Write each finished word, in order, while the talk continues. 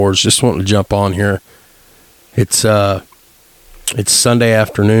Just wanting to jump on here. It's Sunday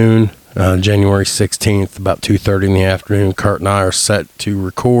afternoon, January 16th, about 2:30 in the afternoon. Kurt and I are set to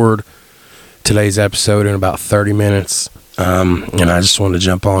record today's episode in about 30 minutes. And I just wanted to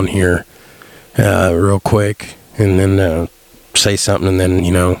jump on here real quick and then say something, and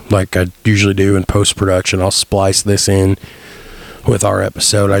then, like I usually do in post-production, I'll splice this in with our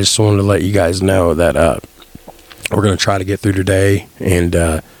episode. I just wanted to let you guys know that we're going to try to get through today, and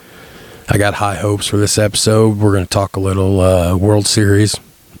I got high hopes for this episode. We're going to talk a little World Series.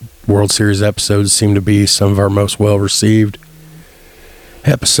 World Series episodes seem to be some of our most well-received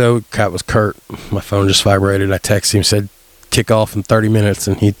episode. That was Kurt. My phone just vibrated. I texted him, said, kick off in 30 minutes,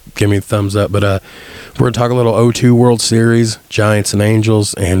 and he gave me a thumbs up. But we're going to talk a little 0-2 World Series, Giants and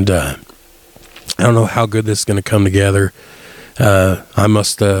Angels, and I don't know how good this is going to come together. I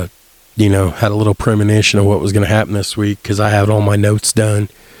must had a little premonition of what was going to happen this week because I had all my notes done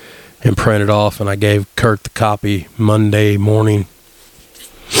and printed off, and I gave Kurt the copy Monday morning.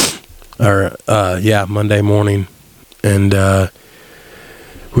 Monday morning, and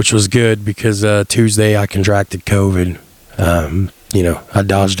which was good because Tuesday I contracted COVID. I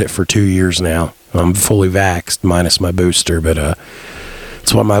dodged it for 2 years now. I'm fully vaxxed minus my booster, but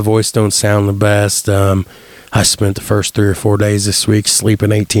it's why my voice don't sound the best. I spent the first 3 or 4 days this week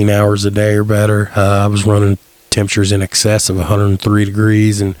sleeping 18 hours a day or better. I was running temperatures in excess of 103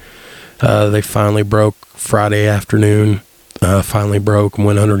 degrees, and they finally broke Friday afternoon. Finally broke and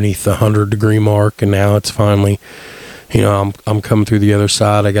went underneath the 100-degree mark, and now it's finally, I'm coming through the other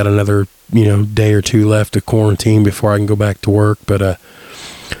side. I got another, day or two left of quarantine before I can go back to work. But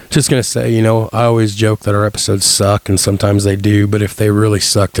just going to say, I always joke that our episodes suck, and sometimes they do, but if they really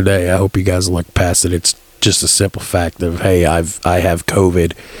suck today, I hope you guys look past it. It's just a simple fact of, hey, I have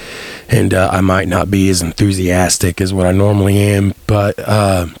COVID, and I might not be as enthusiastic as what I normally am, but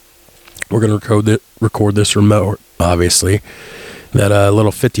we're going to record this remote, obviously. That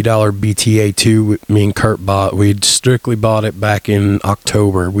little $50 BTA2 me and Kurt bought, we'd strictly bought it back in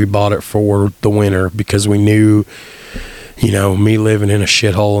October. We bought it for the winter because we knew, me living in a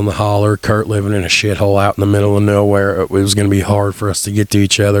shithole in the holler, Kurt living in a shithole out in the middle of nowhere, it was going to be hard for us to get to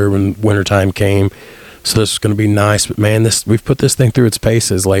each other when wintertime came. So this was going to be nice. But man, we've put this thing through its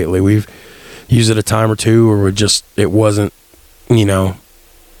paces lately. We've used it a time or two where it wasn't,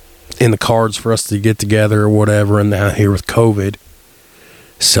 in the cards for us to get together or whatever, and now here with COVID.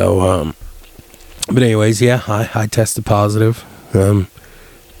 So, but anyways, yeah, I tested positive,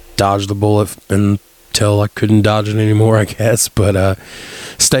 dodged the bullet until I couldn't dodge it anymore, I guess, but,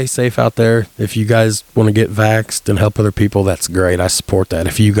 stay safe out there. If you guys want to get vaxxed and help other people, that's great. I support that.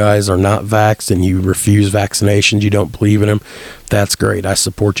 If you guys are not vaxxed and you refuse vaccinations, you don't believe in them, that's great. I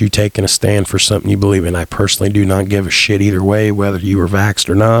support you taking a stand for something you believe in. I personally do not give a shit either way, whether you are vaxxed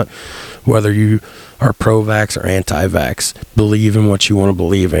or not, whether you are pro-vax or anti-vax. Believe in what you want to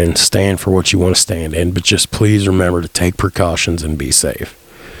believe in. Stand for what you want to stand in. But just please remember to take precautions and be safe.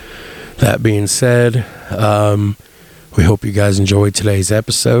 That being said, we hope you guys enjoyed today's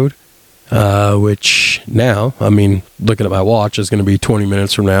episode, which now, looking at my watch, is going to be 20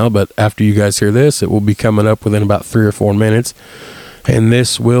 minutes from now. But after you guys hear this, it will be coming up within about 3 or 4 minutes. And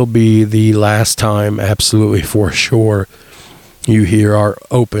this will be the last time, absolutely for sure, you hear our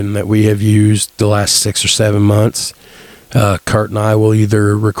open that we have used the last 6 or 7 months. Kurt and I will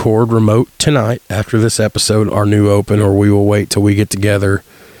either record remote tonight after this episode, our new open, or we will wait till we get together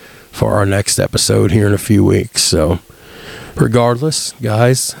for our next episode here in a few weeks. So regardless,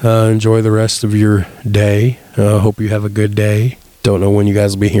 guys, enjoy the rest of your day. Hope you have a good day. Don't know when you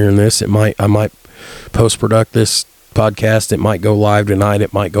guys will be hearing this. I might post-product this podcast. It might go live tonight.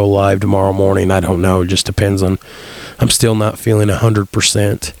 It might go live tomorrow morning. I don't know. It just depends on. I'm still not feeling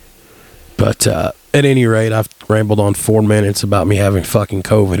 100%. But at any rate, I've rambled on 4 minutes about me having fucking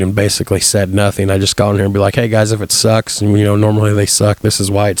COVID and basically said nothing. I just got in here and be like, hey guys, if it sucks, and normally they suck, this is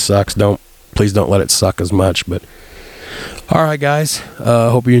why it sucks. Please don't let it suck as much. But all right, guys.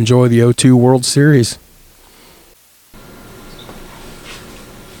 Hope you enjoy the 0-2 World Series.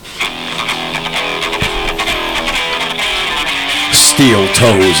 Steel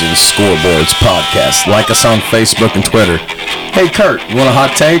Toes and Scoreboards podcast. Like us on Facebook and Twitter. Hey, Kurt, you want a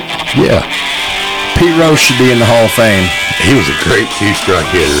hot take? Yeah. Pete Rose should be in the Hall of Fame. He was a great two-strike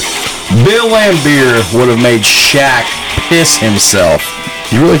hitter. Bill Laimbeer would have made Shaq piss himself.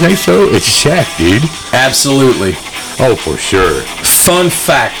 You really think so? It's Shaq, dude. Absolutely. Oh, for sure. Fun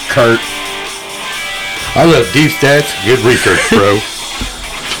fact, Kurt. I love deep stats. Good research, bro.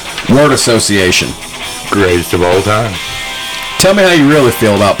 Word association. Greatest of all time. Tell me how you really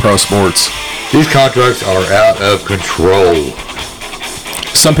feel about pro sports. These contracts are out of control.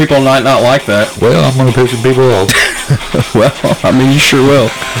 Some people might not like that. Well, I'm going to piss some people off. Well, I mean, you sure will.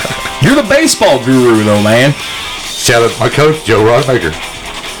 You're the baseball guru, though, man. Shout out to my coach, Joe Rodmaker.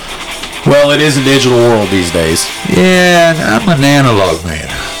 Well, it is a digital world these days. Yeah, I'm an analog man.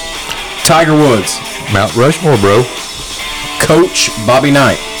 Tiger Woods. Mount Rushmore, bro. Coach Bobby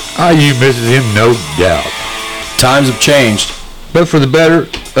Knight. IU misses him, no doubt. Times have changed. But for the better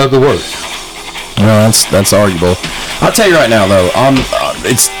of the worse. No, that's arguable. I'll tell you right now, though,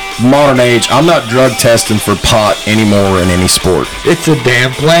 it's modern age. I'm not drug testing for pot anymore in any sport. It's a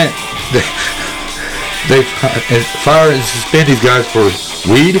damn plant. They fire and suspend these guys for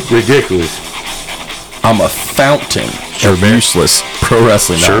weed? Ridiculous. I'm a fountain Sure of bet. useless pro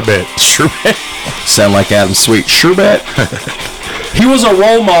wrestling. Sure now. bet. Sure bet. Sound like Adam Sweet. Sure bet. He was a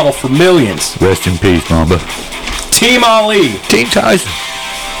role model for millions. Rest in peace, Mamba. Team Ali. Team Tyson.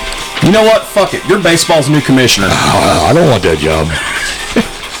 You know what? Fuck it. You're baseball's new commissioner. Oh, I don't want that job.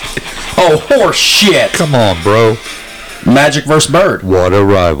 Oh, horse shit. Come on, bro. Magic versus Bird. What a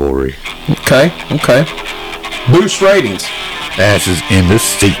rivalry. Okay. Boost ratings. Asses in the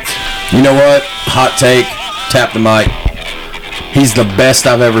seats. You know what? Hot take. Tap the mic. He's the best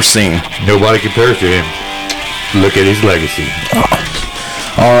I've ever seen. Nobody compares to him. Look at his legacy.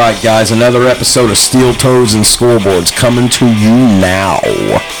 All right, guys. Another episode of Steel Toes and Scoreboards coming to you now.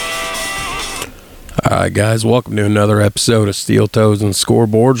 All right, guys. Welcome to another episode of Steel Toes and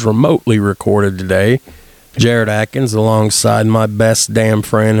Scoreboards, remotely recorded today. Jared Atkins alongside my best damn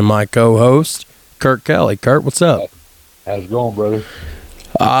friend and my co-host, Kurt Kelly. Kurt, what's up? How's it going, brother?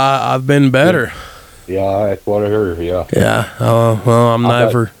 I've been better. Yeah, that's what I heard, yeah. Yeah. Well, I'm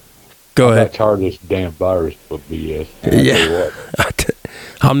never... Go I'm ahead. not tired of this damn virus for BS. Yeah.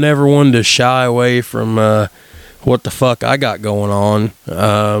 I'm never one to shy away from what the fuck I got going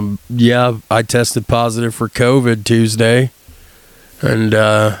on. Yeah, I tested positive for COVID Tuesday, and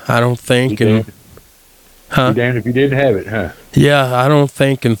I don't think... Be damned if you didn't have it, huh? Yeah, I don't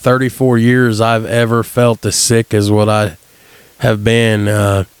think in 34 years I've ever felt as sick as what I have been.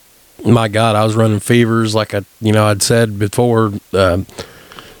 My God, I was running fevers like I'd said before. I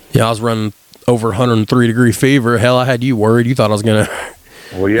was running over 103 degree fever. Hell, I had you worried. You thought I was gonna,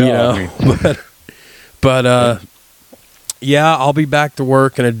 Well, yeah, but yeah, I'll be back to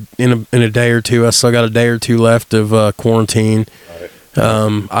work in a day or two. I still got a day or two left of quarantine. Right.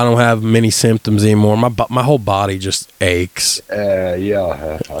 I don't have many symptoms anymore. My whole body just aches.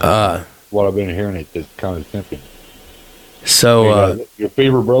 Yeah. What I've been hearing, it's kind of symptoms. So your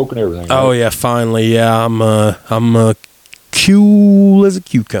fever broke and everything. oh right? yeah, finally, yeah, I'm cool as a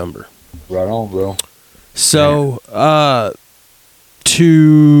cucumber. Right on, bro. So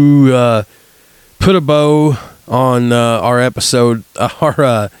to put a bow on our episode,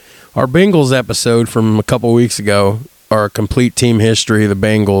 our Bengals episode from a couple weeks ago, our complete team history of the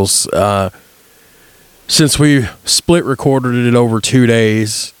Bengals. Since we split recorded it over 2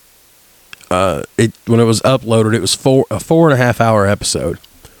 days, when it was uploaded, it was a 4.5 hour episode.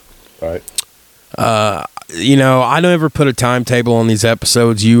 Right. I never put a timetable on these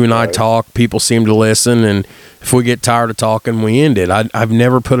episodes. You and I talk, people seem to listen, and if we get tired of talking, we end it. I've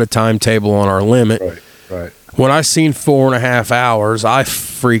never put a timetable on our limit. Right. When I seen 4.5 hours, I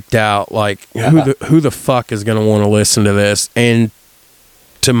freaked out. Like, who the fuck is going to want to listen to this? And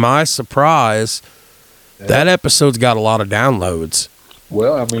to my surprise, that episode's got a lot of downloads.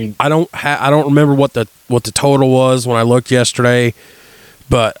 Well, I mean, I don't remember what the total was when I looked yesterday,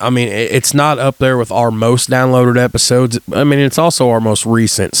 but I mean it's not up there with our most downloaded episodes. I mean it's also our most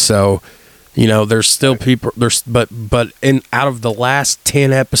recent. So, there's still people but out of the last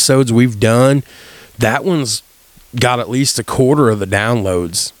 10 episodes we've done, that one's got at least a quarter of the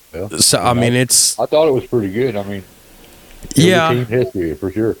downloads. Yeah. So I mean it's I thought it was pretty good. I mean, yeah, team history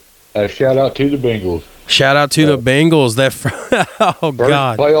for sure. Shout out to the Bengals. Shout out to the Bengals. Oh, First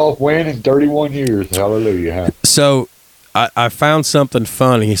God. playoff win in 31 years. Hallelujah. Huh? So I found something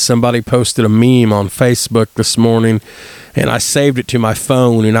funny. Somebody posted a meme on Facebook this morning, and I saved it to my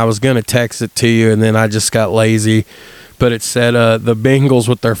phone, and I was going to text it to you, and then I just got lazy. But it said the Bengals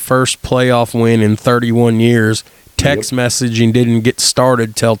with their first playoff win in 31 years. Text messaging didn't get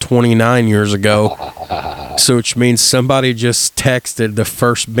started till 29 years ago. So which means somebody just texted the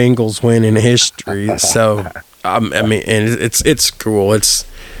first Bengals win in history. So I mean, and it's cool. It's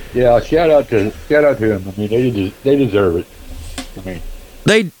shout out to him. I mean, they deserve it. I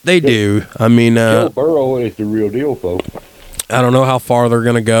mean, they do. I mean, Joe Burrow is the real deal, folks. I don't know how far they're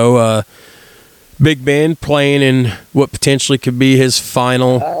gonna go. Big Ben playing in what potentially could be his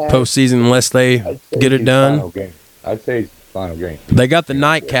final postseason unless they get it done. I'd say final game. They got the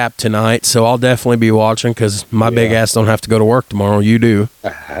nightcap tonight, so I'll definitely be watching because my big ass don't have to go to work tomorrow. You do.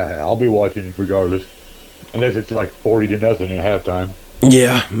 I'll be watching regardless, unless it's like 40-0 at halftime.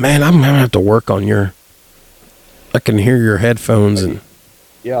 Yeah, man, I'm gonna have to work on your. I can hear your headphones and.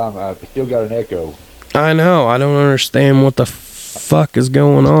 Yeah, I still got an echo. I know. I don't understand what the fuck is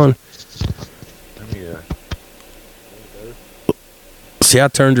going on. Let me, See, I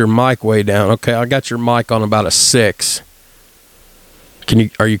turned your mic way down. Okay, I got your mic on about a 6.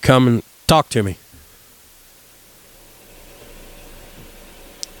 Are you coming? Talk to me.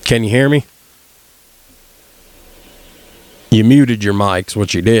 Can you hear me? You muted your mics,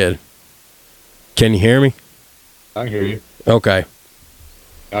 what you did. Can you hear me? I can hear you. Okay.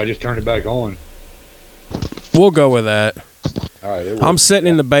 I just turned it back on. We'll go with that. All right. I'm sitting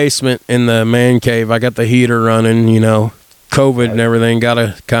in the basement in the man cave. I got the heater running, COVID and everything. Got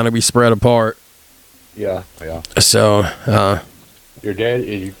to kind of be spread apart. Yeah. So, Your dad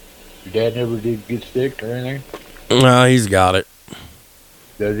never did get sick or anything? he's got it.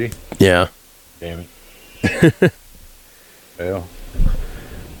 Does he? Yeah. Damn it. Well,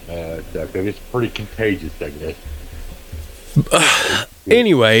 it's pretty contagious, I guess.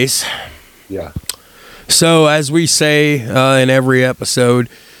 Anyways. Yeah. So, as we say in every episode,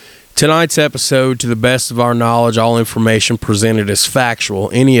 tonight's episode, to the best of our knowledge, all information presented is factual.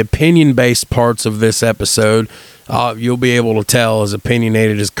 Any opinion-based parts of this episode, you'll be able to tell as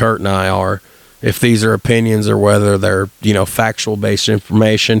opinionated as Kurt and I are, if these are opinions or whether they're, factual-based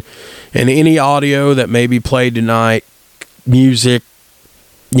information. And any audio that may be played tonight, music,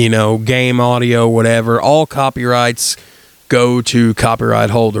 game audio, whatever, all copyrights go to copyright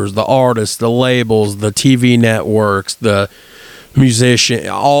holders, the artists, the labels, the TV networks, the musician,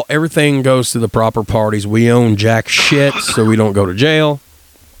 everything goes to the proper parties. We own jack shit, so we don't go to jail.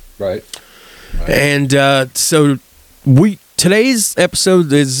 Right. And so today's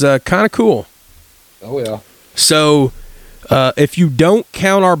episode is kind of cool. Oh yeah. So if you don't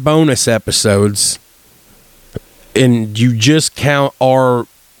count our bonus episodes and you just count our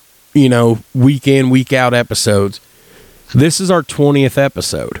week in, week out episodes, this is our 20th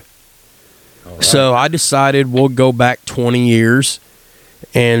episode. Right. So I decided we'll go back 20 years,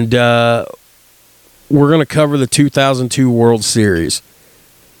 and we're going to cover the 2002 World Series.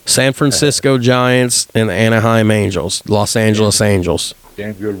 San Francisco Giants and the Anaheim Angels, Los Angeles Angels.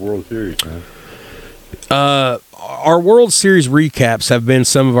 Damn good World Series, man. Our World Series recaps have been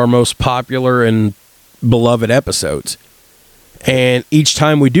some of our most popular and beloved episodes. And each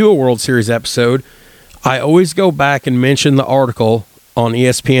time we do a World Series episode, I always go back and mention the article on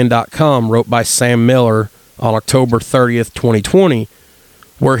ESPN.com wrote by Sam Miller on October 30th, 2020,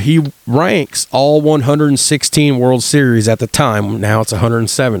 where he ranks all 116 World Series at the time. Now it's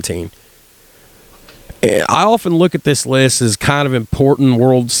 117. I often look at this list as kind of important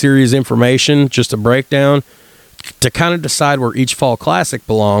World Series information, just a breakdown, to kind of decide where each fall classic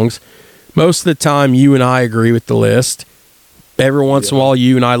belongs. Most of the time, you and I agree with the list. Every once in a while,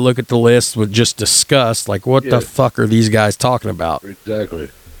 you and I look at the list with just disgust, like, what the fuck are these guys talking about?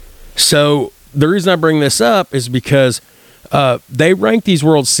 Exactly. So the reason I bring this up is because they rank these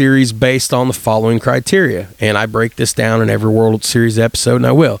World Series based on the following criteria, and I break this down in every World Series episode, and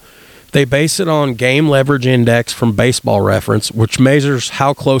I will. They base it on game leverage index from Baseball Reference, which measures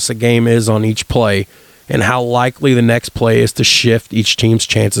how close a game is on each play and how likely the next play is to shift each team's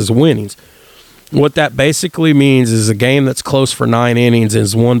chances of winnings. What that basically means is a game that's close for 9 innings and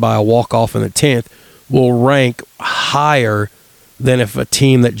is won by a walk-off in the 10th will rank higher than if a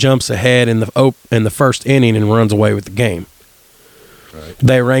team that jumps ahead in the first inning and runs away with the game. Right.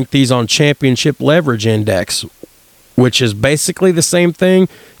 They rank these on Championship Leverage Index, which is basically the same thing.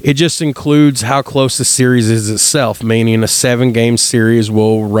 It just includes how close the series is itself, meaning a 7-game series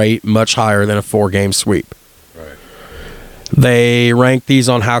will rate much higher than a 4-game sweep. They rank these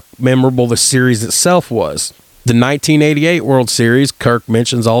on how memorable the series itself was. The 1988 World Series, Kirk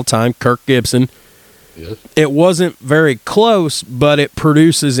mentions all the time, Kirk Gibson. Yes. It wasn't very close, but it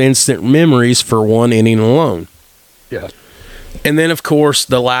produces instant memories for one inning alone. Yeah. And then, of course,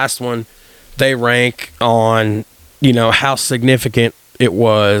 the last one, they rank on, how significant it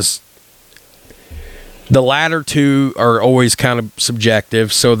was. The latter two are always kind of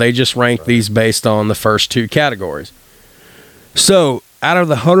subjective, so they just rank these based on the first two categories. So, out of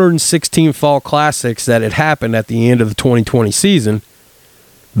the 116 fall classics that had happened at the end of the 2020 season,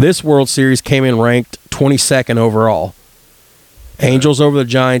 this World Series came in ranked 22nd overall. Angels over the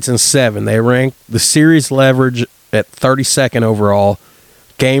Giants in 7. They ranked the series leverage at 32nd overall,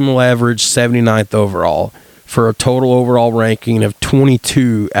 game leverage 79th overall, for a total overall ranking of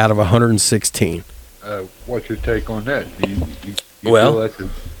 22 out of 116. What's your take on that? You Well- feel that's a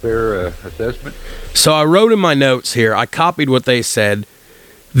fair assessment? So I wrote in my notes here. I copied what they said.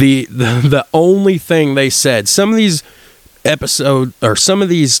 The only thing they said, some of these World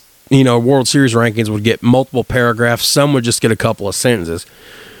Series rankings would get multiple paragraphs. Some would just get a couple of sentences.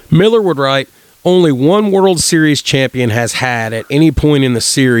 Miller would write, only one World Series champion has had at any point in the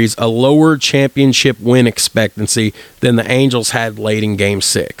series a lower championship win expectancy than the Angels had late in Game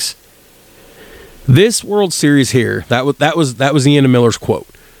 6. This World Series here, that was the end of Miller's quote.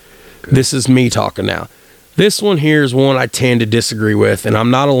 Okay. This is me talking now. This one here is one I tend to disagree with, and I'm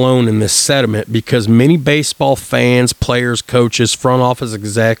not alone in this sentiment because many baseball fans, players, coaches, front office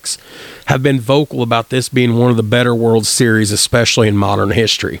execs have been vocal about this being one of the better World Series, especially in modern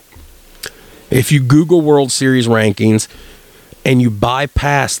history. If you Google World Series rankings and you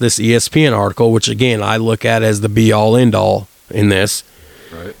bypass this ESPN article, which again I look at as the be-all, end-all in this,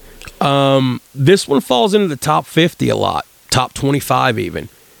 right. This one falls into the top 50 a lot, top 25 even.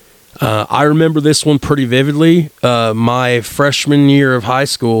 I remember this one pretty vividly. My freshman year of high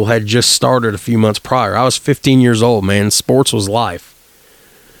school had just started a few months prior. I was 15 years old, man. Sports was life.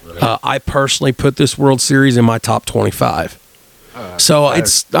 Right. I personally put this World Series in my top 25.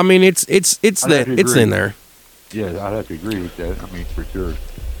 It's in there. Yeah, I'd have to agree with that. I mean, for sure.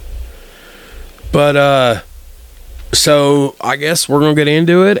 But so I guess we're gonna get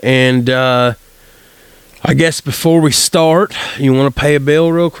into it, and I guess before we start, you want to pay a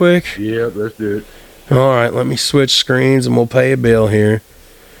bill real quick? Yeah, let's do it. All right, let me switch screens and we'll pay a bill here.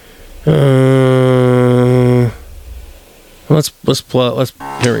 Here we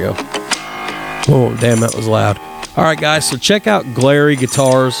go. Oh, damn, that was loud. All right, guys, so check out Glary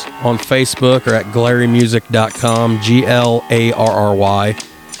Guitars on Facebook or at glarymusic.com, Glary.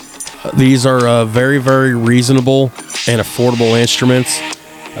 These are very, very reasonable and affordable instruments.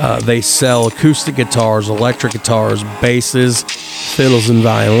 They sell acoustic guitars, electric guitars, basses, fiddles and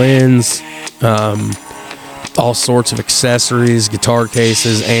violins, all sorts of accessories, guitar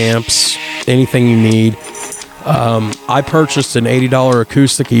cases, amps, anything you need. I purchased an $80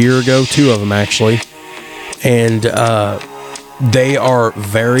 acoustic a year ago, 2 of them actually, and they are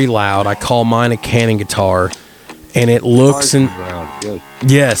very loud. I call mine a cannon guitar, and it looks and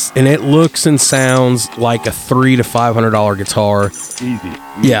yes, and it looks and sounds like a $300 to $500 guitar.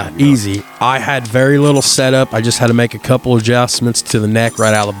 Easy. I had very little setup. I just had to make a couple adjustments to the neck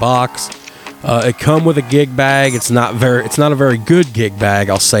right out of the box. It come with a gig bag. It's not a very good gig bag,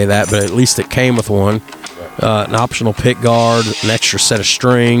 I'll say that, but at least it came with one. An optional pick guard, an extra set of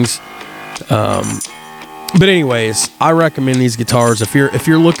strings. But anyways, I recommend these guitars if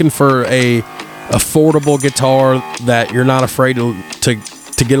you're looking for a affordable guitar that you're not afraid to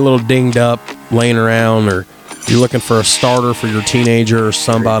get a little dinged up laying around, or you're looking for a starter for your teenager or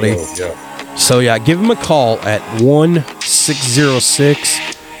somebody. So yeah, give them a call at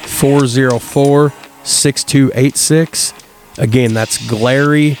 1-606-404-6286. Again, that's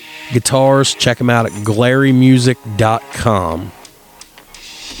Glary Guitars. Check them out at glarymusic.com.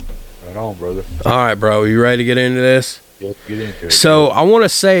 Right on, brother. All right, bro. You ready to get into this? Let's get into it. So I want to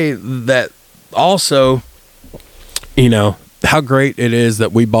say that also, how great it is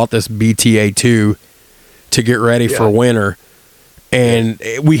that we bought this BTA2 to get ready for winter. And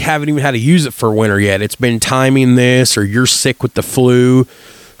we haven't even had to use it for winter yet. It's been timing this, or you're sick with the flu,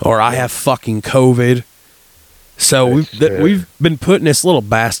 or I have fucking COVID. So we've been putting this little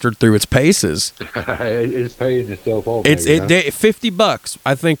bastard through its paces. It's paying itself off. It's $50.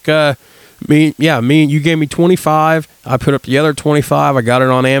 I think me and you gave me 25. I put up the other 25. I got it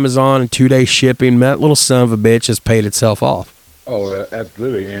on Amazon and 2-day shipping. That little son of a bitch has paid itself off. Oh,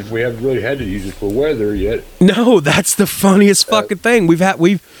 absolutely. And we haven't really had to use it for weather yet. No, that's the funniest fucking thing.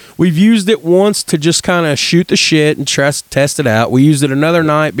 We've used it once to just kind of shoot the shit and test it out. We used it another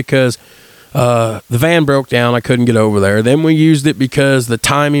night because the van broke down. I couldn't get over there. Then we used it because the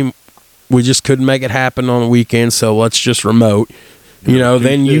timing, we just couldn't make it happen on the weekend. So let's just remote.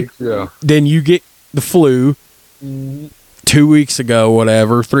 Then you get the flu 2 weeks ago,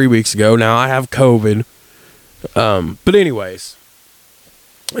 whatever, 3 weeks ago. Now I have COVID. But anyways,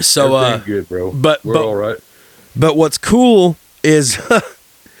 so good, bro. But we're all right. But what's cool is,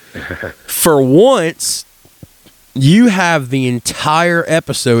 for once, you have the entire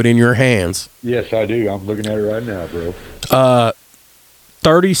episode in your hands. Yes, I do. I'm looking at it right now, bro.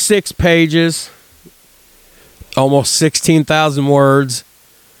 36 pages, almost 16,000 words.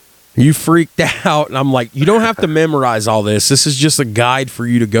 You freaked out, and I'm like, you don't have to memorize all this. This is just a guide for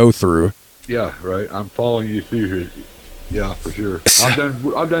you to go through. Yeah, right. I'm following you through here. Yeah, for sure.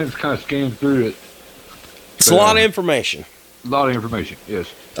 I've done kind of scanned through it. It's a lot of information. A lot of information,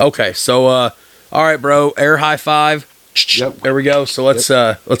 yes. Okay, so All right, bro. Air high five. Yep. There we go. So let's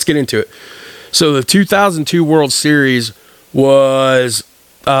get into it. So the 2002 World Series was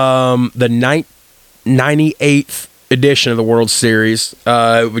the 98th edition of the World Series.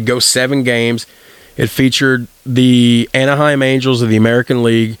 It would go 7 games. It featured the Anaheim Angels of the American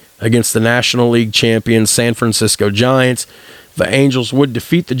League against the National League champions San Francisco Giants. The Angels would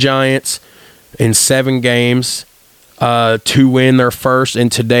defeat the Giants in 7 games to win their first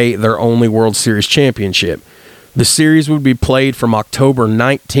and to date their only World Series championship. The series would be played from October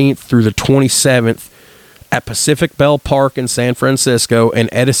 19th through the 27th at Pacific Bell Park in San Francisco and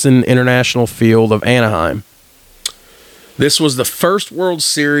Edison International Field of Anaheim. This was the first World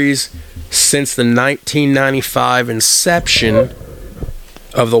Series since the 1995 inception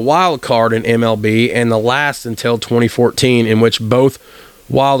of the wild card in MLB and the last until 2014, in which both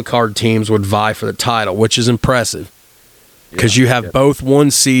wild card teams would vie for the title, which is impressive because you have both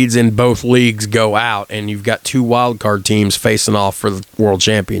 1 seeds in both leagues go out, and you've got 2 wild card teams facing off for the World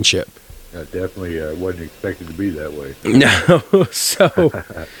Championship. I definitely wasn't expected to be that way. No, so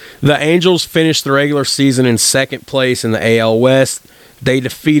the Angels finished the regular season in 2nd place in the AL West. They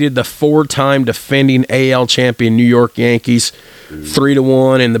defeated the 4-time defending AL champion New York Yankees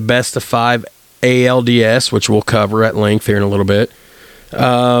 3-1 in the best of 5 ALDS, which we'll cover at length here in a little bit.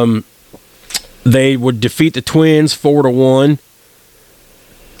 They would defeat the Twins 4-1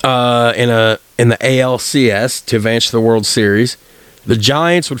 in the ALCS to advance to the World Series. The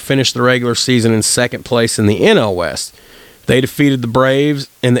Giants would finish the regular season in 2nd place in the NL West. They defeated the Braves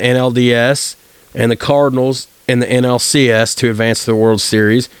in the NLDS and the Cardinals in the NLCS to advance to the World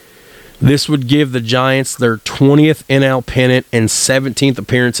Series. This would give the Giants their 20th NL pennant and 17th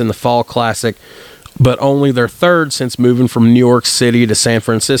appearance in the Fall Classic, but only their 3rd since moving from New York City to San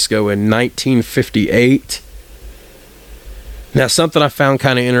Francisco in 1958. Now, something I found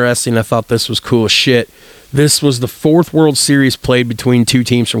kind of interesting, I thought this was cool as shit. This was the 4th World Series played between 2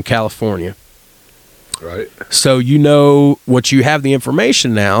 teams from California. Right. So you know what, you have the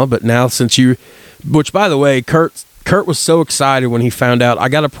information now, but now since you, which by the way, Kurt was so excited when he found out I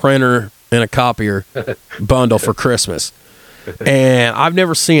got a printer and a copier bundle for Christmas. And I've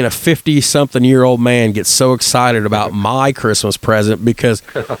never seen a 50-something-year-old man get so excited about my Christmas present because,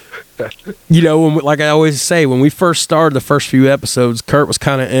 you know, like I always say, when we first started the first few episodes, Kurt was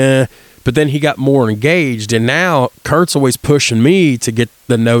kind of but then he got more engaged, and now Kurt's always pushing me to get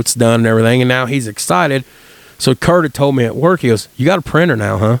the notes done and everything, and now he's excited. So Kurt had told me at work, he goes, "You got a printer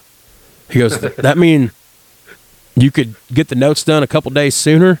now, huh?" He goes, "That mean you could get the notes done a couple days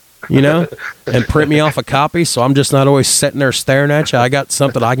sooner, you know, and print me off a copy, so I'm just not always sitting there staring at you. I got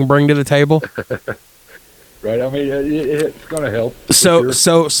something I can bring to the table." Right. I mean, it's going to help.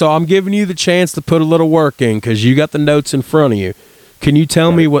 So I'm giving you the chance to put a little work in because you got the notes in front of you. Can you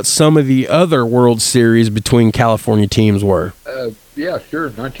tell me what some of the other World Series between California teams were? Yeah,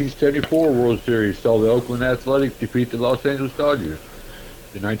 sure. 1974 World Series saw the Oakland Athletics defeat the Los Angeles Dodgers.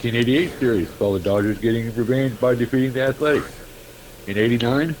 The 1988 series saw the Dodgers getting revenge by defeating the Athletics. In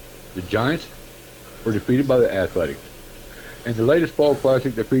 '89, the Giants were defeated by the Athletics. And the latest Fall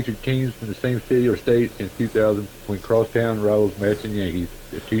Classic that featured teams from the same city or state since 2000 between crosstown rivals Mets and Yankees,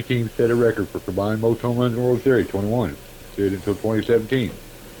 the 2 teams set a record for combined most home runs in the World Series, 21. Until 2017.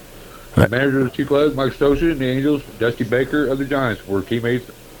 The manager of the 2 clubs, Mike Scioscia, and the Angels, Dusty Baker of the Giants, were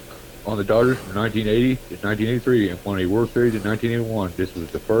teammates on the Dodgers from 1980 to 1983 and won a World Series in 1981. This was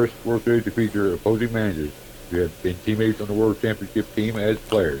the first World Series to feature opposing managers who had been teammates on the World Championship team as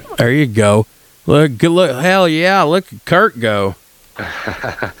players. There you go. Look, good look. Hell yeah! Look at Kurt go.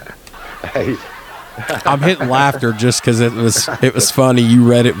 Hey. I'm hitting laughter just because it was funny. You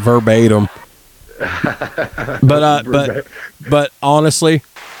read it verbatim. But honestly,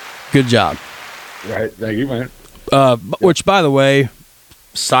 good job. Right, thank you, man. Which, by the way,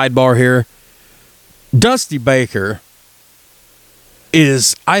 sidebar here, Dusty Baker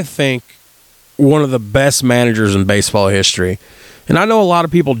is, I think, one of the best managers in baseball history. And I know a lot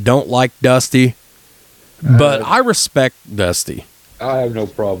of people don't like Dusty, but I respect Dusty. I have no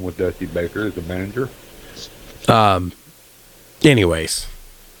problem with Dusty Baker as a manager. Anyways.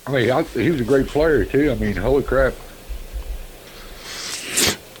 I mean, he was a great player, too. I mean, holy crap.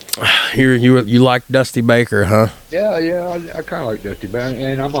 Here, you like Dusty Baker, huh? Yeah, I kind of like Dusty Baker.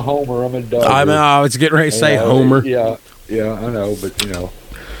 And I'm a homer. I'm a Dodger. I was getting ready to say homer. Yeah, I know, but, you know.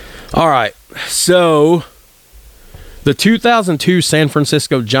 All right, so the 2002 San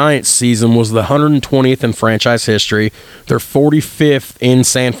Francisco Giants season was the 120th in franchise history, their 45th in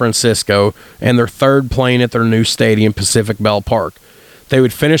San Francisco, and their 3rd playing at their new stadium, Pacific Bell Park. They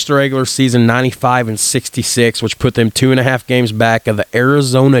would finish the regular season 95-66, which put them 2.5 games back of the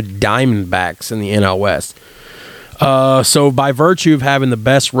Arizona Diamondbacks in the NL West. So by virtue of having the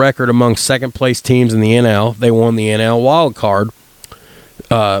best record among second-place teams in the NL, they won the NL wild card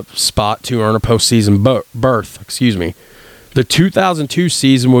spot to earn a postseason berth. The 2002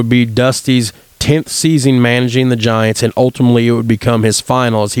 season would be Dusty's 10th season managing the Giants, and ultimately it would become his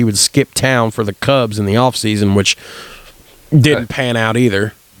final as he would skip town for the Cubs in the offseason, which didn't pan out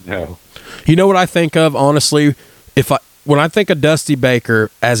either. No. You know what I think of, honestly? When I think of Dusty Baker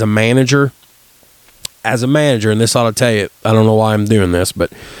as a manager, and this ought to tell you, I don't know why I'm doing this,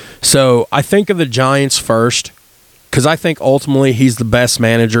 but so I think of the Giants first, because I think ultimately he's the best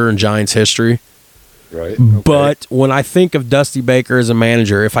manager in Giants history. Right. Okay. But when I think of Dusty Baker as a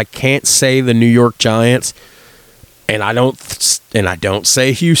manager, if I can't say the New York Giants, and I don't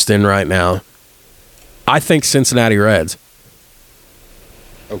say Houston right now, I think Cincinnati Reds.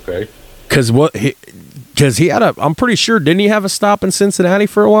 Okay. Because he had I'm pretty sure, didn't he have a stop in Cincinnati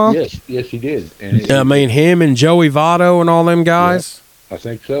for a while? Yes, he did. And him and Joey Votto and all them guys. Yeah, I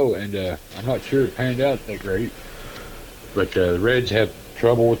think so, and I'm not sure it panned out that great. But the Reds have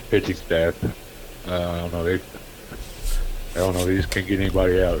trouble with the pitching staff. I don't know. They just can't get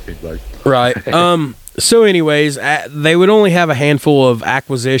anybody out, it seems like. Right. So anyways, they would only have a handful of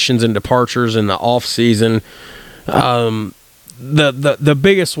acquisitions and departures in the off season. The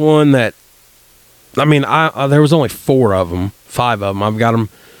biggest one that, there was only 5 of them. I've got them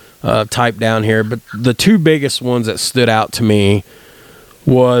typed down here, but the 2 biggest ones that stood out to me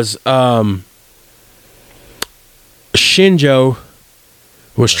was Shinjo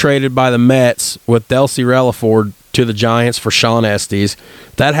was traded by the Mets with Delcy Relaford to the Giants for Sean Estes.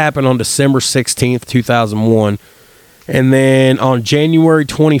 That happened on December 16th, 2001. And then on January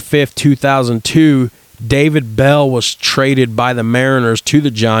 25th, 2002, David Bell was traded by the Mariners to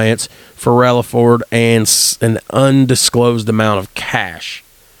the Giants for Relaford and an undisclosed amount of cash.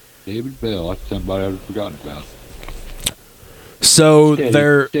 David Bell, that's somebody I've forgotten about. So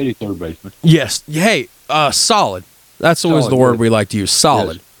steady third baseman. Yes. Hey, solid. That's always the word we like to use.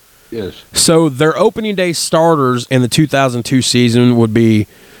 Solid. Yes. So their opening day starters in the 2002 season would be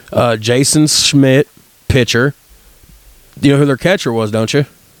Jason Schmidt, pitcher. You know who their catcher was, don't you?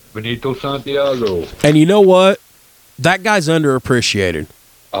 Benito Santiago. And you know what? That guy's underappreciated.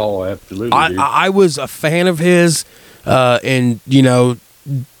 Oh, absolutely. I was a fan of his in,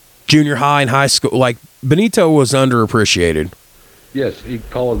 junior high and high school. Like, Benito was underappreciated. Yes, he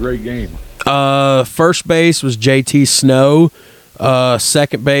called a great game. First base was JT Snow.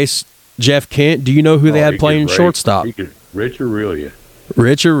 Second base, Jeff Kent. Do you know who they had playing shortstop? Rich Aurelia.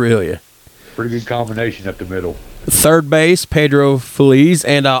 Rich Aurelia. Pretty good combination up the middle. Third base, Pedro Feliz.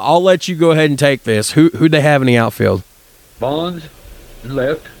 And I'll let you go ahead and take this. Who'd they have in the outfield? Bonds in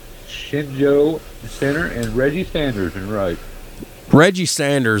left, Shinjo in center, and Reggie Sanders in right. Reggie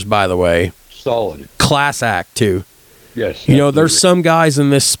Sanders, by the way. Solid. Class act, too. Yes. There's some guys in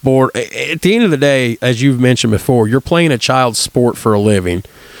this sport. At the end of the day, as you've mentioned before, you're playing a child's sport for a living.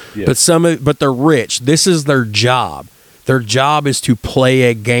 Yes. But they're rich. This is their job. Their job is to play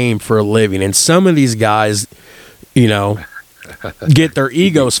a game for a living. And some of these guys, get their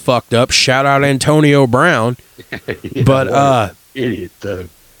egos fucked up. Shout out Antonio Brown. But idiot though.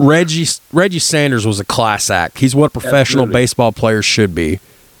 Reggie Sanders was a class act. He's what professional baseball players should be.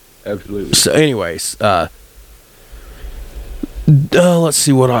 Absolutely. So anyways, let's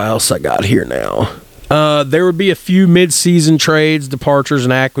see what else I got here now. There would be a few mid-season trades, departures,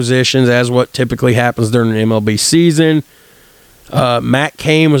 and acquisitions, as what typically happens during an MLB season. Matt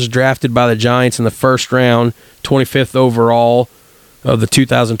Cain was drafted by the Giants in the first round, 25th overall of the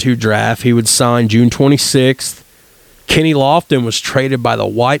 2002 draft. He would sign June 26th. Kenny Lofton was traded by the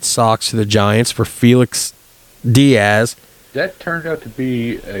White Sox to the Giants for Felix Diaz. That turned out to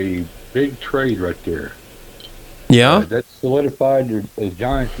be a big trade right there. Yeah? That solidified the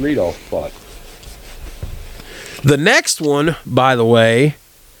Giants' leadoff spot. The next one, by the way,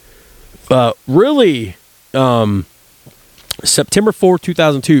 September 4,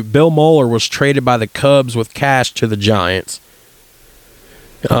 2002, Bill Mueller was traded by the Cubs with cash to the Giants.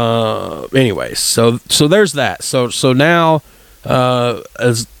 Anyways, so there's that. So now,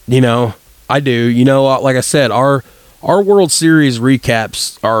 as you know, like I said, our World Series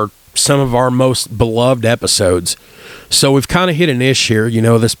recaps are some of our most beloved episodes. So we've kind of hit a niche here.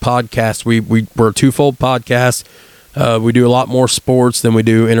 This podcast, we're a twofold podcast. We do a lot more sports than we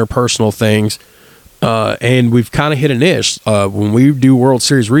do interpersonal things. And we've kind of hit a niche. When we do World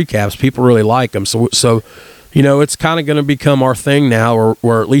Series recaps, people really like them. So it's kind of going to become our thing now,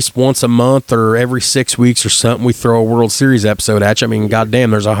 or at least once a month or every 6 weeks or something, we throw a World Series episode at you. I mean,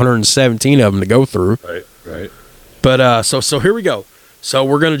 goddamn, there's 117 of them to go through. Right. But so here we go. So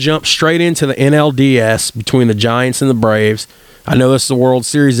we're going to jump straight into the NLDS between the Giants and the Braves. I know this is a World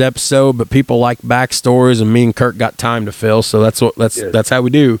Series episode, but people like backstories, and me and Kirk got time to fill, so that's how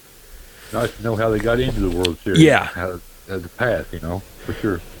we do. Nice to know how they got into the World Series. Yeah. How the path, for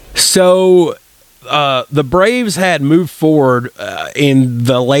sure. So the Braves had moved forward in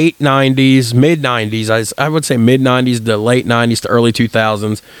the late 90s, mid-90s. I would say mid-90s to late 90s to early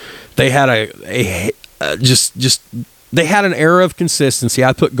 2000s. They had they had an era of consistency.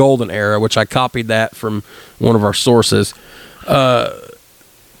 I put golden era, which I copied that from one of our sources.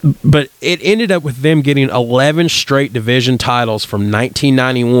 But it ended up with them getting 11 straight division titles from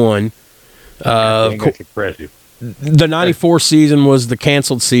 1991. That's impressive. The 94 season was the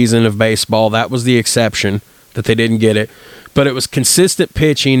canceled season of baseball. That was the exception that they didn't get it. But it was consistent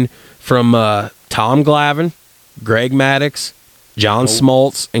pitching from Tom Glavine, Greg Maddux, John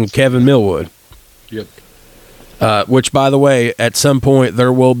Smoltz, and Kevin Millwood. Yep. Which, by the way, at some point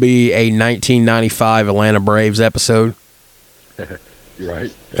there will be a 1995 Atlanta Braves episode. You're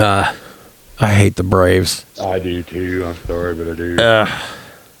right. I hate the Braves. I do too. I'm sorry, but I do.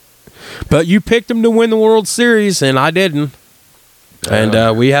 But you picked them to win the World Series, and I didn't.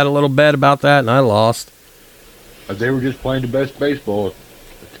 And we had a little bet about that, and I lost. They were just playing the best baseball at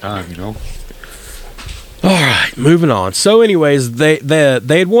the time, All right, moving on. So, anyways, they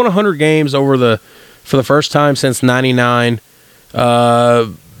had won 100 games for the first time since '99.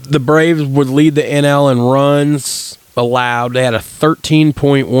 The Braves would lead the NL in runs allowed. They had a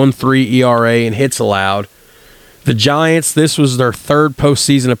 13.13 ERA and hits allowed. The Giants, this was their third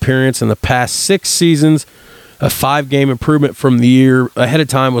postseason appearance in the past 6 seasons. A 5-game improvement from the year ahead of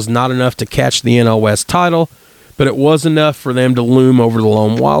time was not enough to catch the NL West title, but it was enough for them to loom over the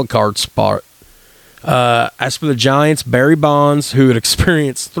lone wild card spot. As for the Giants, Barry Bonds, who had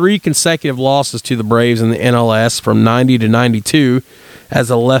experienced 3 consecutive losses to the Braves in the NLS from 90 to 92 as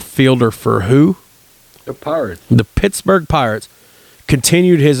a left fielder for who? The Pirates. The Pittsburgh Pirates,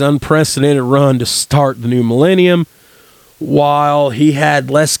 continued his unprecedented run to start the new millennium. While he had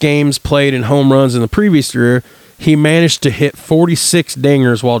less games played and home runs in the previous year, he managed to hit 46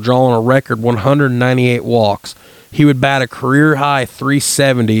 dingers while drawing a record 198 walks. He would bat a career-high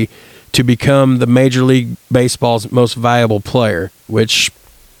 370 to become the Major League Baseball's most valuable player, which,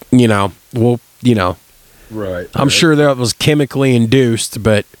 Right. I'm sure that was chemically induced,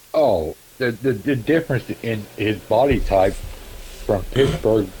 but... Oh, the difference in his body type from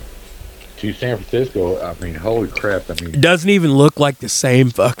Pittsburgh to San Francisco, I mean, holy crap. It doesn't even look like the same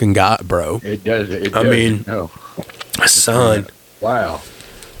fucking guy, bro. It does. No. Son. Wow.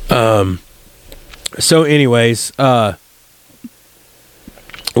 So anyways,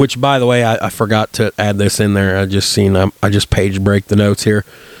 which, by the way, I forgot to add this in there. I just page break the notes here.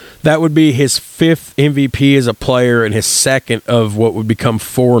 That would be his 5th MVP as a player and his 2nd of what would become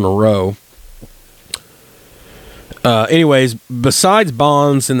 4 in a row. Anyways, besides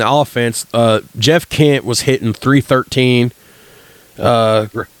Bonds in the offense, Jeff Kent was hitting .313.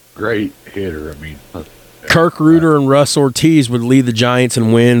 Great hitter. I mean, Kirk Ruder and Russ Ortiz would lead the Giants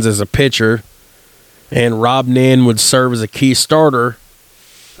in wins as a pitcher, and Rob Nin would serve as a key starter.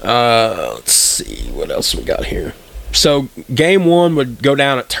 Let's see what else we got here. So game 1 would go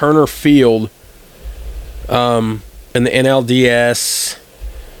down at Turner Field in the NLDS.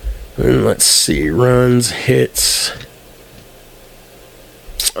 Let's see, runs, hits.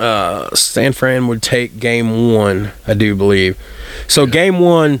 San Fran would take game 1, I do believe. So game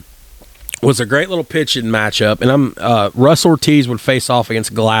 1 was a great little pitching matchup, and Russ Ortiz would face off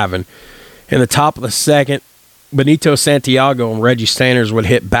against Glavine. In the top of the 2nd, Benito Santiago and Reggie Sanders would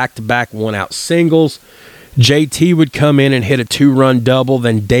hit back-to-back 1-out singles. JT would come in and hit a 2-run double.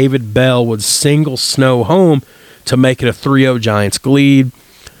 Then David Bell would single Snow home to make it a 3-0 Giants lead.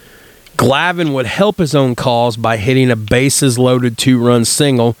 Glavine would help his own cause by hitting a bases-loaded 2-run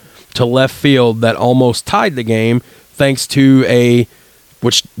single to left field that almost tied the game, thanks to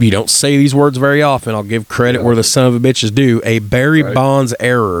which you don't say these words very often, I'll give credit where the son of a bitch is due, a Barry Bonds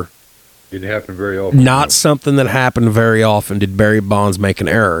error. Didn't happen very often. Not something that happened very often did Barry Bonds make an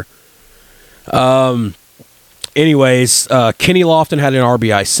error. Anyways, Kenny Lofton had an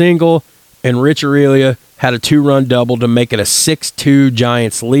RBI single, and Rich Aurelia had a 2-run double to make it a 6-2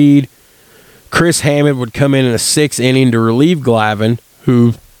 Giants lead. Chris Hammond would come in a 6th inning to relieve Glavine,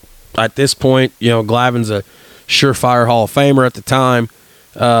 who, at this point, Glavine's a surefire Hall of Famer at the time.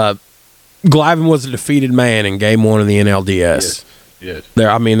 Glavine was a defeated man in Game 1 of the NLDS. Yes. There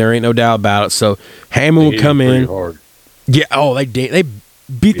ain't no doubt about it. So Hammond would come in. Hard. Yeah, they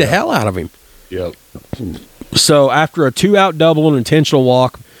beat the hell out of him. Yep. So after a 2-out double and intentional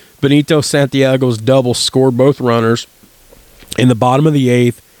walk, Benito Santiago's double scored both runners. In the bottom of the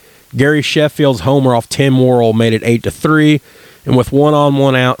 8th, Gary Sheffield's homer off Tim Worrell made it 8-3. And with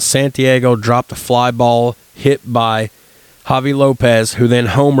 1-on-1 out, Santiago dropped a fly ball hit by Javi Lopez, who then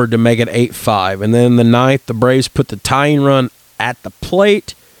homered to make it 8-5. And then in the 9th, the Braves put the tying run at the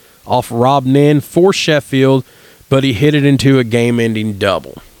plate off Rob Nin for Sheffield, but he hit it into a game-ending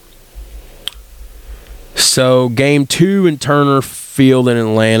double. So Game 2 in Turner Field in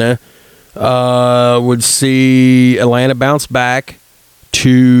Atlanta would see Atlanta bounce back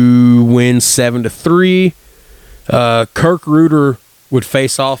to win 7-3. Kirk Ruder would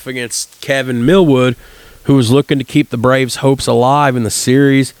face off against Kevin Millwood, who was looking to keep the Braves' hopes alive in the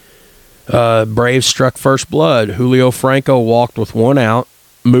series. Braves struck first blood. Julio Franco walked with 1 out,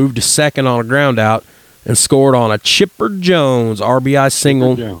 moved to second on a ground out, and scored on a Chipper Jones RBI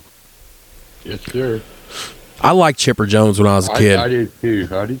single. Yes, sir. I liked Chipper Jones when I was a kid. I did too.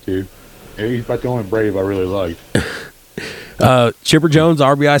 Yeah, he's about the only Brave I really liked. Chipper Jones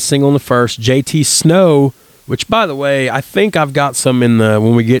RBI single in the first. JT Snow, which, by the way, I think I've got some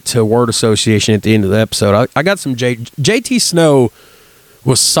when we get to word association at the end of the episode. I got some JT Snow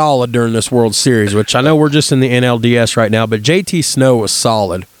was solid during this World Series, which I know we're just in the NLDS right now, but JT Snow was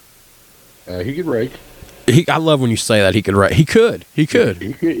solid. He could rake. I love when you say that he could rake. He could.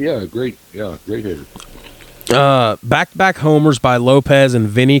 Yeah, great hitter. Back-to-back homers by Lopez and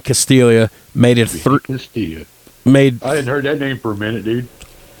Vinny Castilla made it Castilla. I hadn't heard that name for a minute, dude.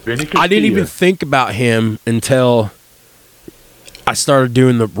 Vinny Castilla. I didn't even think about him until I started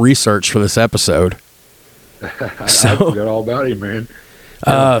doing the research for this episode. I forgot all about him, man.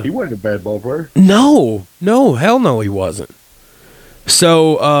 He wasn't a bad ball player. No, hell no, he wasn't.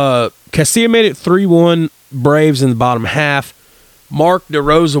 So Castilla made it 3-1 Braves in the bottom half. Mark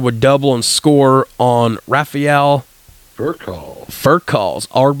DeRosa would double and score on Rafael Furcall's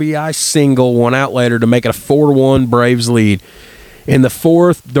RBI single 1 out later to make it a 4-1 Braves lead. In the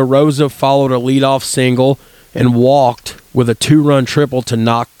 4th, DeRosa followed a leadoff single and walked with a 2-run triple to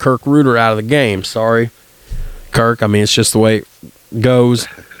knock Kirk Ruder out of the game. Sorry, Kirk. It's just the way it goes.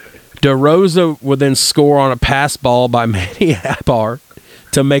 DeRosa would then score on a pass ball by Manny Abar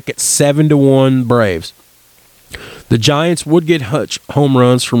to make it 7-1 Braves. The Giants would get home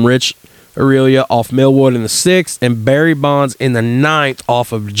runs from Rich Aurelia off Millwood in the 6th and Barry Bonds in the 9th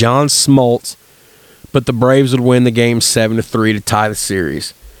off of John Smoltz, but the Braves would win the game 7-3 to tie the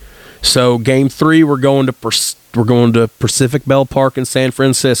series. So Game 3, we're going to Pacific Bell Park in San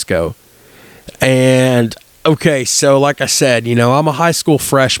Francisco. And okay, so like I said, I'm a high school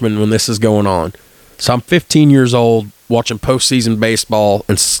freshman when this is going on. So I'm 15 years old watching postseason baseball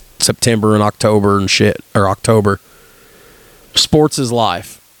in September and October and shit, or October. Sports is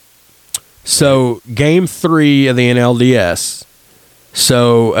life. So Game 3 of the NLDS.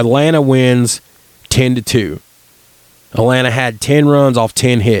 So Atlanta wins 10-2. Atlanta had 10 runs off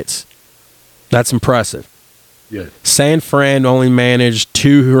 10 hits. That's impressive. Yes. San Fran only managed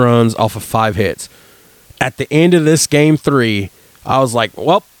 2 runs off of 5 hits. At the end of this Game 3, I was like,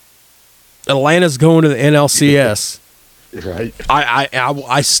 well, Atlanta's going to the NLCS. Right.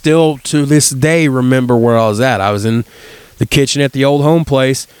 I still, to this day, remember where I was at. I was in the kitchen at the old home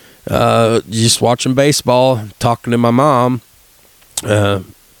place, just watching baseball, talking to my mom. I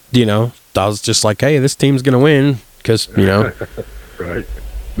was just like, hey, this team's going to win because, Right.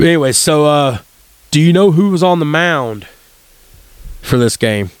 But anyway, so do you know who was on the mound for this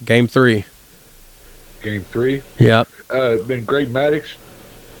game? Game 3. Game 3? Yep. Been Greg Maddux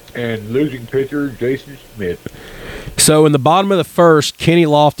and losing pitcher Jason Smith. So in the bottom of the first, Kenny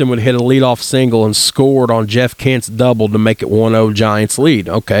Lofton would hit a leadoff single and scored on Jeff Kent's double to make it 1-0 Giants lead.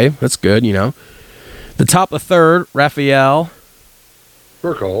 Okay, that's good, The top of the third, Rafael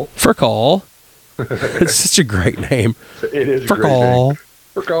Furcal. It's such a great name. It is Furcal. a great name.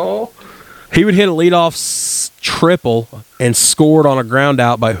 Furcal. He would hit a leadoff triple and scored on a ground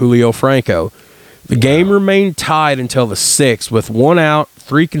out by Julio Franco. The game remained tied until the 6th, with 1 out,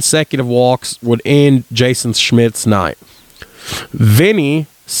 3 consecutive walks would end Jason Schmidt's night. Vinny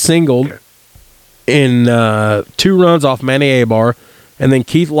singled in 2 runs off Manny Abar, and then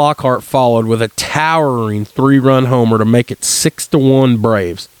Keith Lockhart followed with a towering 3-run homer to make it 6-1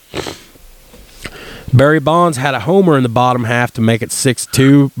 Braves. Barry Bonds had a homer in the bottom half to make it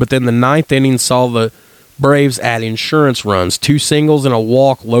 6-2, but then the 9th inning saw the Braves add insurance runs. 2 singles and a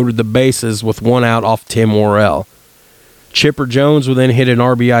walk loaded the bases with 1 out off Tim Worrell. Chipper Jones would then hit an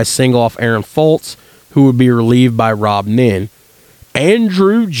RBI single off Aaron Foltz, who would be relieved by Rob Nin.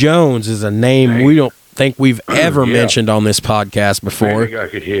 Andrew Jones is a name we don't think we've ever mentioned on this podcast before. I think I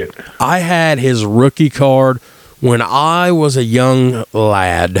could hit. I had his rookie card when I was a young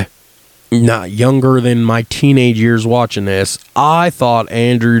lad, not younger than my teenage years watching this. I thought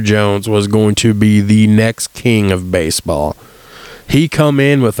Andrew Jones was going to be the next king of baseball. He come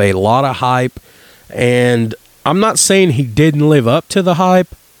in with a lot of hype, and I'm not saying he didn't live up to the hype.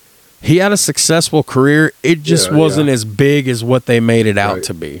 He had a successful career. It just wasn't as big as what they made it out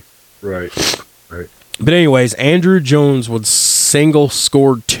to be. Right. But anyways, Andrew Jones would single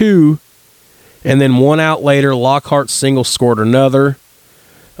scored 2, and then 1 out later, Lockhart single scored another.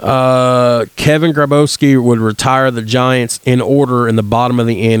 Kevin Grabowski would retire the Giants in order in the bottom of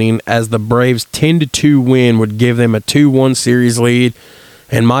the inning, as the Braves' 10-2 win would give them a 2-1 series lead.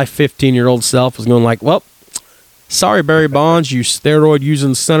 And my 15-year-old self was going like, well, sorry, Barry Bonds, you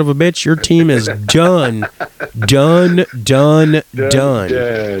steroid-using son of a bitch. Your team is done. Done.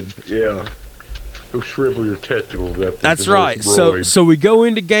 Yeah. Go shrivel your testicles up. That's right. So we go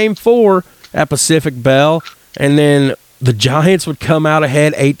into Game 4 at Pacific Bell, and then the Giants would come out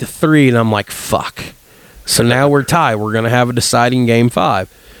ahead 8-3, and I'm like, fuck. So now we're tied. We're going to have a deciding Game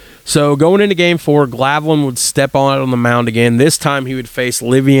 5. So going into Game 4, Glavine would step on the mound again. This time he would face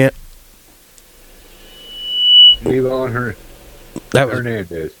Livian.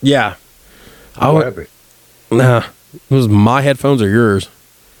 Hernandez. Yeah. What happened? Nah. It was my headphones or yours?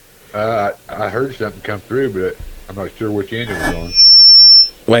 I heard something come through, but I'm not sure which end it was on.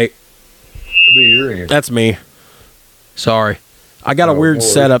 Wait. It'll be your end. That's me. Sorry. I got a weird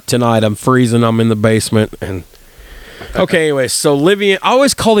setup tonight. I'm freezing. I'm in the basement. And okay, anyway, so Livian. I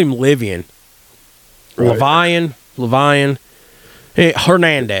always called him Livian. Right. Levian. Hey,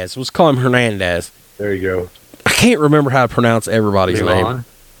 Hernandez. Let's call him Hernandez. There you go. I can't remember how to pronounce everybody's name.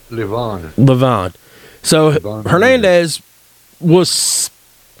 Levon. So Hernandez was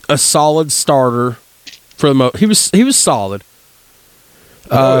a solid starter for the most. He was solid.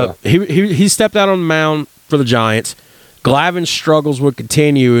 He stepped out on the mound for the Giants. Glavine's struggles would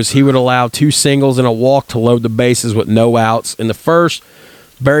continue as he would allow 2 singles and a walk to load the bases with no outs. In the first,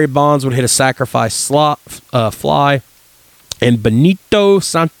 Barry Bonds would hit a sacrifice fly, and Benito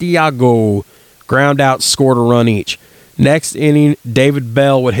Santiago ground out, scored a run each. Next inning, David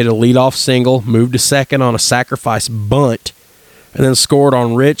Bell would hit a leadoff single, moved to second on a sacrifice bunt, and then scored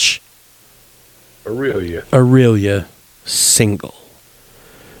on Rich Aurelia single.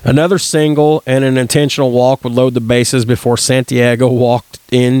 Another single and an intentional walk would load the bases before Santiago walked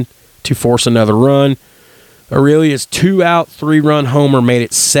in to force another run. Aurelia's 2-out, 3-run homer made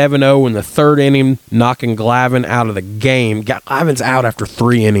it 7-0 in the third inning, knocking Glavine out of the game. Glavine's out after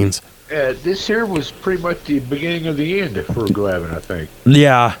 3 innings. This here was pretty much the beginning of the end for Glavine, I think.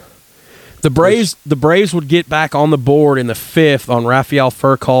 Yeah. The Braves would get back on the board in the 5th on Rafael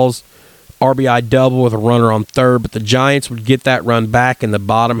Furcal's RBI double with a runner on third, but the Giants would get that run back in the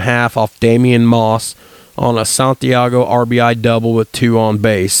bottom half off Damian Moss on a Santiago RBI double with 2 on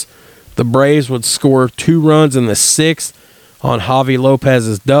base. The Braves would score 2 runs in the 6th on Javi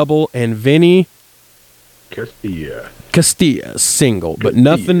Lopez's double and Vinny Castilla's single, but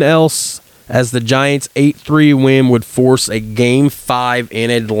nothing else, as the Giants' 8-3 win would force a Game 5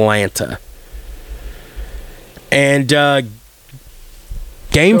 in Atlanta. And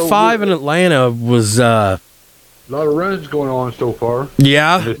Game 5 in Atlanta was a lot of runs going on so far.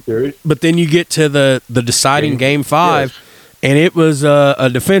 Yeah, in this series. But then you get to the deciding Game 5, and it was a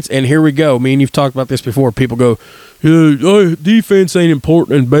defense. And here we go. Me and you've talked about this before. People go, defense ain't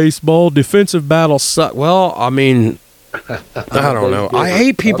important in baseball. Defensive battles suck. Well, I mean, I don't know. I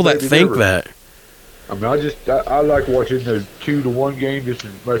hate people that think that. I mean, I like watching the 2-1 game just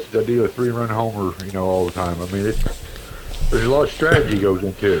as much as I do a 3-run homer, all the time. I mean, there's a lot of strategy goes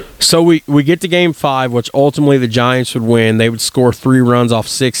into it. So we get to Game 5, which ultimately the Giants would win. They would score 3 runs off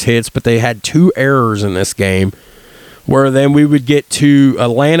 6 hits, but they had 2 errors in this game, where then we would get to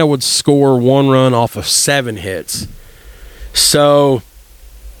Atlanta would score 1 run off of 7 hits. So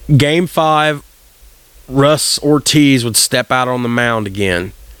Game 5, Russ Ortiz would step out on the mound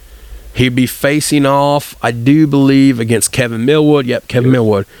again. He'd be facing off, I do believe, against Kevin Millwood. Yep, Kevin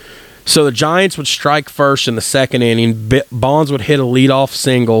Millwood. So the Giants would strike first in the second inning. Bonds would hit a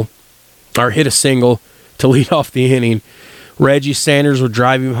single to lead off the inning. Reggie Sanders would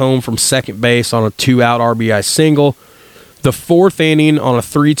drive him home from second base on a 2-out RBI single. The 4th inning, on a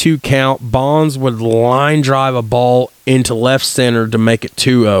 3-2 count, Bonds would line drive a ball into left center to make it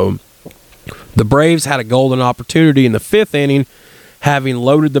 2-0. The Braves had a golden opportunity in the 5th inning, having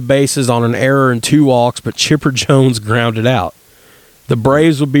loaded the bases on an error and 2 walks, but Chipper Jones grounded out. The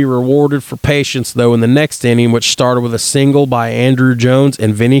Braves would be rewarded for patience, though, in the next inning, which started with a single by Andrew Jones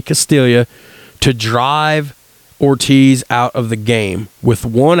and Vinny Castilla to drive Ortiz out of the game. With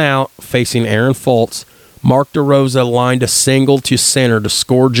one out facing Aaron Fultz, Mark DeRosa lined a single to center to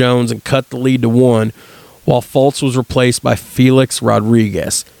score Jones and cut the lead to 1, while Fultz was replaced by Felix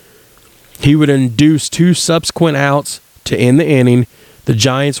Rodriguez. He would induce 2 subsequent outs to end the inning. The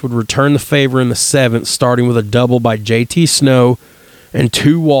Giants would return the favor in the 7th, starting with a double by J.T. Snow and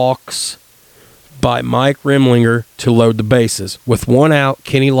 2 walks by Mike Remlinger to load the bases. With one out,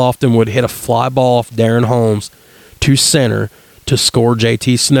 Kenny Lofton would hit a fly ball off Darren Holmes to center to score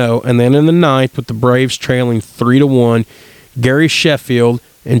J.T. Snow. And then in the 9th, with the Braves trailing 3-1, Gary Sheffield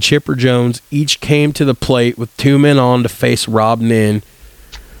and Chipper Jones each came to the plate with 2 men on to face Rob Nin,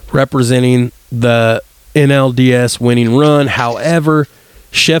 representing the NLDS winning run. However,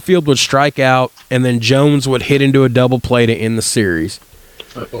 Sheffield would strike out, and then Jones would hit into a double play to end the series.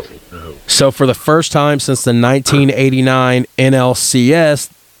 Oh, no. So for the first time since the 1989 NLCS,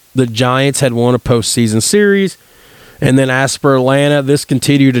 the Giants had won a postseason series. And then as for Atlanta, this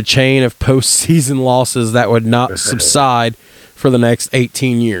continued a chain of postseason losses that would not subside for the next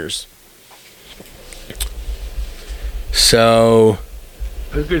 18 years. So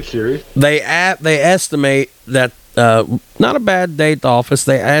It was a good series. they estimate that, not a bad day at the office,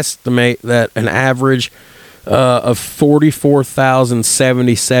 they estimate that an average of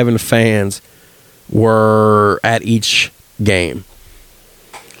 44,077 fans were at each game.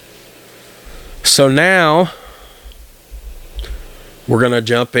 So now we're going to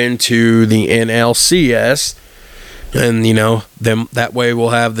jump into the NLCS, and that way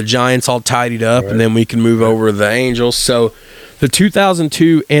we'll have the Giants all tidied up, and then we can move over to the Angels. So the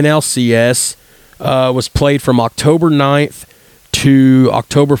 2002 NLCS was played from October 9th to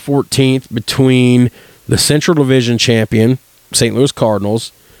October 14th between the Central Division champion, St. Louis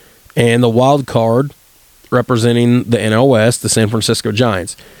Cardinals, and the wild card representing the NL West, the San Francisco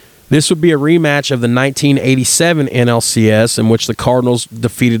Giants. This would be a rematch of the 1987 NLCS, in which the Cardinals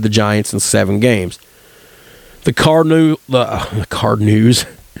defeated the Giants in 7 games. The Cardinals,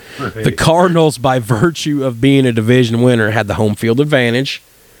 by virtue of being a division winner, had the home field advantage.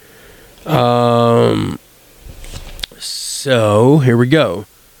 So here we go.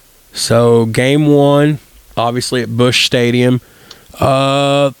 So game 1, obviously at Busch Stadium.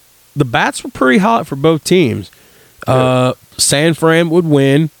 The bats were pretty hot for both teams. San Fran would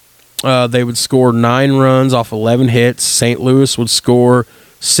win. They would score 9 runs off 11 hits. St. Louis would score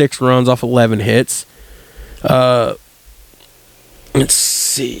 6 runs off 11 hits. Let's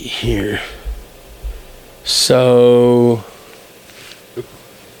see here. So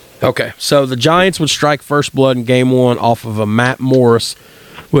the Giants would strike first blood in game 1 off of a Matt Morris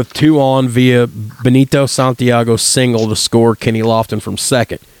with 2 on via Benito Santiago's single to score Kenny Lofton from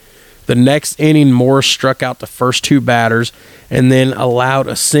second. The next inning, Morris struck out the first 2 batters and then allowed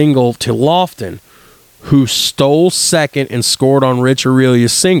a single to Lofton, who stole second and scored on Rich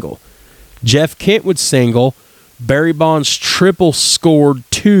Aurelia's single. Jeff Kent would single. Barry Bonds triple scored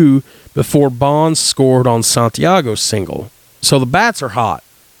 2 before Bonds scored on Santiago's single. So the bats are hot.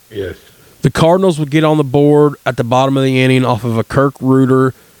 Yes. The Cardinals would get on the board at the bottom of the inning off of a Kirk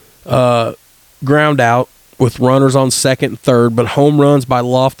Reuter ground out with runners on second and third, but home runs by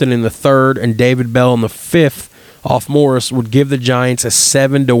Lofton in the 3rd and David Bell in the 5th off Morris would give the Giants a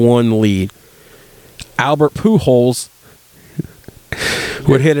 7-1 lead. Albert Pujols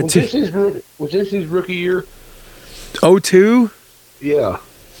would hit a Was this his rookie year? 0-2? Yeah.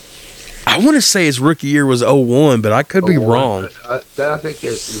 I want to say his rookie year was 0-1, but I could be wrong. I think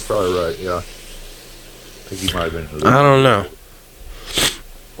you're probably right, yeah. I think he might have been. I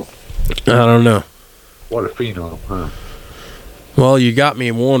don't know. What a phenom, huh? Well, you got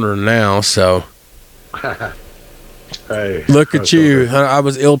me wondering now, so. Hey. Look at you. I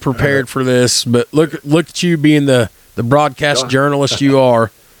was ill prepared for this, but look at you being the broadcast journalist you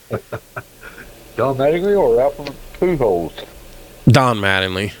are. Don Mattingly or Albert Pujols? Don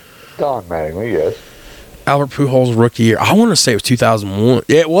Mattingly. Don Mattingly, yes. Albert Pujols' rookie year. I want to say it was 2001.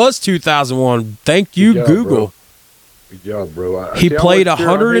 It was 2001. Thank you, Good job, Google. Bro. Good job, bro. He played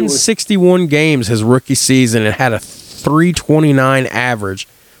 161 games his rookie season and had a 329 average.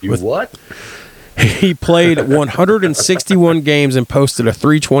 What? He played 161 games and posted a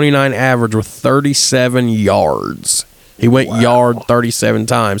 329 average with 37 yards. He went yard 37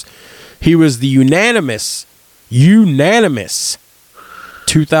 times. He was the unanimous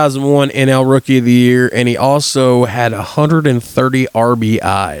 2001 NL Rookie of the Year, and he also had 130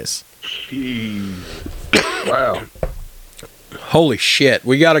 RBIs. Jeez. Wow. Holy shit.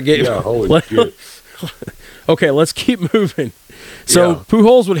 We got to get... Yeah, holy shit. Okay, let's keep moving. So Yeah.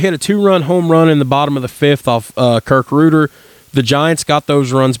 Pujols would hit a 2-run home run in the bottom of the 5th off Kirk Reuter. The Giants got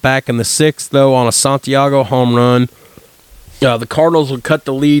those runs back in the 6th, though, on a Santiago home run. The Cardinals would cut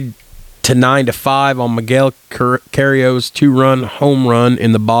the lead to 9-5 on Miguel Carrio's 2-run home run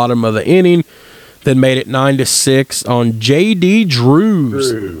in the bottom of the inning. Then made it 9-6 on J.D.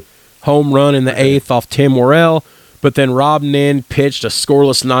 Drew's home run in the 8th off Tim Worrell. But then Rob Nin pitched a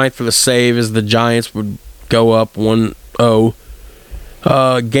scoreless 9th for the save as the Giants would go up 1-0.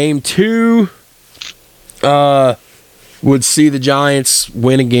 Game 2 would see the Giants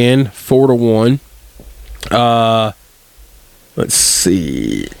win again, 4-1. Let's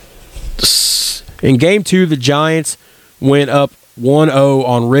see. In Game 2, the Giants went up 1-0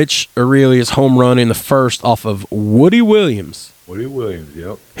 on Rich Aurelia's home run in the 1st off of Woody Williams. Woody Williams,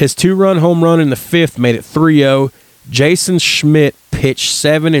 yep. His 2-run home run in the 5th made it 3-0. Jason Schmidt pitched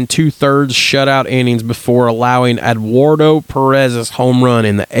 7 2/3 shutout innings before allowing Eduardo Perez's home run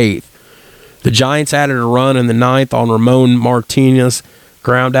in the 8th. The Giants added a run in the 9th on Ramon Martinez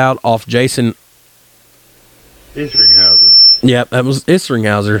ground out off Jason. Isringhausen. Yep, that was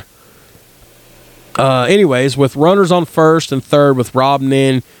Isringhauser. Anyways, with runners on 1st and 3rd, with Rob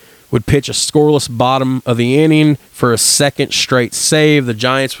Nin would pitch a scoreless bottom of the inning for a 2nd straight save. The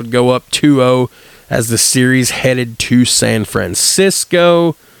Giants would go up 2-0 as the series headed to San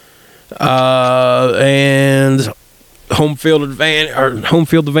Francisco. And home field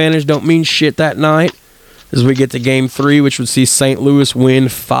advantage don't mean shit that night as we get to Game 3, which would see St. Louis win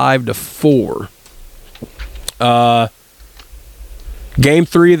 5-4. Game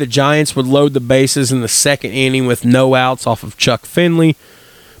 3, the Giants would load the bases in the 2nd inning with no outs off of Chuck Finley,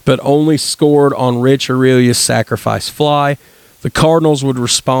 but only scored on Rich Aurelia's sacrifice fly. The Cardinals would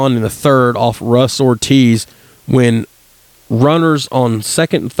respond in the 3rd off Russ Ortiz when runners on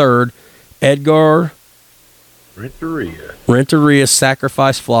 2nd and 3rd, Edgar Renteria's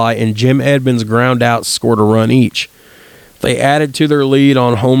sacrifice fly and Jim Edmonds' ground out scored a run each. They added to their lead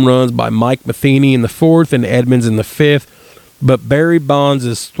on home runs by Mike Matheny in the 4th and Edmonds in the 5th, but Barry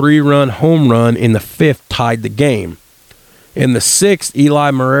Bonds' 3-run home run in the 5th tied the game. In the 6th, Eli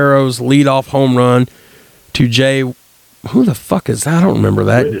Marrero's leadoff home run to Jay... Who the fuck is that? I don't remember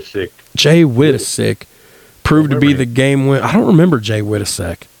that. Jay Wittesek proved to be the game win. I don't remember Jay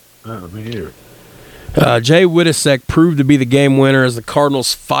Wittesek. Me neither. Jay Wittesek proved to be the game winner as the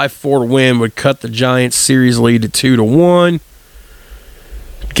Cardinals' 5-4 win would cut the Giants' series lead to 2-1.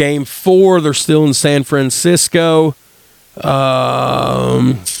 Game 4, they're still in San Francisco.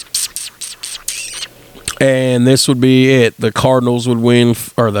 And this would be it. The Cardinals would win,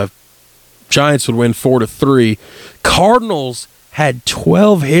 or the Giants would win 4-3. Cardinals had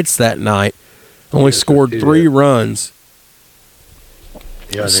 12 hits that night, only scored 3 runs.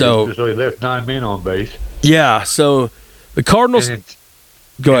 Yeah, so he left 9 men on base. Yeah, so the Cardinals.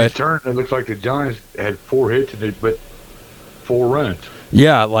 Go ahead. In turn, it looks like the Giants had 4 hits in it, but 4 runs.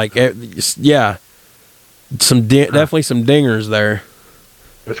 Yeah, definitely some dingers there.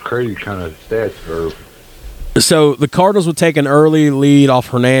 That's crazy kind of stats. So the Cardinals would take an early lead off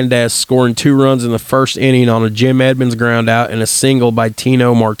Hernandez, scoring 2 runs in the 1st inning on a Jim Edmonds ground out and a single by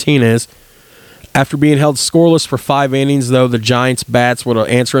Tino Martinez. After being held scoreless for 5 innings, though, the Giants' bats would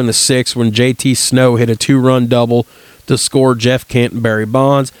answer in the 6th when J.T. Snow hit a 2-run double to score Jeff Kent and Barry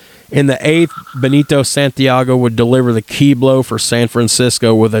Bonds. In the 8th, Benito Santiago would deliver the key blow for San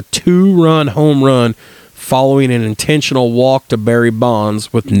Francisco with a 2-run home run following an intentional walk to Barry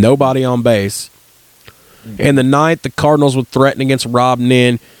Bonds with nobody on base. In the 9th, the Cardinals would threaten against Rob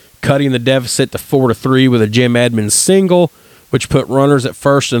Nin, cutting the deficit to 4-3 with a Jim Edmonds single, which put runners at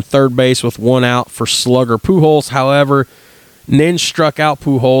 1st and 3rd base with 1 out for slugger Pujols. However, Nin struck out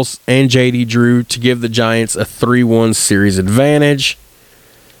Pujols and J.D. Drew to give the Giants a 3-1 series advantage.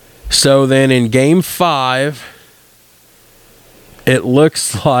 So then in Game 5, it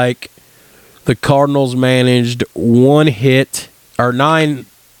looks like the Cardinals managed 9 hits,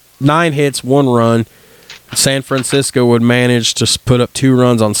 1 run. San Francisco would manage to put up 2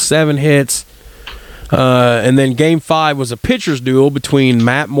 runs on 7 hits. And then Game 5 was a pitcher's duel between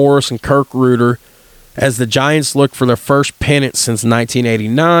Matt Morris and Kirk Reuter as the Giants looked for their first pennant since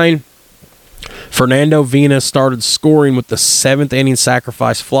 1989. Fernando Vina started scoring with the 7th inning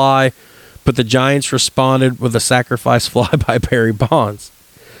sacrifice fly, but the Giants responded with a sacrifice fly by Barry Bonds.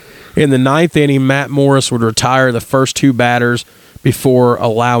 In the 9th inning, Matt Morris would retire the first 2 batters before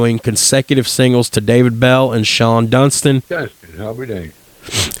allowing consecutive singles to David Bell and Sean Dunston. I'll be dang.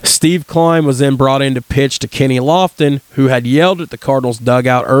 Steve Klein was then brought in to pitch to Kenny Lofton, who had yelled at the Cardinals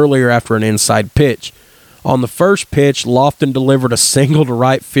dugout earlier after an inside pitch. On the first pitch, Lofton delivered a single to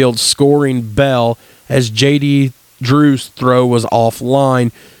right field, scoring Bell as J.D. Drew's throw was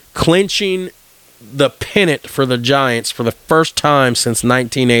offline, clinching the pennant for the Giants for the first time since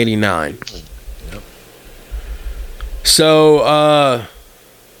 1989. Yep. So,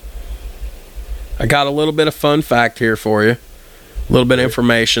 I got a little bit of fun fact here for you. A little bit of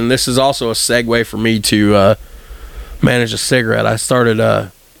information. This is also a segue for me to manage a cigarette. I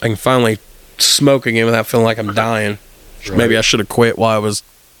can finally smoke again without feeling like I'm dying. Right. Maybe I should have quit while I was,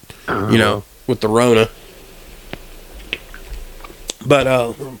 with the Rona.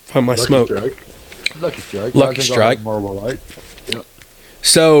 But find my smoke. Lucky strike. Lucky strike. Marble Light. Yep.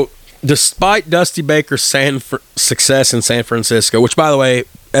 So, despite Dusty Baker's success in San Francisco, which, by the way,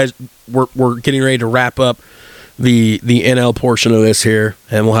 as we're getting ready to wrap up the NL portion of this here,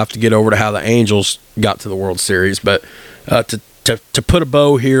 and we'll have to get over to how the Angels got to the World Series. But to put a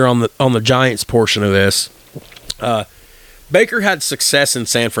bow here on the Giants portion of this, Baker had success in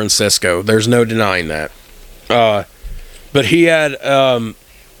San Francisco. There's no denying that. But he had,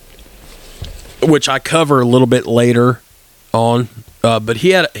 which I cover a little bit later on. But he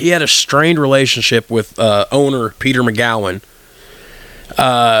had a strained relationship with owner Peter McGowan.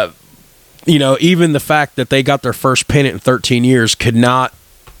 Even the fact that they got their first pennant in 13 years could not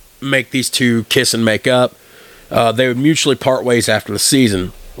make these two kiss and make up. They would mutually part ways after the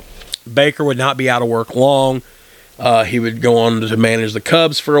season. Baker would not be out of work long. He would go on to manage the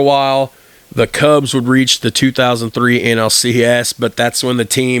Cubs for a while. The Cubs would reach the 2003 NLCS, but that's when the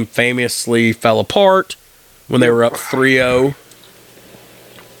team famously fell apart when they were up 3-0.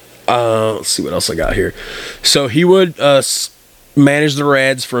 Let's see what else I got here. So he would manage the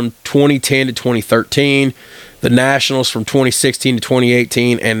Reds from 2010 to 2013, the Nationals from 2016 to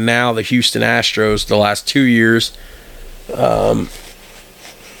 2018, and now the Houston Astros the last 2 years. The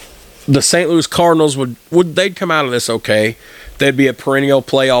St. Louis Cardinals they'd come out of this okay. They'd be a perennial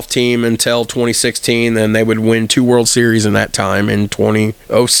playoff team until 2016, then they would win 2 World Series in that time in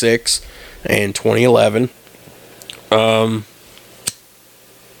 2006 and 2011.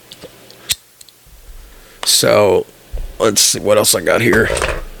 So, let's see what else I got here.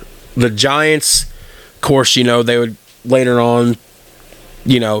 The Giants, of course, they would later on,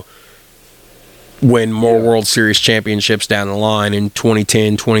 win more World Series championships down the line in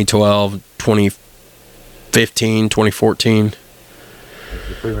 2010, 2012, 2015, 2014.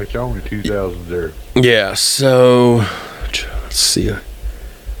 They're pretty much on the 2000s there. Yeah, so, let's see.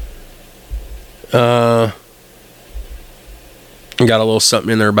 Got a little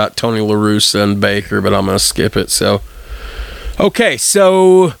something in there about Tony La Russa and Baker, but I'm going to skip it. So, okay,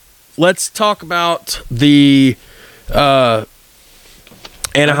 so let's talk about the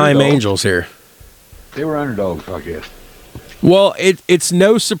Anaheim Angels here. They were underdogs, I guess. Well, it's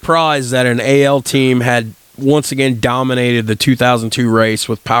no surprise that an AL team had once again dominated the 2002 race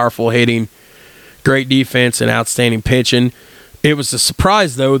with powerful hitting, great defense, and outstanding pitching. It was a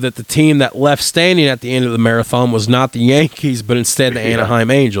surprise, though, that the team that left standing at the end of the marathon was not the Yankees, but instead the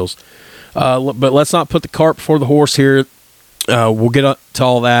Anaheim Angels. But let's not put the cart before the horse here. We'll get to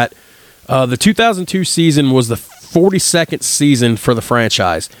all that. The 2002 season was the 42nd season for the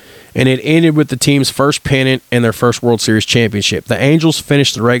franchise, and it ended with the team's first pennant and their first World Series championship. The Angels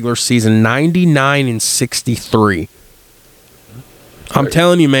finished the regular season 99-63. I'm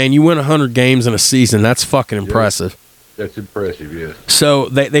telling you, man, you win 100 games in a season. That's fucking impressive. That's impressive, yes. So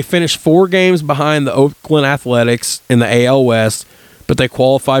they finished 4 games behind the Oakland Athletics in the AL West, but they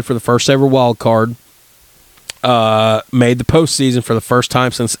qualified for the first ever wild card. Made the postseason for the first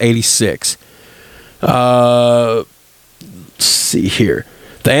time since '86. Let's see here.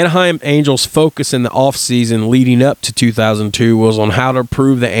 The Anaheim Angels' focus in the offseason leading up to 2002 was on how to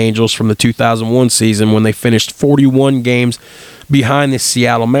improve the Angels from the 2001 season when they finished 41 games behind the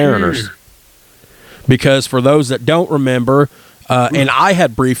Seattle Mariners. Because for those that don't remember, and I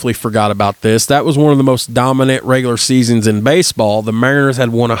had briefly forgot about this, that was one of the most dominant regular seasons in baseball. The Mariners had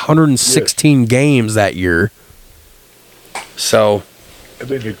won 116 games that year. So, I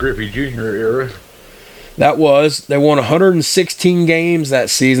think the Griffey Jr. era. They won 116 games that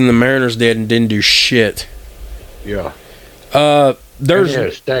season. The Mariners did and didn't do shit. Yeah. There's they had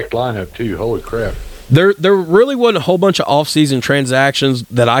a stacked lineup too. Holy crap. There really wasn't a whole bunch of off-season transactions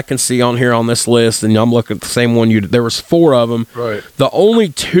that I can see on here on this list, and I'm looking at the same one there was 4 of them. Right. The only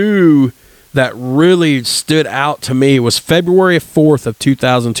 2 that really stood out to me was February 4th of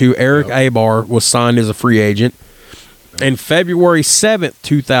 2002. Eric Abar was signed as a free agent. And February 7th,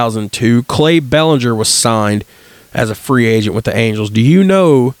 2002, Clay Bellinger was signed as a free agent with the Angels. Do you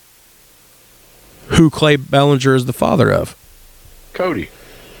know who Clay Bellinger is the father of? Cody.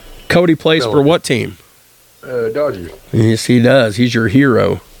 Cody plays for what team? Dodgers. Yes, he does. He's your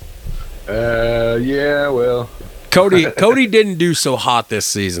hero. Yeah, well. Cody didn't do so hot this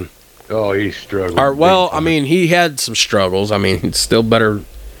season. Oh, he struggled. He had some struggles. I mean, it's still better.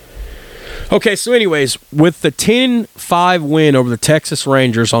 Okay, so anyways, with the 10-5 win over the Texas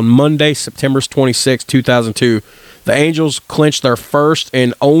Rangers on Monday, September 26, 2002, the Angels clinched their first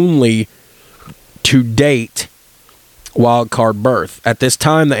and only to date wild card berth. At this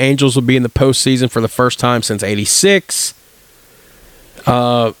time, the Angels would be in the postseason for the first time since '86.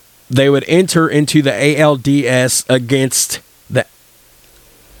 They would enter into the ALDS against the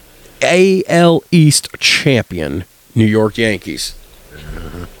AL East champion New York Yankees.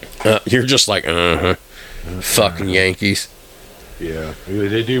 You're just like, fucking Yankees. Yeah,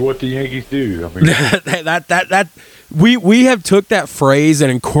 they do what the Yankees do. I mean, we have took that phrase and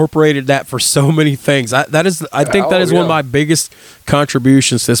incorporated that for so many things. I think that is one of my biggest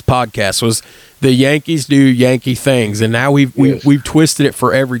contributions to this podcast was the Yankees do Yankee things, and now we've twisted it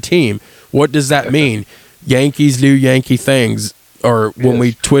for every team. What does that mean? Yankees do Yankee things, or when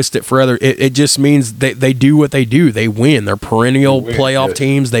we twist it for other, it just means they do what they do. They win. They're perennial playoff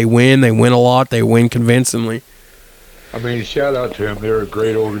teams. They win a lot. They win convincingly. I mean, shout out to them. They're a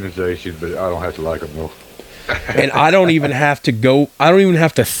great organization, but I don't have to like them though. And I don't even have to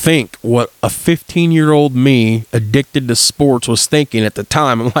think what a 15-year-old me addicted to sports was thinking at the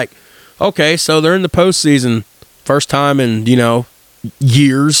time. I'm like, okay, so they're in the postseason, first time in,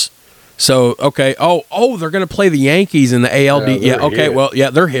 years. So, okay, they're going to play the Yankees in the ALD. Yeah, okay, well, yeah,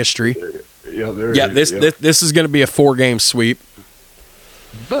 their history. This is going to be a 4-game sweep.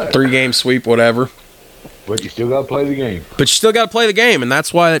 3-game sweep, whatever. But you still got to play the game. And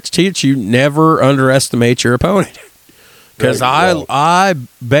that's why it teaches you never underestimate your opponent. Because I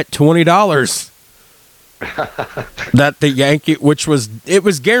bet $20 that the Yankee, it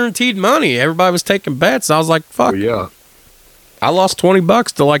was guaranteed money. Everybody was taking bets. I was like, fuck. Yeah. I lost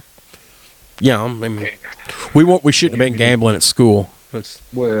 $20 to like, we shouldn't have been gambling at school. Boys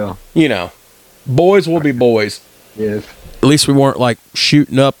will be boys. Yes. At least we weren't like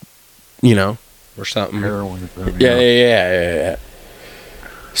shooting up, or something. Heroin. Yeah.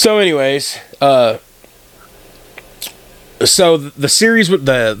 So, anyways, so the series with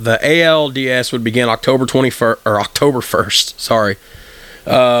the ALDS would begin October 1st. Sorry,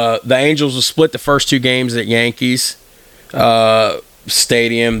 the Angels would split the first 2 games at Yankees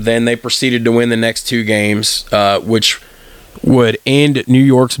Stadium. Then they proceeded to win the next 2 games, which would end New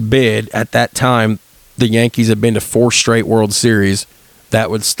York's bid. At that time, the Yankees had been to 4 straight World Series. That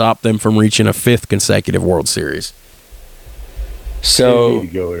would stop them from reaching a 5th consecutive World Series. So they need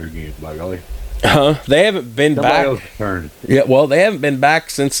to go there again, by golly. They haven't been back. Else's turn. Yeah, well, they haven't been back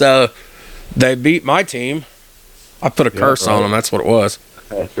since they beat my team. I put a curse on them. That's what it was.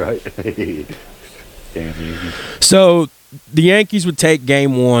 That's right. Damn Yankees. So the Yankees would take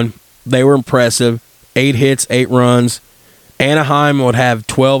game 1. They were impressive. 8 hits, 8 runs. Anaheim would have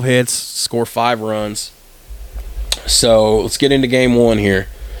 12 hits, score 5 runs. So let's get into game 1 here.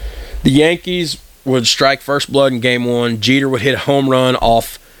 The Yankees would strike first blood in game 1. Jeter would hit a home run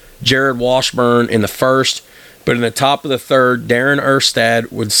off Jared Washburn in the first, but in the top of the third, Darren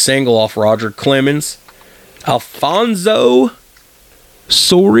Erstad would single off Roger Clemens. Alfonso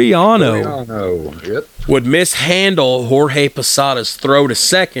Soriano would mishandle Jorge Posada's throw to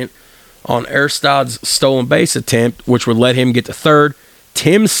second on Erstad's stolen base attempt, which would let him get to third.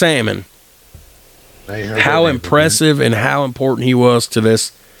 Tim Salmon, how impressive and how important he was to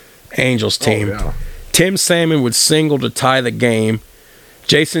this Angels team. Tim Salmon would single to tie the game.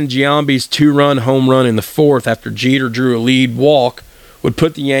 Jason Giambi's 2-run home run in the 4th after Jeter drew a lead walk would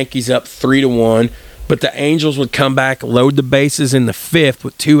put the Yankees up 3-1, but the Angels would come back, load the bases in the 5th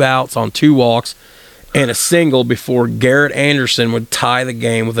with 2 outs on 2 walks and a single before Garrett Anderson would tie the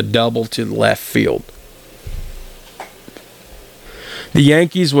game with a double to the left field. The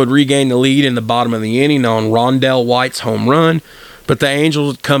Yankees would regain the lead in the bottom of the inning on Rondell White's home run, but the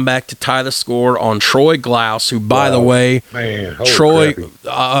Angels would come back to tie the score on Troy Glaus, who, by the way, Troy,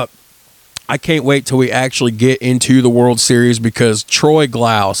 I can't wait till we actually get into the World Series because Troy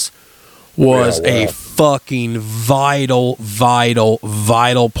Glaus was a fucking vital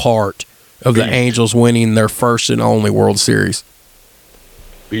part of the Angels winning their first and only World Series.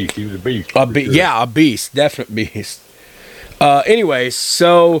 Beast. He was a beast. Yeah, a beast. Definite beast. Anyways,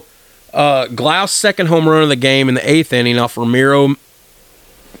 so Glaus' second home run of the game in the 8th inning off Ramiro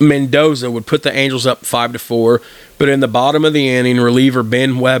Mendoza would put the Angels up 5-4, but in the bottom of the inning, reliever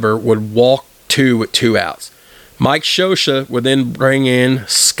Ben Weber would walk 2 with 2 outs. Mike Scioscia would then bring in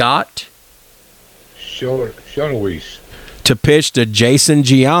Scott Schoenweis to pitch to Jason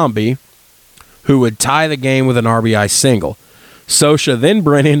Giambi, who would tie the game with an RBI single. Scioscia then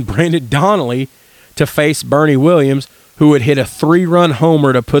brought in Brendan Donnelly to to face Bernie Williams, who would hit a 3-run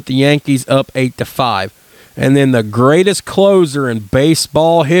homer to put the Yankees up 8-5. And then the greatest closer in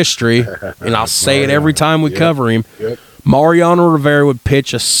baseball history, and I'll say it every time we cover him, Mariano Rivera would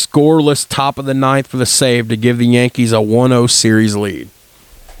pitch a scoreless top of the ninth for the save to give the Yankees a 1-0 series lead.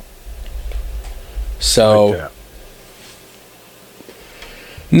 So,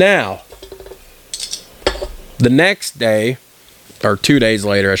 now, the next day, or 2 days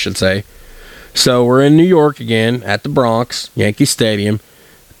later, I should say, so we're in New York again at the Bronx, Yankee Stadium.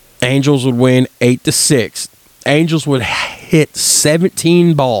 Angels would win 8-6. Angels would hit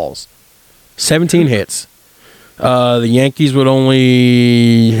 17 balls, 17 hits. The Yankees would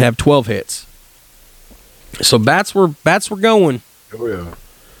only have 12 hits. So bats were going. Oh yeah.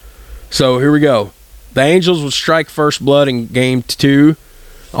 So here we go. The Angels would strike first blood in Game 2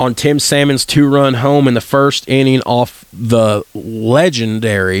 on Tim Salmon's 2-run home in the first inning off the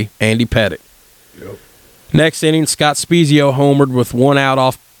legendary Andy Pettitte. Yep. Next inning, Scott Spezio homered with 1 out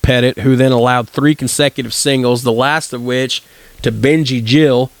off Pettitte, who then allowed 3 consecutive singles, the last of which to Benji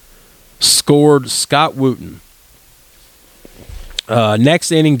Gill scored Scott Wooten.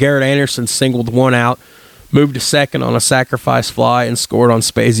 Next inning, Garrett Anderson singled 1 out, moved to second on a sacrifice fly, and scored on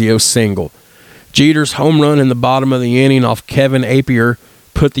Spezio's single. Jeter's home run in the bottom of the inning off Kevin Appier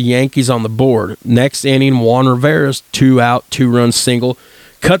put the Yankees on the board. Next inning, Juan Rivera's 2-out, 2-run single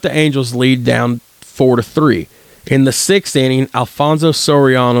cut the Angels' lead down 4-3. In the 6th inning, Alfonso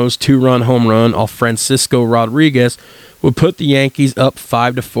Soriano's 2-run home run off Francisco Rodriguez would put the Yankees up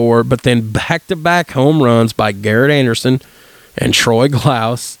 5-4, but then back-to-back home runs by Garrett Anderson and Troy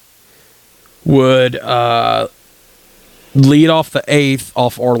Glaus would lead off the 8th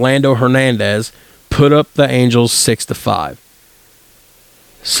off Orlando Hernandez, put up the Angels 6-5.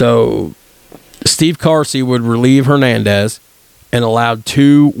 So Steve Carsey would relieve Hernandez and allowed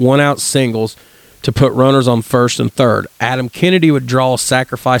 2 1-out singles to put runners on first and third. Adam Kennedy would draw a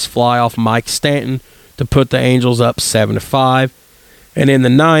sacrifice fly off Mike Stanton to put the Angels up 7-5. And in the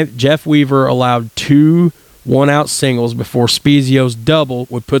 9th, Jeff Weaver allowed 2 1-out singles before Spezio's double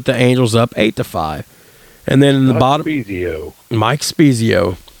would put the Angels up 8-5. And then in the bottom, Spezio. Mike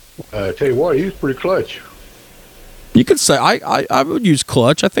Spezio. Tell you what, he's pretty clutch. You could say I would use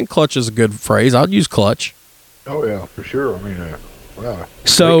clutch. I think clutch is a good phrase. I'd use clutch. Oh yeah, for sure. I mean, wow.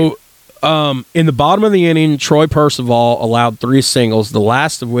 So, in the bottom of the inning, Troy Percival allowed 3 singles, the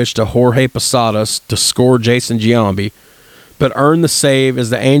last of which to Jorge Posadas to score Jason Giambi, but earned the save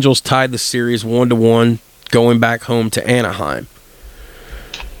as the Angels tied the series 1-1, going back home to Anaheim.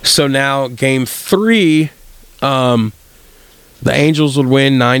 So now, Game 3, the Angels would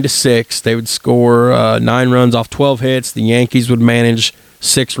win 9-6. They would score 9 runs off 12 hits. The Yankees would manage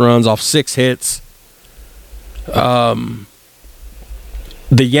 6 runs off 6 hits.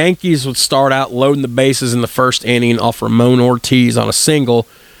 The Yankees would start out loading the bases in the first inning off Ramon Ortiz on a single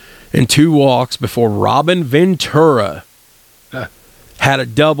and 2 walks before Robin Ventura had a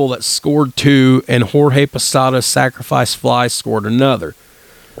double that scored 2, and Jorge Posada's sacrifice fly scored another.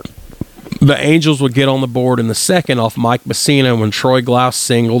 The Angels would get on the board in the second off Mike Messina when Troy Glaus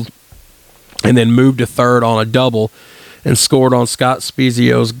singled and then moved to third on a double and scored on Scott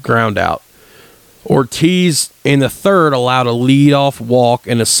Spezio's ground out. Ortiz in the third allowed a leadoff walk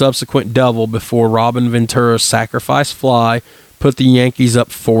and a subsequent double before Robin Ventura's sacrifice fly put the Yankees up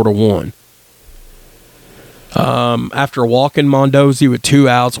 4-1. After walking Mondozzi with 2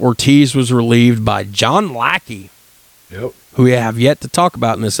 outs, Ortiz was relieved by John Lackey, who we have yet to talk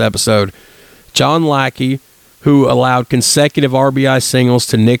about in this episode. John Lackey, who allowed consecutive RBI singles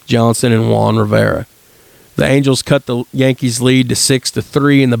to Nick Johnson and Juan Rivera. The Angels cut the Yankees' lead to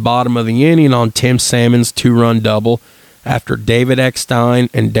 6-3 in the bottom of the inning on Tim Salmon's 2-run double after David Eckstein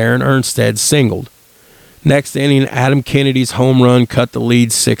and Darren Ernstead singled. Next inning, Adam Kennedy's home run cut the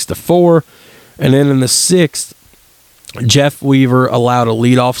lead 6-4, and then in the 6th, Jeff Weaver allowed a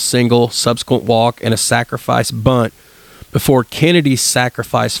leadoff single, subsequent walk, and a sacrifice bunt before Kennedy's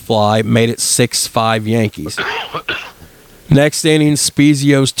sacrifice fly made it 6-5 Yankees. Next inning,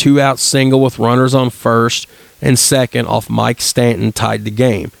 Spezio's 2-out single with runners on first and second off Mike Stanton tied the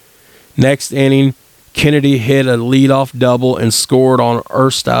game. Next inning, Kennedy hit a leadoff double and scored on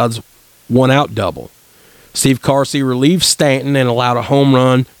Erstad's 1-out double. Steve Carsey relieved Stanton and allowed a home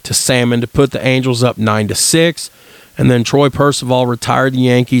run to Salmon to put the Angels up 9-6, and then Troy Percival retired the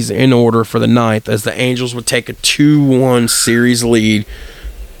Yankees in order for the 9th as the Angels would take a 2-1 series lead.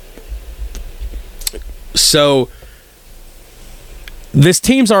 So this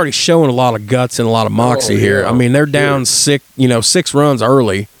team's already showing a lot of guts and a lot of moxie here. I mean, they're down 6 runs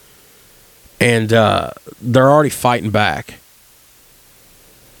early, and they're already fighting back.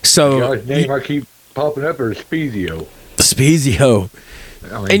 So guy's name I keep popping up are Spezio. Spezio.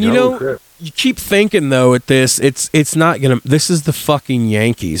 I mean, And you holy know, crap. you keep thinking though at this, it's not gonna. This is the fucking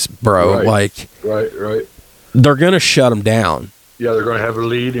Yankees, bro. Right. Like Right. they're gonna shut them down. Yeah, they're going to have a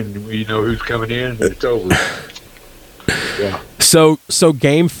lead, and you know who's coming in, and it's over. Yeah. So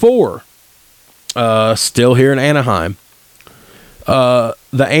game 4, still here in Anaheim. The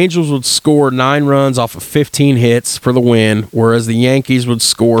Angels would score 9 runs off of 15 hits for the win, whereas the Yankees would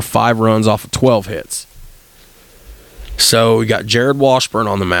score 5 runs off of 12 hits. So we got Jared Washburn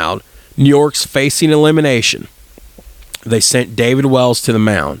on the mound. New York's facing elimination. They sent David Wells to the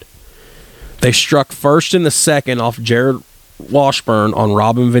mound. They struck first in the second off Jared Washburn on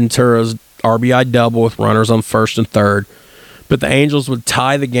Robin Ventura's RBI double with runners on first and third. But the Angels would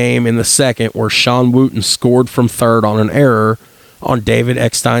tie the game in the second, where Sean Wooten scored from third on an error on David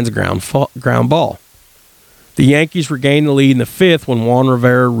Eckstein's ground ball. The Yankees regained the lead in the fifth when Juan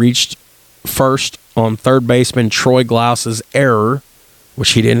Rivera reached first on third baseman Troy Glaus's error,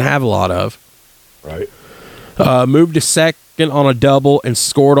 which he didn't have a lot of. Right. Moved to second on a double and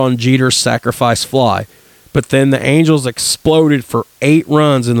scored on Jeter's sacrifice fly. But then the Angels exploded for 8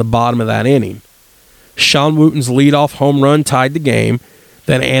 runs in the bottom of that inning. Sean Wooten's leadoff home run tied the game.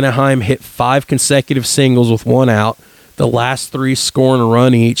 Then Anaheim hit 5 consecutive singles with 1 out, the last 3 scoring a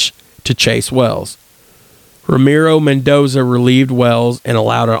run each to Chase Wells. Ramiro Mendoza relieved Wells and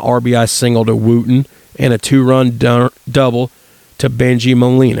allowed an RBI single to Wooten and a 2-run double to Benji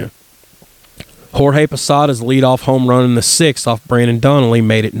Molina. Jorge Posada's leadoff home run in the 6th off Brandon Donnelly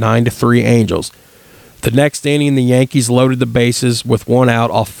made it 9-3 Angels. The next inning, the Yankees loaded the bases with 1 out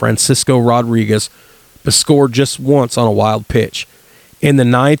off Francisco Rodriguez, but scored just once on a wild pitch. In the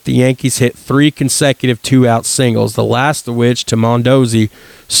 9th, the Yankees hit 3 consecutive 2-out singles, the last of which to Mondozzi,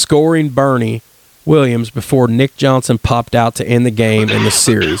 scoring Bernie Williams before Nick Johnson popped out to end the game in the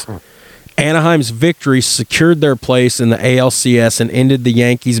series. Anaheim's victory secured their place in the ALCS and ended the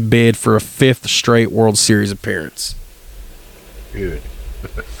Yankees' bid for a 5th straight World Series appearance. Good.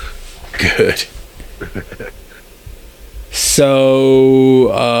 Good. So,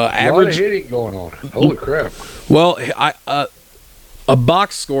 A lot of average. hitting going on. Holy crap. Well, a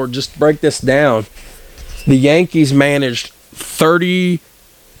box score, just to break this down, the Yankees managed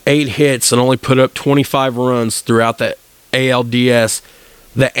 38 hits and only put up 25 runs throughout the ALDS.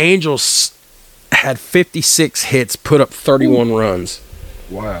 The Angels had 56 hits, put up 31 runs.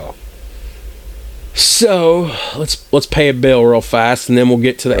 Wow. So let's pay a bill real fast, and then we'll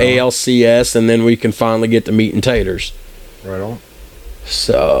get to the ALCS, and then we can finally get to meat and taters. Right on.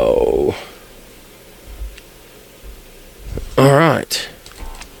 So, all right,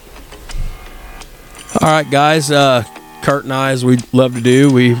 guys. Kurt and I, as we love to do,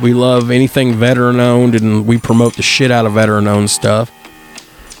 we love anything veteran owned, and we promote the shit out of veteran owned stuff.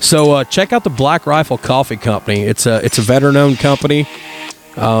 So check out the Black Rifle Coffee Company. It's a veteran owned company.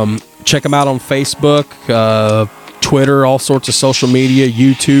 Check them out on Facebook, Twitter, all sorts of social media,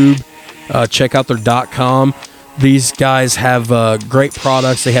 YouTube. Check out their .com. These guys have great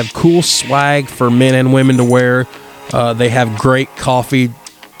products. They have cool swag for men and women to wear. They have great coffee,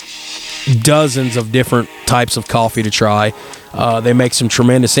 dozens of different types of coffee to try. They make some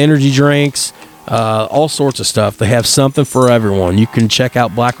tremendous energy drinks, all sorts of stuff. They have something for everyone. You can check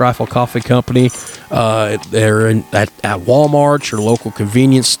out Black Rifle Coffee Company. They're at Walmart, your local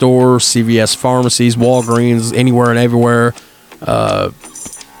convenience store, CVS pharmacies, Walgreens, anywhere and everywhere.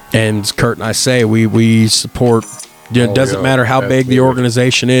 And Kurt and I say, we support. It doesn't matter how big the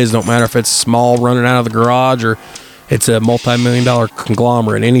organization is. Don't matter if it's small, running out of the garage, or it's a multi-million-dollar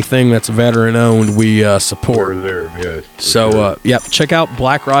conglomerate. Anything that's veteran owned, we support. We're there, yes. So, check out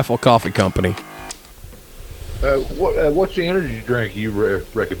Black Rifle Coffee Company. What's the energy drink you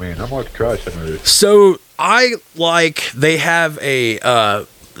recommend? I'm going to try some of this. So they have it's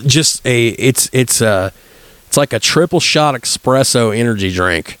like a triple shot espresso energy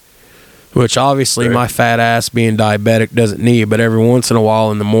drink, which obviously my fat ass being diabetic doesn't need, but every once in a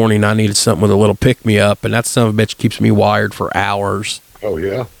while in the morning I needed something with a little pick me up, and that son of a bitch keeps me wired for hours. Oh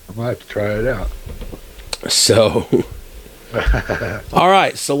yeah, I might have to try it out. So all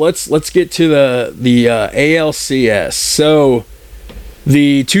right, so let's get to the ALCS. So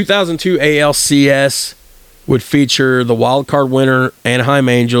the 2002 ALCS would feature the wild card winner Anaheim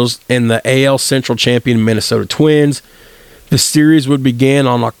Angels and the AL Central champion Minnesota Twins. The series would begin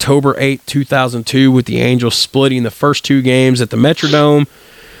on October 8, 2002, with the Angels splitting the first 2 games at the Metrodome.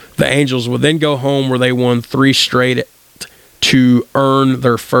 The Angels would then go home, where they won 3 straight to earn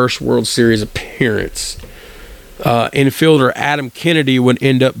their first World Series appearance. Infielder Adam Kennedy would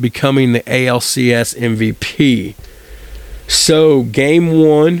end up becoming the ALCS MVP. So, Game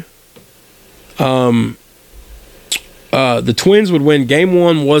 1 The Twins would win. Game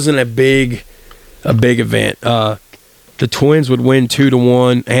 1 wasn't a big event. The Twins would win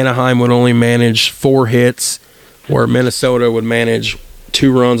 2-1. Anaheim would only manage 4 hits, where Minnesota would manage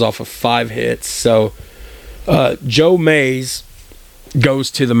 2 runs off of 5 hits. So Joe Mays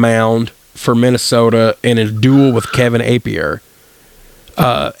goes to the mound for Minnesota in a duel with Kevin Appier.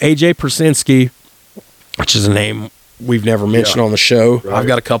 AJ Przinsky, which is a name we've never mentioned on the show. Right. I've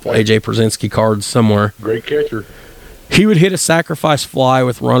got a couple AJ Przinsky cards somewhere. Great catcher. He would hit a sacrifice fly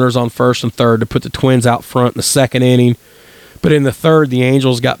with runners on first and third to put the Twins out front in the second inning. But in the third, the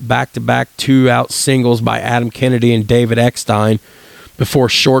Angels got back-to-back 2-out singles by Adam Kennedy and David Eckstein before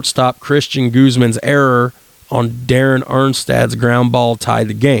shortstop Christian Guzman's error on Darren Ernstad's ground ball tied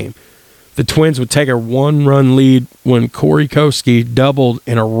the game. The Twins would take a 1-run lead when Corey Koski doubled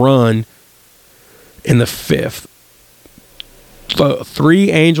in a run in the 5th.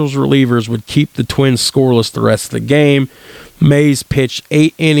 3 Angels relievers would keep the Twins scoreless the rest of the game. Mays pitched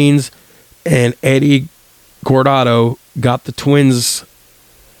 8 innings, and Eddie Guardado got the Twins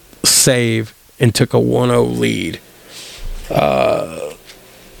save and took a 1-0 lead.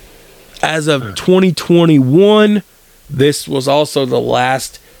 As of 2021, this was also the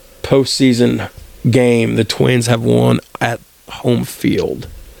last postseason game the Twins have won at home field.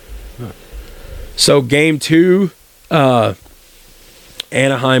 So game 2,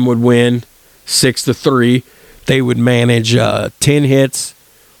 Anaheim would win 6-3. They would manage 10 hits,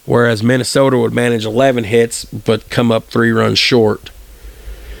 whereas Minnesota would manage 11 hits but come up 3 runs short.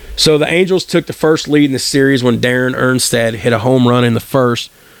 So the Angels took the first lead in the series when Darren Ernstad hit a home run in the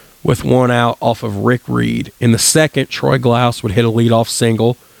first with 1 out off of Rick Reed. In the second, Troy Glaus would hit a leadoff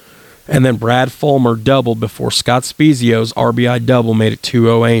single, and then Brad Fulmer doubled before Scott Spezio's RBI double made it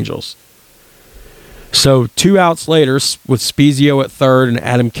 2-0 Angels. So 2 outs later, with Spezio at third and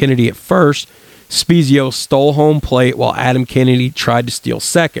Adam Kennedy at first, Spezio stole home plate while Adam Kennedy tried to steal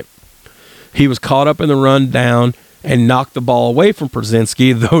second. He was caught up in the run down and knocked the ball away from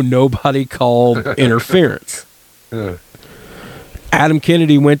Przinsky, though nobody called interference. Adam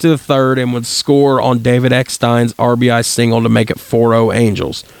Kennedy went to the third and would score on David Eckstein's RBI single to make it 4-0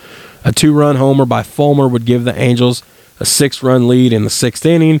 Angels. A 2-run homer by Fulmer would give the Angels a 6-run lead in the 6th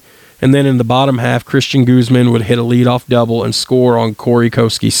inning, and then in the bottom half, Christian Guzman would hit a leadoff double and score on Corey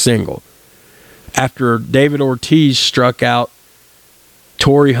Koski's single. After David Ortiz struck out,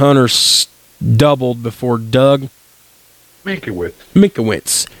 Torrey Hunter doubled before Doug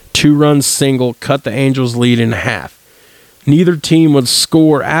Minkowitz 2-run single cut the Angels' lead in half. Neither team would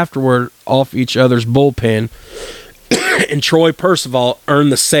score afterward off each other's bullpen, and Troy Percival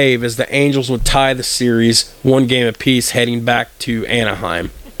earned the save as the Angels would tie the series 1 game apiece heading back to Anaheim.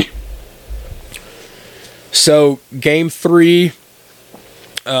 So Game 3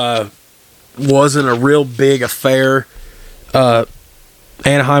 wasn't a real big affair.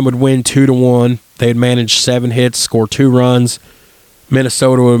 Anaheim would win 2-1. They'd manage 7 hits, score 2 runs.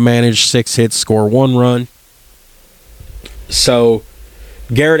 Minnesota would manage 6 hits, score 1 run. So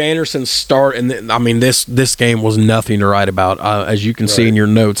Garrett Anderson this game was nothing to write about. As you can see in your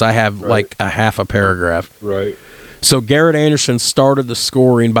notes, I have like a half a paragraph. Right. So Garrett Anderson started the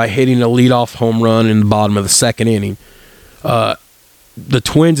scoring by hitting a leadoff home run in the bottom of the 2nd inning. The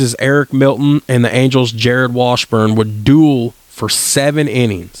Twins' Eric Milton and the Angels' Jared Washburn would duel for 7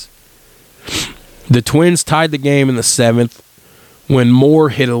 innings. The Twins tied the game in the 7th when Moore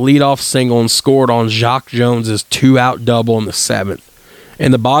hit a leadoff single and scored on Jacques Jones' 2-out double in the 7th.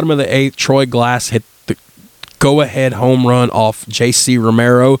 In the bottom of the 8th, Troy Glaus hit the go-ahead home run off J.C.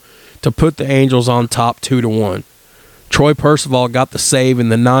 Romero to put the Angels on top 2-1. Troy Percival got the save in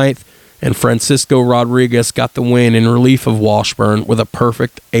the 9th, and Francisco Rodriguez got the win in relief of Washburn with a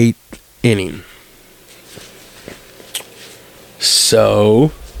perfect 8th inning.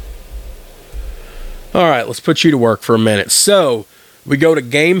 So, all right, let's put you to work for a minute. So, we go to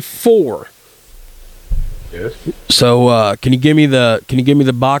Game 4. Yes. So, can you give me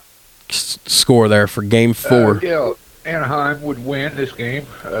the box score there for Game 4? Yeah, Anaheim would win this game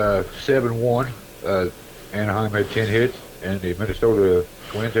 7-1. Anaheim had 10 hits, and the Minnesota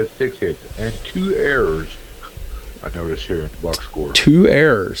Twins had 6 hits and 2 errors. I noticed here in the box score. 2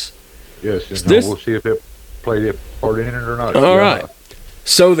 errors. Yes, and we'll see if it played a part in it or not. All right.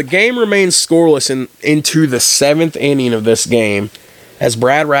 So the game remains scoreless into the 7th inning of this game as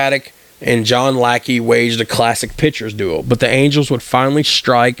Brad Raddick and John Lackey waged a classic pitcher's duel, but the Angels would finally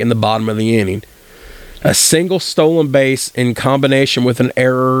strike in the bottom of the inning. A single stolen base in combination with an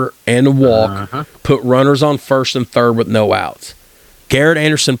error and a walk put runners on first and third with no outs. Garrett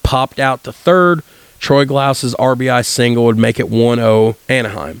Anderson popped out to third. Troy Glaus's RBI single would make it 1-0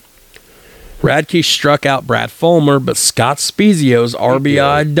 Anaheim. Radke struck out Brad Fulmer, but Scott Spezio's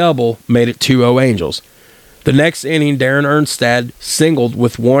RBI double made it 2-0 Angels. The next inning, Darren Ernstad singled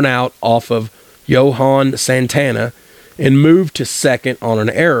with one out off of Johan Santana and moved to second on an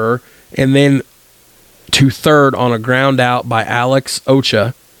error, and then to third on a ground out by Alex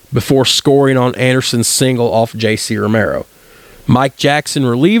Ocha before scoring on Anderson's single off J.C. Romero. Mike Jackson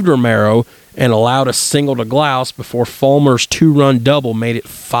relieved Romero and allowed a single to Glaus before Fulmer's 2-run double made it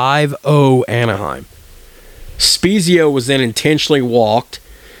 5-0 Anaheim. Spezio was then intentionally walked,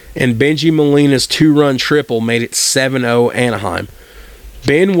 and Benji Molina's 2-run triple made it 7-0 Anaheim.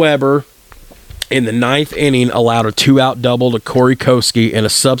 Ben Weber in the ninth inning allowed a 2-out double to Corey Koski and a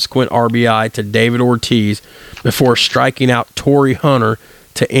subsequent RBI to David Ortiz before striking out Torrey Hunter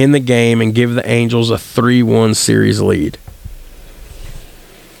to end the game and give the Angels a 3-1 series lead.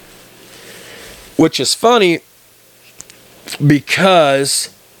 Which is funny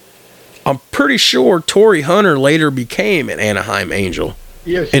because I'm pretty sure Torrey Hunter later became an Anaheim Angel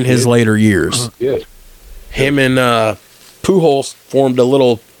in his later years. Yes. Him and Pujols formed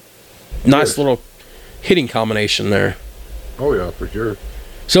a nice little hitting combination there. Oh, yeah, for sure.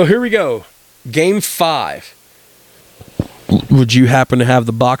 So here we go. Game 5. Would you happen to have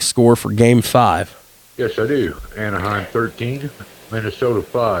the box score for Game 5? Yes, I do. Anaheim 13, Minnesota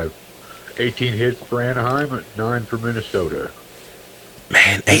 5. 18 hits for Anaheim, 9 for Minnesota.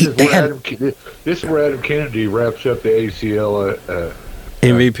 Man, This is where Adam Kennedy wraps up the ACL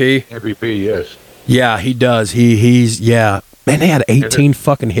MVP? MVP, yes. Yeah, he does. He's Man, they had 18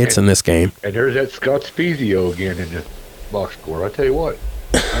 fucking hits in this game. And there's that Scott Spezio again in the box score. I tell you what,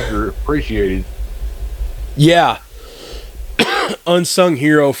 underappreciated. Yeah. Unsung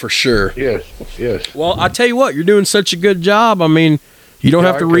hero for sure. Yes, yes. Well, I tell you what, you're doing such a good job. I mean, you don't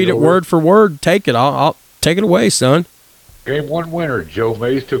have to read it word for word. Take it. I'll take it away, son. Game 1 winner, Joe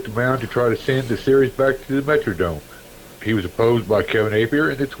Mays took the mound to try to send the series back to the Metrodome. He was opposed by Kevin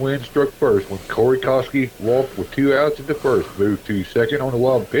Apier, and the Twins struck first when Corey Koski walked with 2 outs in the first, moved to second on a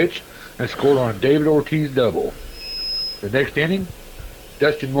wild pitch, and scored on a David Ortiz double. The next inning,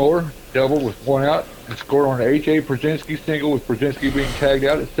 Dustin Moore doubled with 1 out and scored on an H.A. Przinsky single, with Przinsky being tagged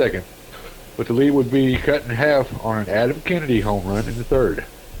out at second. But the lead would be cut in half on an Adam Kennedy home run in the third.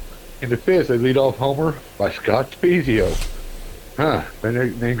 In the fifth, they lead off homer by Scott Spezio. And their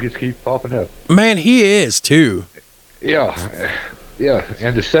name just keeps popping up. Man, he is, too. Yeah.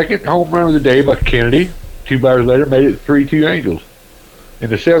 And the second home run of the day by Kennedy, 2 batters later, made it 3-2 Angels.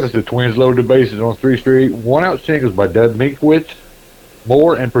 In the seventh, the Twins loaded the bases on 3 straight 1-out singles by Doug Minkwitz,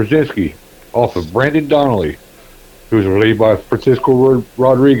 Moore, and Przinsky off of Brandon Donnelly, who was relieved by Francisco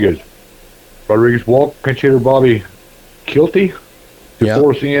Rodriguez. Rodriguez walked pinch hitter Bobby Kilty to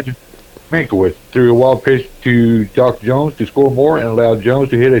force in Minkwitz, threw a wild pitch to Doc Jones to score more and allowed Jones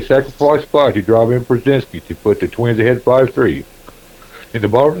to hit a sacrifice fly to drive in Przinsky to put the Twins ahead 5-3. In the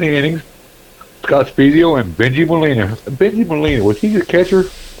bottom of the innings, Scott Spezio and Benji Molina. Benji Molina, was he the catcher?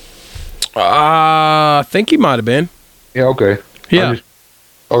 I think he might have been. Yeah, okay. Yeah.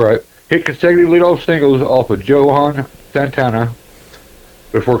 All right. Hit consecutive leadoff singles off of Johan Santana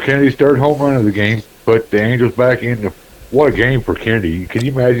before Kennedy's third home run of the game, put the Angels back in the. What a game for Kennedy. Can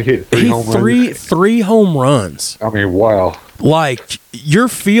you imagine hitting 3 home runs? Three home runs. I mean, wow. Like, you're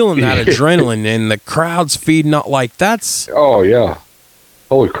feeling that adrenaline, and the crowd's feeding up. Like, that's... Oh, yeah.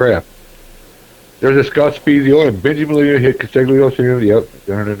 Holy crap. There's a Scott Spezio and Benji Molina hit consecutively. Yep.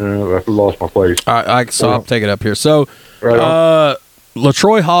 I lost my place. I'll take it up here. So,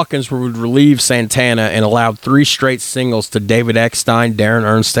 LaTroy Hawkins would relieve Santana and allowed 3 straight singles to David Eckstein, Darren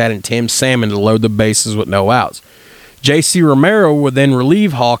Ernstad, and Tim Salmon to load the bases with no outs. J.C. Romero would then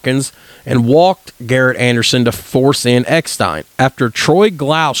relieve Hawkins and walked Garrett Anderson to force in Eckstein. After Troy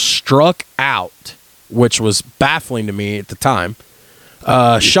Glaus struck out, which was baffling to me at the time,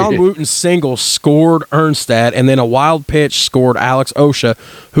 Sean Wooten's single scored Ernstad, and then a wild pitch scored Alex Ocha,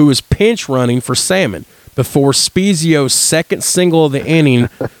 who was pinch running for Salmon, before Spezio's second single of the inning,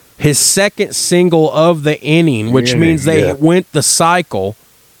 his second single of the inning, which means they went the cycle.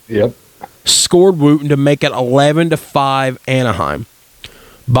 Yep. Scored Wooten to make it 11-5 Anaheim.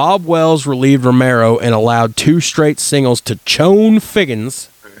 Bob Wells relieved Romero and allowed 2 straight singles to Chone Figgins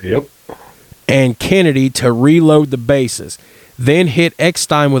and Kennedy to reload the bases. Then hit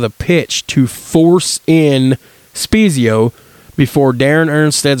Eckstein with a pitch to force in Spezio before Darren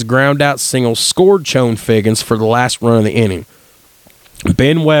Ernstad's ground-out single scored Chone Figgins for the last run of the inning.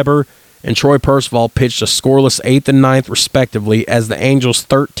 Ben Weber and Troy Percival pitched a scoreless 8th and 9th respectively as the Angels'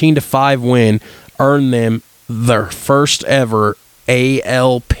 13-5 win earned them their first ever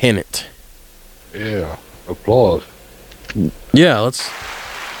AL pennant. Yeah, applause. Yeah, let's.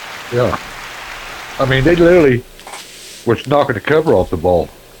 Yeah. I mean, they literally was knocking the cover off the ball.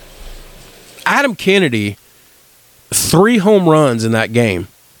 Adam Kennedy, 3 home runs in that game.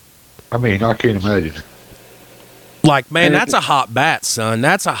 I mean, I can't imagine. Like, man, And that's a hot bat, son.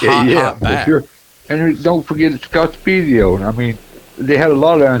 That's a Yeah, hot for bat. sure. And don't forget Scott Spezio. I mean, they had a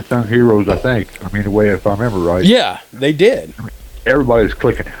lot of unsung heroes, I think. I mean, the way, if I remember right. Yeah, they did. Everybody's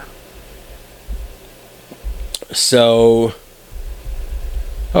clicking. So,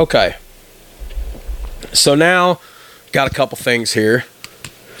 okay. So now, got a couple things here.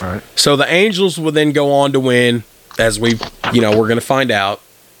 All right. So the Angels would then go on to win, as we're going to find out.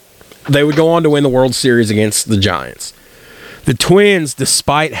 They would go on to win the World Series against the Giants. The Twins,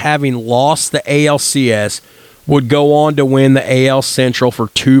 despite having lost the ALCS, would go on to win the AL Central for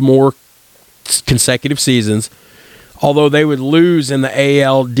 2 more consecutive seasons, although they would lose in the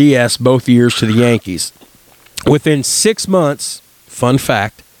ALDS both years to the Yankees. Within 6 months, fun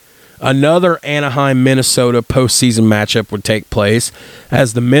fact, another Anaheim-Minnesota postseason matchup would take place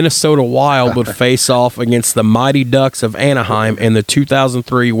as the Minnesota Wild would face off against the Mighty Ducks of Anaheim in the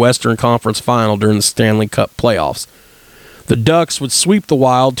 2003 Western Conference Final during the Stanley Cup playoffs. The Ducks would sweep the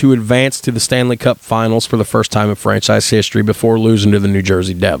Wild to advance to the Stanley Cup Finals for the first time in franchise history before losing to the New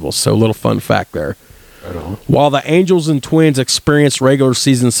Jersey Devils. So a little fun fact there. While the Angels and Twins experienced regular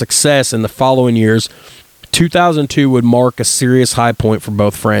season success in the following years, 2002 would mark a serious high point for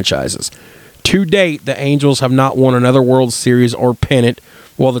both franchises. To date, the Angels have not won another World Series or pennant,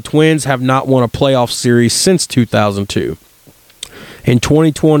 while the Twins have not won a playoff series since 2002. In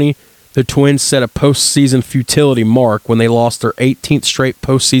 2020, the Twins set a postseason futility mark when they lost their 18th straight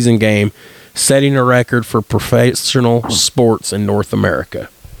postseason game, setting a record for professional sports in North America.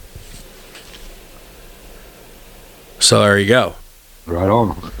 So there you go. Right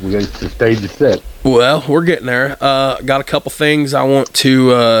on. We got the stage is set. Well, we're getting there. Got a couple things I want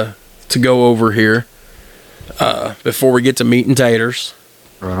to go over here before we get to meat and taters.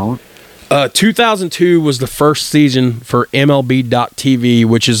 Right on. 2002 was the first season for MLB.TV,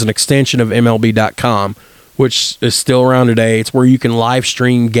 which is an extension of MLB.com, which is still around today. It's where you can live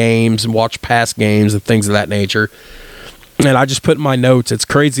stream games and watch past games and things of that nature. And I just put in my notes, it's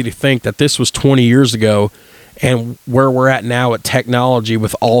crazy to think that this was 20 years ago, and where we're at now at technology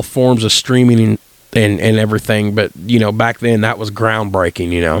with all forms of streaming and everything. But, back then that was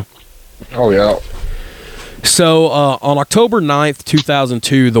groundbreaking, Oh, yeah. So on October 9th,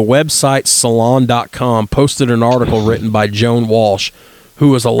 2002, the website Salon.com posted an article written by Joan Walsh, who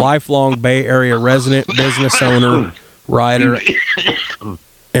was a lifelong Bay Area resident, business owner, writer,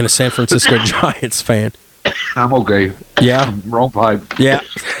 and a San Francisco Giants fan. I'm okay. Yeah? Wrong pipe. Yeah.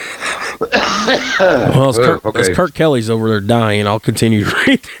 Well, as Kurt Kelly's over there dying, I'll continue to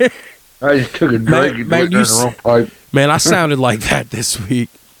read it. I just took a drink and went down the wrong pipe. Man, I sounded like that this week.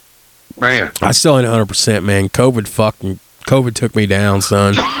 Man. I still ain't 100%, man. COVID took me down,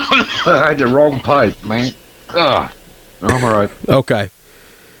 son. I had the wrong pipe, man. I'm all right. Okay.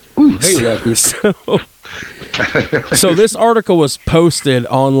 Ooh, hey, that. So this article was posted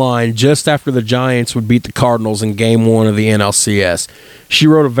online just after the Giants would beat the Cardinals in Game 1 of the NLCS. She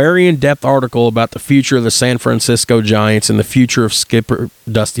wrote a very in-depth article about the future of the San Francisco Giants and the future of skipper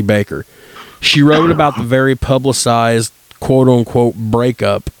Dusty Baker. She wrote about the very publicized quote-unquote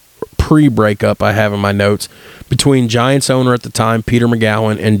pre-breakup I have in my notes, between Giants owner at the time, Peter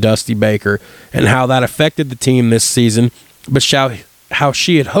McGowan, and Dusty Baker, and how that affected the team this season, but how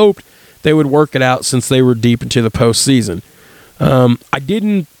she had hoped they would work it out since they were deep into the postseason. I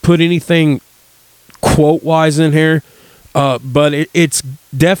didn't put anything quote-wise in here, but it's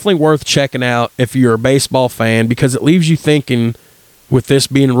definitely worth checking out if you're a baseball fan, because it leaves you thinking, with this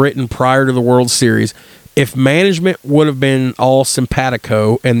being written prior to the World Series, if management would have been all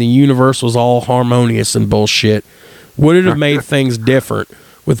simpatico and the universe was all harmonious and bullshit, would it have made things different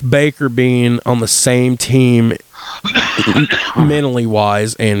with Baker being on the same team mentally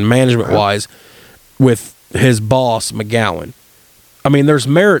wise and management wise with his boss, McGowan? I mean, there's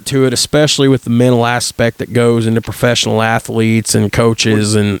merit to it, especially with the mental aspect that goes into professional athletes and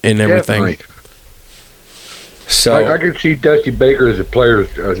coaches and everything. Definitely. So I can see Dusty Baker as a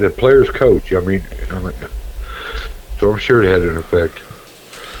player's coach. I mean, so I'm sure it had an effect.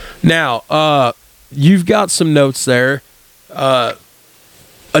 Now, you've got some notes there. A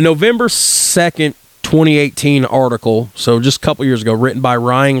November 2nd, 2018 article, so just a couple years ago, written by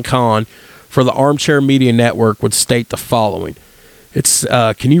Ryan Kahn for the Armchair Media Network, would state the following. It's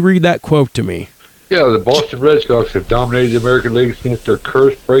can you read that quote to me? Yeah, the Boston Red Sox have dominated the American League since their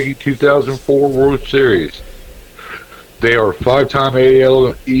curse-breaking 2004 World Series. They are 5-time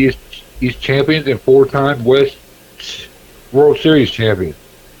AL East champions and 4-time West World Series champions.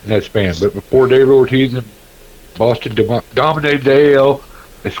 in that span. But before David Ortiz and Boston dominated the AL,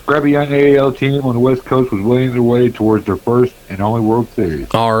 a scrappy young AL team on the West Coast was winning their way towards their first and only World Series.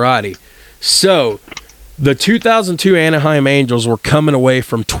 All righty. So, the 2002 Anaheim Angels were coming away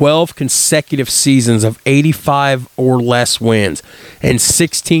from 12 consecutive seasons of 85 or less wins and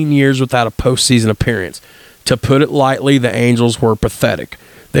 16 years without a postseason appearance. To put it lightly, the Angels were pathetic.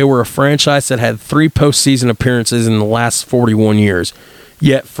 They were a franchise that had 3 postseason appearances in the last 41 years.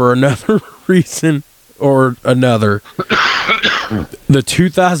 Yet, for another reason or another, the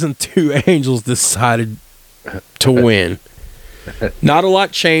 2002 Angels decided to win. Not a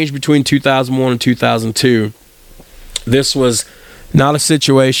lot changed between 2001 and 2002. This was not a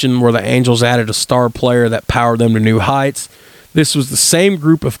situation where the Angels added a star player that powered them to new heights. This was the same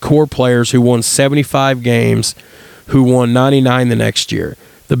group of core players who won 75 games, who won 99 the next year.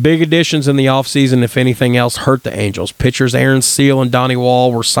 The big additions in the offseason, if anything else, hurt the Angels. Pitchers Aaron Sele and Donnie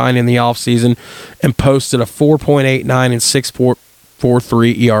Wall were signed in the offseason and posted a 4.89 and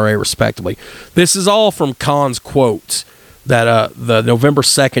 6.43 ERA, respectively. This is all from Kahn's quotes that the November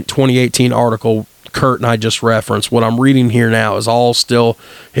 2nd, 2018 article Kurt and I just referenced. What I'm reading here now is all still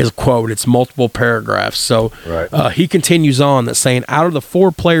his quote. It's multiple paragraphs. So right. He continues on that saying, out of the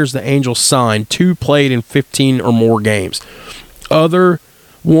 4 players the Angels signed, 2 played in 15 or more games.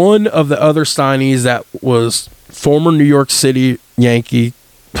 One of the other signees that was former New York Yankee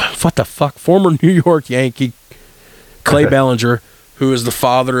Clay Bellinger, who is the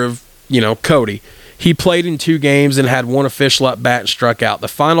father of, Cody. He played in 2 games and had 1 official at bat and struck out. The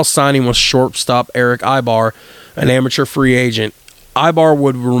final signing was shortstop Eric Ibar, an amateur free agent. Ibar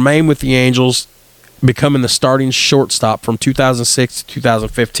would remain with the Angels, becoming the starting shortstop from 2006 to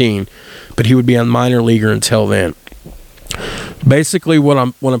 2015, but he would be a minor leaguer until then. Basically, what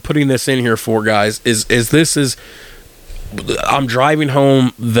I'm putting this in here for, guys, is I'm driving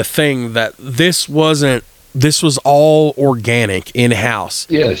home the thing that this was all organic in-house.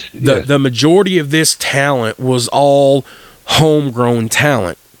 Yes. The majority of this talent was all homegrown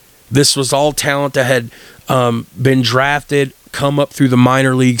talent. This was all talent that had been drafted, come up through the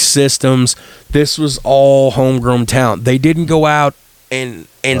minor league systems. This was all homegrown talent. They didn't go out and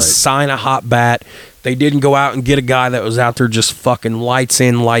right. sign a hot bat. They didn't go out and get a guy that was out there just fucking lights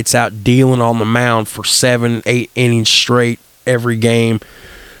in, lights out, dealing on the mound for 7-8 innings straight every game.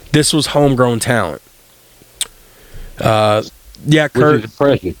 This was homegrown talent. Yeah, Kurt.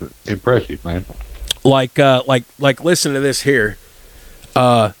 Which is impressive, man. Like, listen to this here.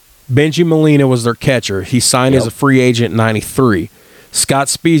 Benji Molina was their catcher. He signed as a free agent in '93. Scott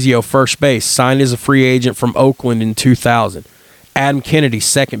Spezio, first base, signed as a free agent from Oakland in 2000. Adam Kennedy,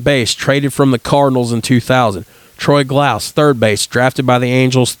 second base, traded from the Cardinals in 2000. Troy Glaus, third base, drafted by the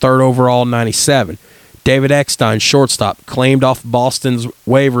Angels, 3rd overall in '97. David Eckstein, shortstop, claimed off Boston's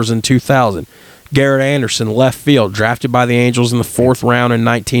waivers in 2000. Garrett Anderson, left field, drafted by the Angels in the 4th round in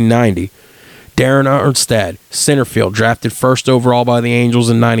 1990. Darren Ernstad, center field, drafted 1st overall by the Angels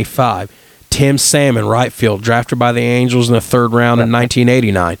in 95. Tim Salmon, right field, drafted by the Angels in the 3rd round in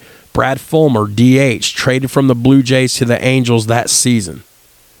 1989. Brad Fulmer, DH, traded from the Blue Jays to the Angels that season.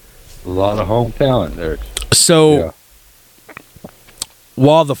 A lot of home talent there. So,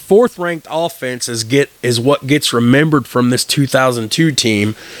 while the 4th-ranked offense is what gets remembered from this 2002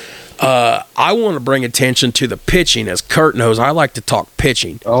 team, I want to bring attention to the pitching. As Kurt knows, I like to talk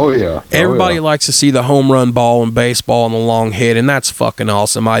pitching. Oh, yeah. Everybody likes to see the home run ball in baseball and the long hit, and that's fucking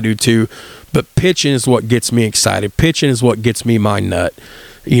awesome. I do too. But pitching is what gets me excited. Pitching is what gets me my nut.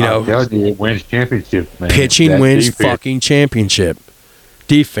 It wins championships, man. Pitching wins fucking championship.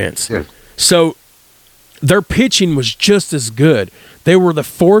 Defense. Yes. So their pitching was just as good. They were the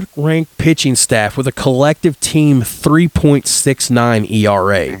 4th-ranked pitching staff with a collective team 3.69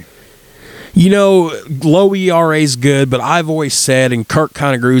 ERA. Low ERA is good, but I've always said, and Kirk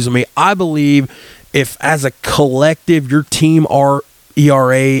kind of agrees with me, I believe if as a collective your team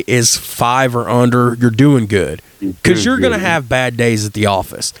ERA is 5 or under, you're doing good. Because you're going to have bad days at the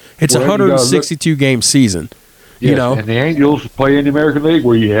office. It's a 162-game season. Yes, and the Angels play in the American League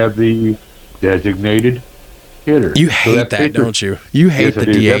where you have the designated hitter. You hate that, don't you? You hate the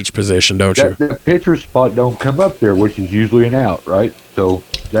DH position, don't you? The pitcher spot don't come up there, which is usually an out, right? So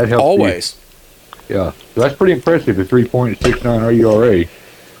that helps. Always. So that's pretty impressive, the 3.69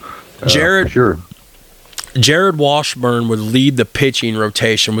 ERA. Jared Washburn would lead the pitching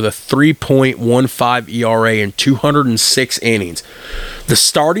rotation with a 3.15 ERA in 206 innings. The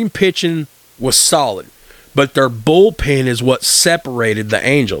starting pitching was solid, but their bullpen is what separated the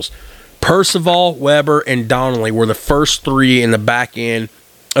Angels. Percival, Weber, and Donnelly were the first 3 in the back end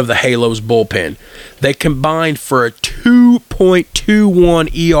of the Halos bullpen. They combined for a 2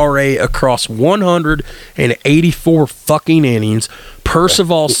 2.21 ERA across 184 fucking innings.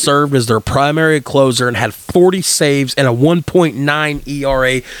 Percival served as their primary closer and had 40 saves and a 1.9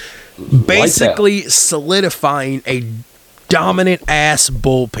 ERA, basically solidifying a dominant ass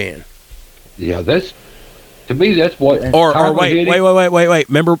bullpen. Yeah, that's to me. That's what. Or wait.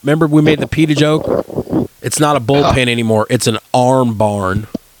 Remember we made the PETA joke. It's not a bullpen anymore. It's an arm barn.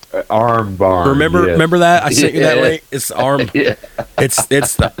 Arm barn. Remember that? I sent you that link. It's the arm. It's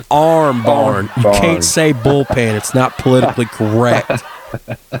the arm barn. You can't say bullpen. It's not politically correct.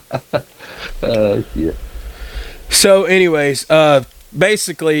 Yeah. So, anyways,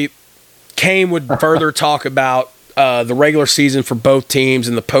 basically, Kane would further talk about the regular season for both teams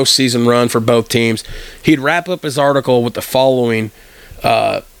and the postseason run for both teams. He'd wrap up his article with the following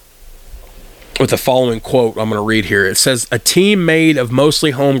quote I'm going to read here. It says, "A team made of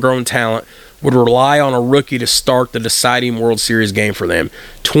mostly homegrown talent would rely on a rookie to start the deciding World Series game for them.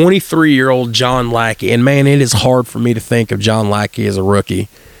 23-year-old John Lackey." And, man, it is hard for me to think of John Lackey as a rookie.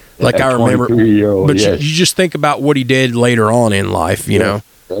 Like I remember. But yes. you just think about what he did later on in life, you know.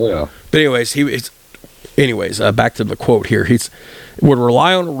 Oh, yeah. But anyways, back to the quote here. He would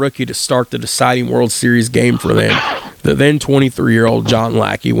rely on a rookie to start the deciding World Series game for them. The then 23-year-old John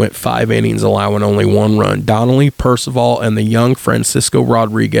Lackey went 5 innings, allowing only 1 run. Donnelly, Percival, and the young Francisco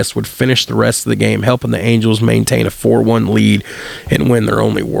Rodriguez would finish the rest of the game, helping the Angels maintain a 4-1 lead and win their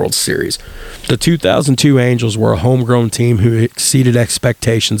only World Series. The 2002 Angels were a homegrown team who exceeded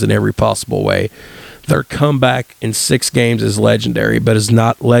expectations in every possible way. Their comeback in 6 games is legendary, but is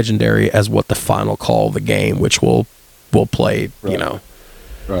not legendary as what the final call of the game, which we'll play, right. You know.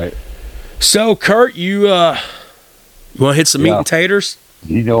 Right. So, Kurt, you want to hit some meat and taters?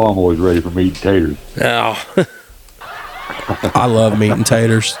 You know I'm always ready for meat and taters. Oh. I love meat and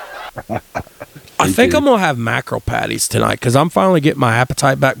taters. I think I'm going to have mackerel patties tonight because I'm finally getting my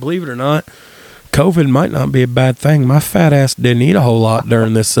appetite back. Believe it or not, COVID might not be a bad thing. My fat ass didn't eat a whole lot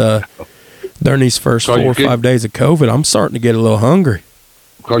during this during these first 4 or 5 days of COVID. I'm starting to get a little hungry.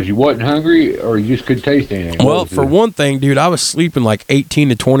 Because you wasn't hungry or you just couldn't taste anything? Well, for one thing, dude, I was sleeping like 18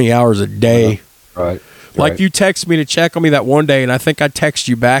 to 20 hours a day. Right. Like you texted me to check on me that one day, and I think I texted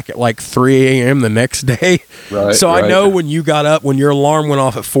you back at like 3 a.m. the next day. Right. So I know when you got up, when your alarm went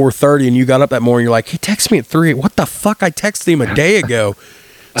off at 4:30 and you got up that morning, you're like, he texted me at 3. What the fuck? I texted him a day ago.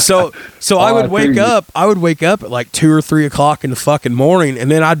 So I would wake up. I would wake up at like 2 or 3 o'clock in the fucking morning, and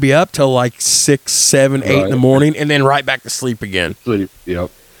then I'd be up till like 6, 7, 8 in the morning, and then right back to sleep again. Sleep.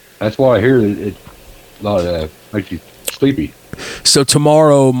 Yep. That's why I hear it a lot of makes you sleepy. So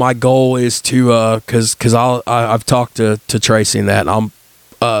tomorrow, my goal is to because I've talked to Tracy and that I'm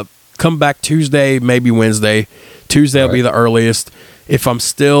come back Tuesday, maybe Wednesday. Tuesday will be the earliest. If I'm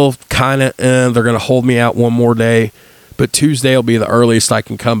still kind of, they're gonna hold me out one more day. But Tuesday will be the earliest I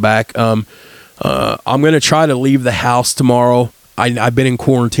can come back. I'm going to try to leave the house tomorrow. I've been in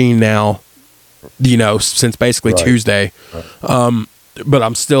quarantine now, you know, since basically Tuesday. Right. But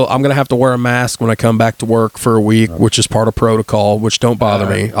I'm going to have to wear a mask when I come back to work for a week, which is part of protocol, which don't bother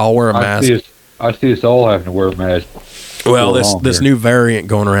me. I'll wear a mask. I see us all having to wear a mask. Well, this new variant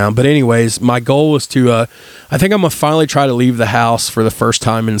going around. But anyways, my goal is to, I think I'm going to finally try to leave the house for the first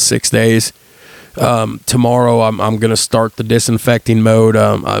time in 6 days. Tomorrow I'm going to start the disinfecting mode,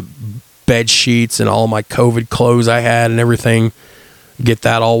 bed sheets and all my COVID clothes I had and everything, get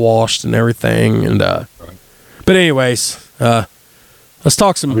that all washed and everything. And, but anyways, let's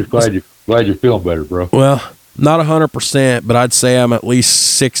talk some. I'm just glad you're feeling better, bro. Well, not 100%, but I'd say I'm at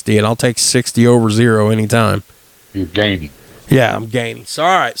least 60 and I'll take 60 over 0 anytime. You're gaining. Yeah, I'm gaining. So,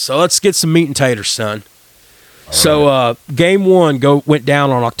 all right. So let's get some meat and taters, son. So, Game 1 went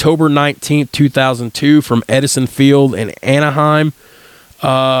down on October 19th, 2002 from Edison Field in Anaheim.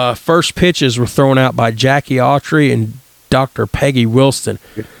 First pitches were thrown out by Jackie Autry and Dr. Peggy Wilson.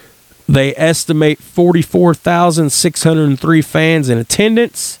 They estimate 44,603 fans in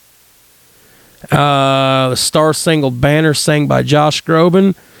attendance. The Star-Spangled Banner sang by Josh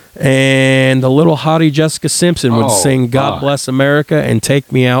Groban. And the little hottie Jessica Simpson would sing God Bless America and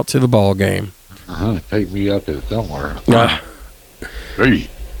Take Me Out to the Ball Game. Take me out there somewhere. Hey.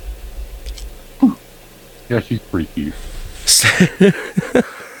 Yeah, she's pretty cute.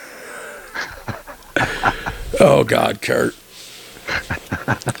 Oh God, Kurt.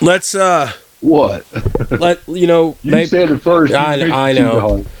 Let's what? You said it first. I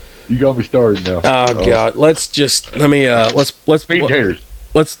know. You got me started now. Oh God. Let's meat taters.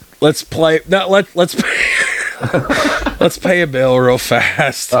 Let's play. No, let's let's pay a bill real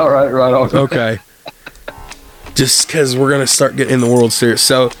fast. All right, right on. Okay. Just because we're gonna start getting in the World Series.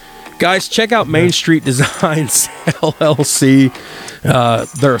 So, Guys, check out Main Street Designs LLC.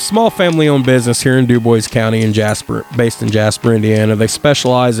 They're a small family-owned business here in DuBois County in Jasper, based in Jasper, Indiana. They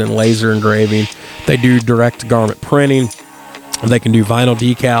specialize in laser engraving. They do direct garment printing. They can do vinyl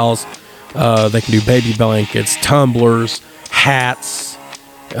decals. They can do baby blankets, tumblers, hats,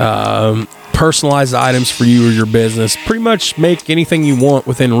 personalized items for you or your business. Pretty much make anything you want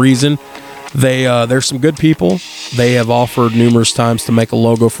within reason. They're some good people. They have offered numerous times to make a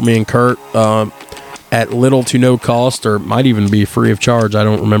logo for me and Kurt at little to no cost, or might even be free of charge. I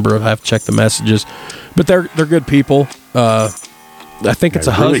don't remember. I have to check the messages, but they're good people. I think it's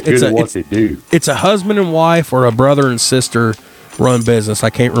it's a husband and wife or a brother and sister run business. I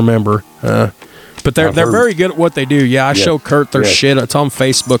can't remember, but they're very good at what they do. Yeah, I show Kurt their shit. It's on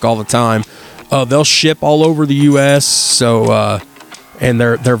Facebook all the time. They'll ship all over the U.S. So. And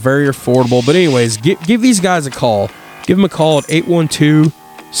they're very affordable. But anyways, give these guys a call. Give them a call at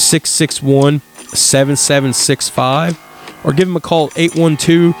 812-661-7765. Or give them a call at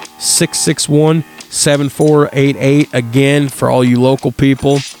 812-661-7488. Again, for all you local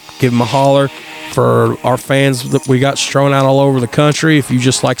people, give them a holler. For our fans that we got strewn out all over the country, if you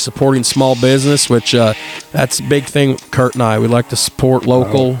just like supporting small business, which that's a big thing, Kurt and I. We like to support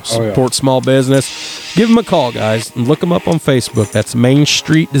local, support small business. Give them a call, guys, and look them up on Facebook. That's Main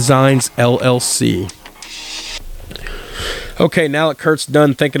Street Designs LLC. Okay, now that Kurt's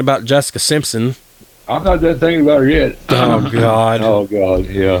done thinking about Jessica Simpson. I'm not done thinking about her yet. Oh, God. Oh, God.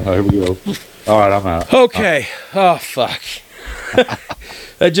 Yeah, here we go. All right, I'm out. Okay. Oh, fuck.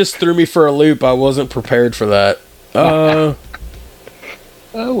 That just threw me for a loop. I wasn't prepared for that. Oh,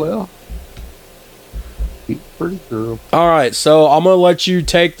 well. She's a pretty girl. All right, so I'm going to let you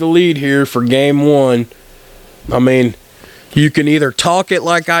take the lead here for game one. I mean, you can either talk it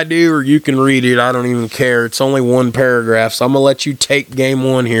like I do or you can read it. I don't even care. It's only one paragraph, so I'm going to let you take game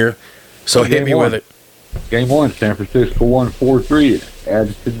one here. So hit me with it. Game one, San Francisco won 4-3 at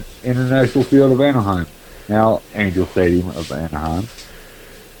Addison International Field of Anaheim, now Angel Stadium of Anaheim.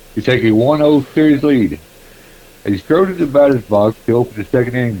 You take a 1-0 series lead. As he strode into the batter's box to open the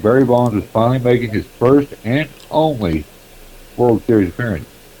second inning, Barry Bonds was finally making his first and only World Series appearance.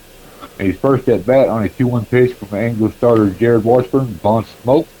 In his first at bat on a 2-1 pitch from Angels starter Jared Washburn, Bonds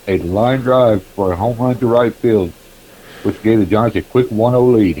smoked a line drive for a home run to right field, which gave the Giants a quick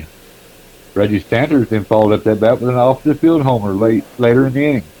 1-0 lead. Reggie Sanders then followed up that bat with an off-the-field homer later in the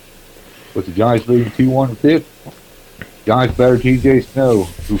inning, with the Giants leading 2-1 in the fifth. Giants batter T.J. Snow,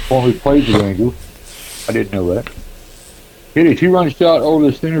 who formerly played the Angels, I didn't know that, hit a 2-run shot over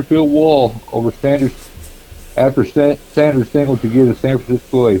the center field wall over Sanders after Sanders singled to give the San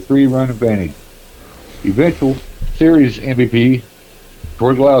Francisco a 3-run advantage. Eventual series MVP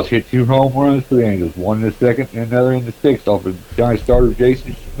Troy Glaus hit 2 home runs for the Angels, one in the second and another in the sixth off of Giants starter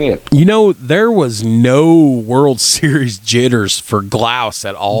Jason Smith. You know, there was no World Series jitters for Glaus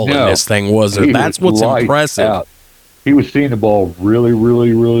at all in this thing, was there? That's what's impressive. Out. He was seeing the ball really,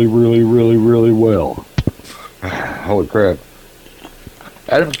 really, really, really, really, really well. Holy crap.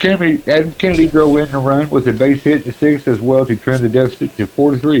 Adam Kennedy drove in the run with a base hit to 6 as well to trim the deficit to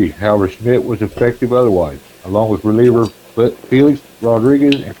 4-3. However, Schmidt was effective otherwise, along with reliever Felix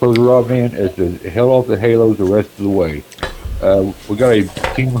Rodriguez and closer Rob Mann as they held off the Halos the rest of the way. We got a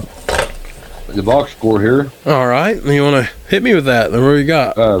team, the box score here. All right. You want to hit me with that? Then what do you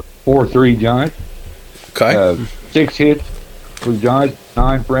got? 4-3 Giants. Okay. 6 hits for the Giants,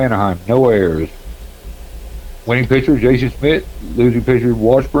 9 for Anaheim. No errors. Winning pitcher, Jason Smith. Losing pitcher,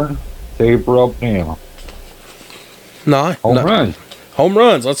 Washburn. Save for Rob Mann. Home runs. Home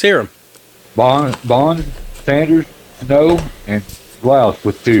runs. Let's hear them. Bond, Sanders, Snow, and Glaus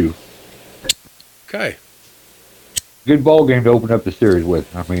with 2. Okay. Good ball game to open up the series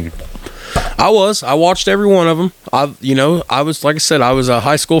with. I mean, I watched every one of them. I was, like I said, I was a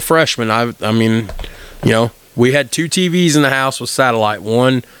high school freshman. I mean, we had 2 TVs in the house with satellite.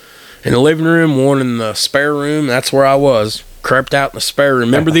 One in the living room, one in the spare room. That's where I was, crept out in the spare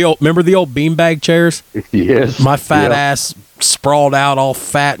room. Remember the old beanbag chairs? Yes. My fat ass sprawled out, all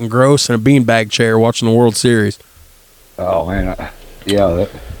fat and gross, in a beanbag chair watching the World Series. Oh man,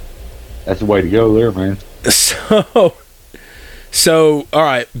 that's the way to go there, man. So all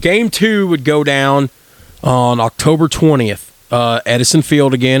right, game 2 would go down on October 20th, Edison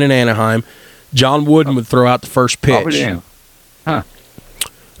Field again in Anaheim. John Wooden would throw out the first pitch. Huh.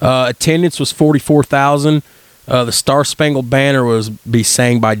 Attendance was 44,000. The Star Spangled Banner would be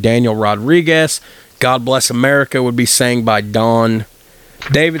sang by Daniel Rodriguez. God Bless America would be sang by Don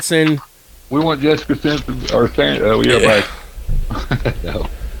Davidson. We want Jessica Simpson or back. No.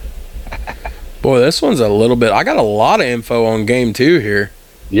 Boy, this one's a little bit. I got a lot of info on game 2 here.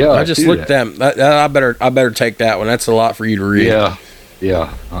 Yeah, I just see looked at that. I better take that one. That's a lot for you to read. Yeah,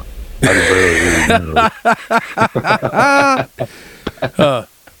 yeah. I can barely read.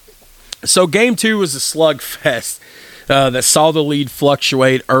 So game 2 was a slugfest that saw the lead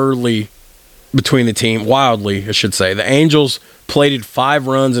fluctuate early between the team, wildly, I should say. The Angels plated 5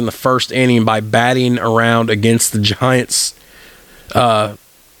 runs in the first inning by batting around against the Giants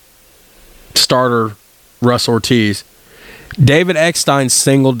starter, Russ Ortiz. David Eckstein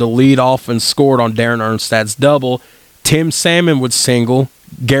singled to lead off and scored on Darren Ernstadt's double. Tim Salmon would single.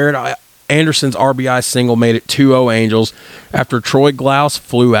 Garrett Anderson's RBI single made it 2-0 Angels. After Troy Glaus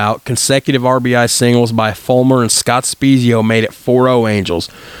flew out, consecutive RBI singles by Fulmer and Scott Spezio made it 4-0 Angels.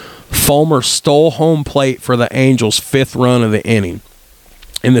 Fulmer stole home plate for the Angels' 5th run of the inning.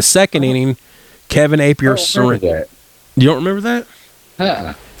 In the second inning, Kevin Apier surrendered. You don't remember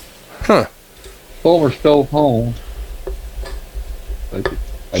that? Huh. Fulmer stole home. The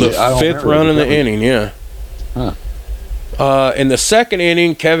 5th run in the inning, yeah. Huh. In the second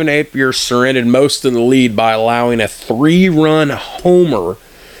inning, Kevin Apier surrendered most of the lead by allowing a 3-run homer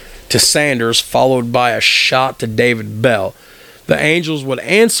to Sanders, followed by a shot to David Bell. The Angels would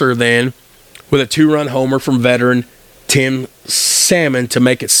answer then with a 2-run homer from veteran Tim Salmon to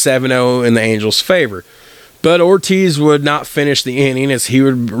make it 7-0 in the Angels' favor. But Ortiz would not finish the inning as he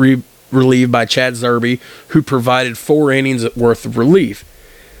would be relieved by Chad Zerbe, who provided 4 innings worth of relief.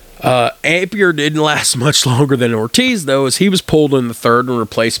 Apier didn't last much longer than Ortiz, though, as he was pulled in the third and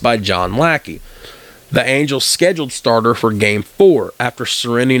replaced by John Lackey, the Angels' scheduled starter for Game 4, after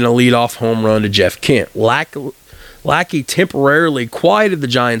surrendering a leadoff home run to Jeff Kent. Lackey temporarily quieted the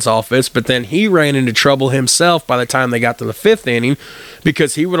Giants' offense, but then he ran into trouble himself by the time they got to the 5th inning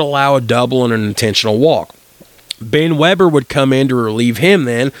because he would allow a double and an intentional walk. Ben Weber would come in to relieve him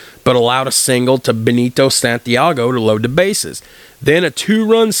then, but allowed a single to Benito Santiago to load the bases. Then a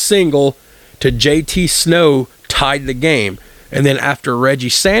 2-run single to JT Snow tied the game. And then after Reggie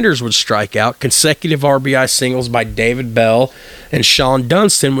Sanders would strike out, consecutive RBI singles by David Bell and Sean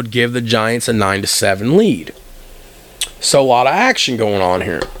Dunston would give the Giants a 9-7 lead. So a lot of action going on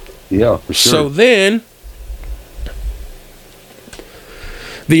here. Yeah, for sure. So then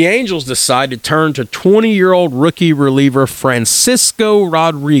the Angels decide to turn to 20-year-old rookie reliever Francisco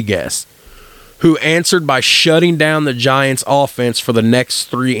Rodriguez, who answered by shutting down the Giants' offense for the next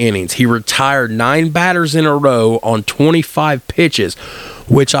 3 innings. He retired 9 batters in a row on 25 pitches,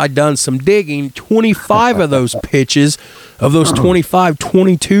 which I done some digging. 25 of those pitches, of those 25,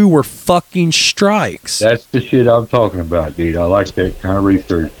 22 were fucking strikes. That's the shit I'm talking about, dude. I like that kind of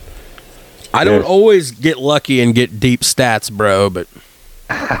research. I don't always get lucky and get deep stats, bro, but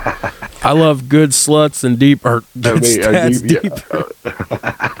I love good sluts and deep stats.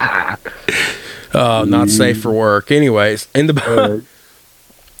 Not safe for work. Anyways, the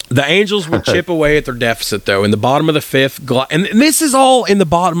Angels would chip away at their deficit, though, in the bottom of the 5th. And this is all in the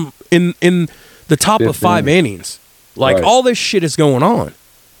bottom, in the top of 5 innings. Like, right. All this shit is going on.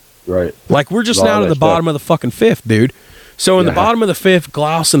 Right. Like, we're just now to the bottom of the fucking 5th, dude. So in the bottom of the 5th,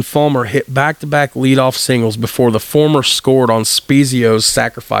 Glaus and Fulmer hit back-to-back leadoff singles before the former scored on Spezio's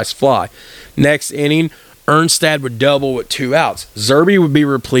sacrifice fly. Next inning, Ernstad would double with 2 outs. Zerbe would be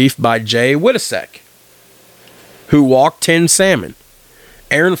relieved by Jay Witasek, who walked Tim Salmon.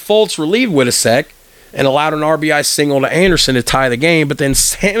 Aaron Foltz relieved Witasek and allowed an RBI single to Anderson to tie the game, but then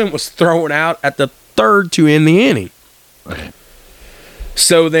Salmon was thrown out at the 3rd to end the inning.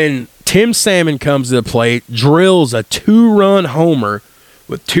 So then Tim Salmon comes to the plate, drills a 2-run homer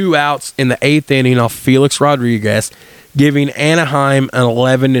with 2 outs in the 8th inning off Felix Rodriguez, giving Anaheim an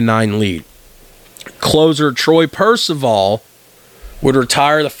 11-9 lead. Closer Troy Percival would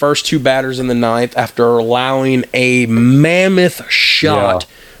retire the first 2 batters in the 9th after allowing a mammoth shot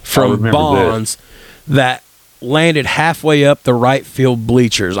from Bonds that landed halfway up the right field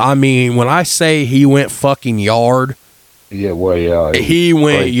bleachers. I mean, when I say he went fucking yard, yeah, well, yeah, he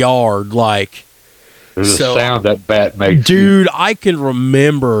went yard. Like, there's a sound that bat makes. Dude, I can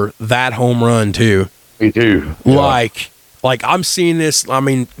remember that home run too. Me too. Like I'm seeing this. I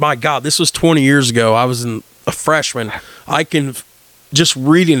mean, my God, this was 20 years ago. I was a freshman. I can just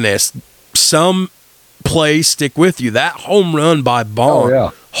reading this. Some plays stick with you. That home run by Bond. Oh,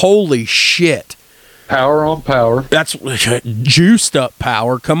 yeah. Holy shit. Power on power. That's juiced up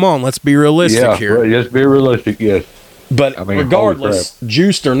power. Come on, let's be realistic here. Well, let's be realistic, yes. But I mean, regardless,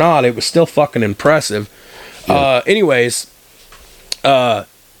 juiced or not, it was still fucking impressive. Yeah. Anyways, that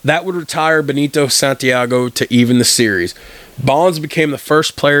would retire Benito Santiago to even the series. Bonds became the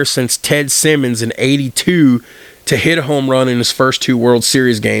first player since Ted Simmons in '82 to hit a home run in his first 2 World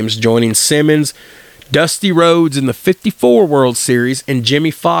Series games, joining Simmons, Dusty Rhodes in the 54 World Series, and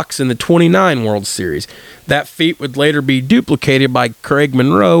Jimmy Fox in the 29 World Series. That feat would later be duplicated by Craig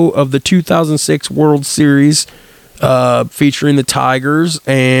Monroe of the 2006 World Series, featuring the Tigers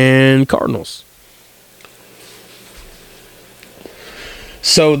and Cardinals.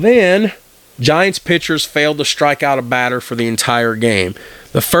 So then, Giants pitchers failed to strike out a batter for the entire game.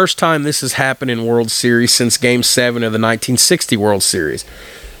 The first time this has happened in World Series since Game 7 of the 1960 World Series.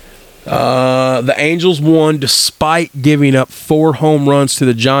 The Angels won despite giving up 4 home runs to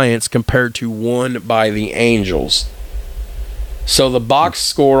the Giants compared to 1 by the Angels. So the box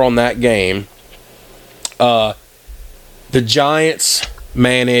score on that game, the Giants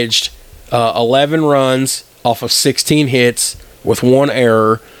managed 11 runs off of 16 hits with 1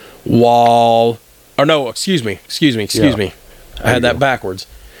 error, excuse me. I had that backwards.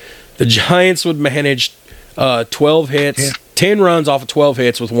 The Giants would manage 12 hits, 10 runs off of 12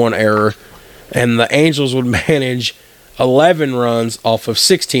 hits with 1 error, and the Angels would manage 11 runs off of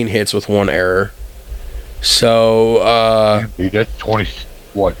 16 hits with 1 error. So, dude, that's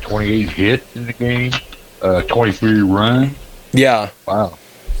 28 hits in the game, 23 runs. Yeah. Wow.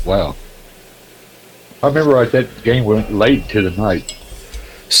 I remember that game went late to the night.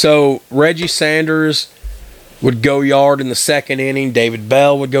 So Reggie Sanders would go yard in the second inning. David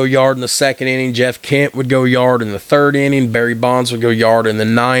Bell would go yard in the second inning. Jeff Kent would go yard in the third inning. Barry Bonds would go yard in the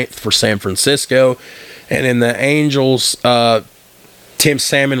ninth for San Francisco. And in the Angels, Tim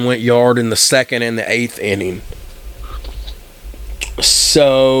Salmon went yard in the second and the eighth inning.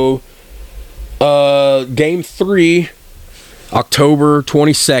 So, Game 3, October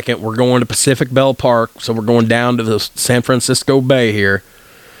 22nd, we're going to Pacific Bell Park. So we're going down to the San Francisco Bay here.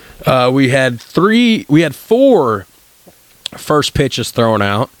 We had 4 first pitches thrown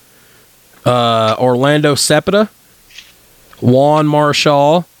out. Orlando Cepeda, Juan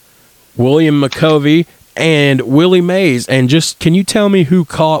Marshall, William McCovey, and Willie Mays. And just, can you tell me who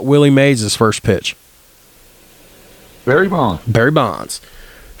caught Willie Mays' first pitch? Barry Bonds.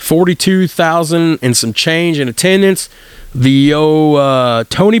 42,000 and some change in attendance. The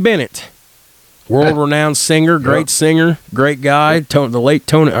Tony Bennett, world-renowned singer, great singer, great guy. The late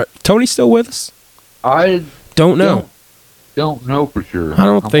Tony. Tony's still with us? I don't know. Don't know for sure. I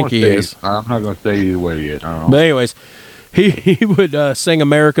don't think he is. I'm not going to say either way yet. I don't know. But anyways, he would sing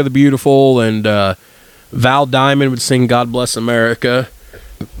 "America the Beautiful," and Val Diamond would sing "God Bless America."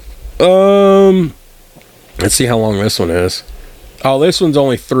 Let's see how long this one is. Oh, this one's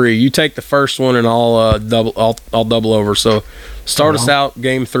only 3. You take the first one, and I'll double over. So, start us out,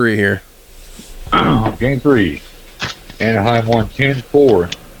 Game 3 here. Game 3, Anaheim won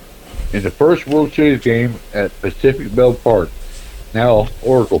 10-4 in the first World Series game at Pacific Bell Park, now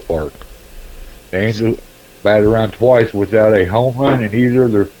Oracle Park. The Angels batted around twice without a home run in either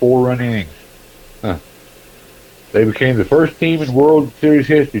of their 4-run innings. They became the first team in World Series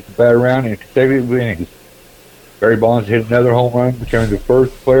history to bat around in consecutive innings. Barry Bonds hit another home run, becoming the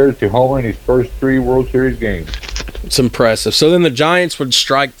first player to homer in his first 3 World Series games. It's impressive. So then the Giants would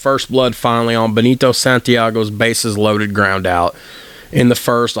strike first blood finally on Benito Santiago's bases-loaded ground out in the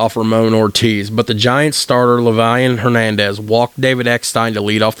first off Ramon Ortiz. But the Giants starter, Levian Hernandez, walked David Eckstein to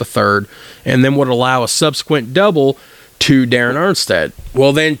lead off the third and then would allow a subsequent double to Darren Armstead.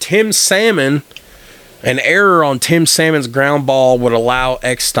 Well, then Tim Salmon, an error on Tim Salmon's ground ball would allow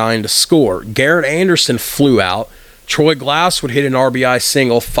Eckstein to score. Garrett Anderson flew out. Troy Glaus would hit an RBI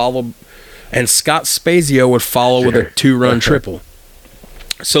single, and Scott Spezio would follow with a 2-run triple.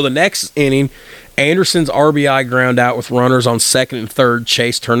 So the next inning, Anderson's RBI ground out with runners on second and third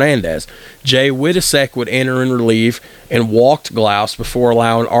chased Hernandez. Jay Witasek would enter in relief and walked Glaus before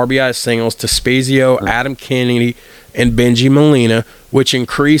allowing RBI singles to Spezio, Adam Kennedy, and Benji Molina, which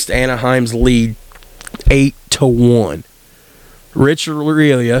increased Anaheim's lead 8-1. Rich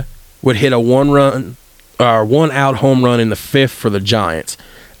Aurelia would hit a 1-out home run in the 5th for the Giants.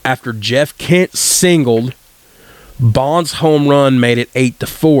 After Jeff Kent singled, Bonds' home run made it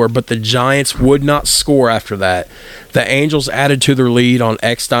 8-4, but the Giants would not score after that. The Angels added to their lead on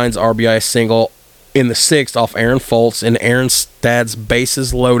Eckstein's RBI single in the 6th off Aaron Foltz and Aaron Stad's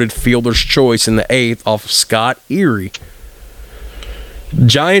bases-loaded fielder's choice in the 8th off of Scott Erie.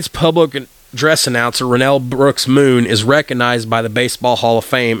 Giants public address announcer Rennell Brooks Moon is recognized by the Baseball Hall of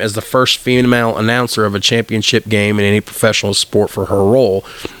Fame as the first female announcer of a championship game in any professional sport for her role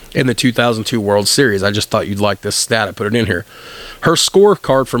in the 2002 World Series. I just thought you'd like this stat. I put it in here. Her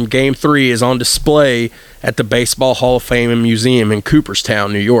scorecard from Game 3 is on display at the Baseball Hall of Fame and Museum in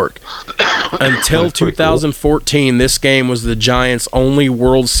Cooperstown, New York. Until 2014, this game was the Giants' only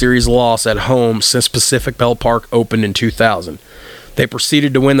World Series loss at home since Pacific Bell Park opened in 2000. They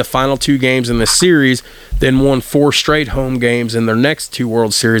proceeded to win the final 2 games in the series, then won 4 straight home games in their next 2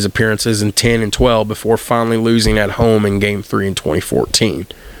 World Series appearances in 10 and 12 before finally losing at home in Game 3 in 2014.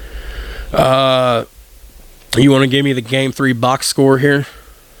 You want to give me the Game 3 box score here?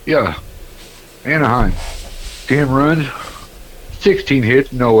 Yeah. Anaheim, 10 runs, 16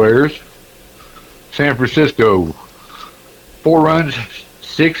 hits, no errors. San Francisco, 4 runs,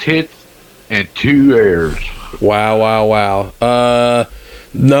 6 hits, and 2 errors. Wow.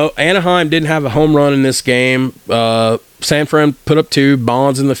 No, Anaheim didn't have a home run in this game. San Fran put up 2,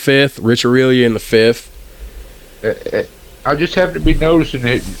 Bonds in the 5th, Rich Aurelia in the 5th. I just happen to be noticing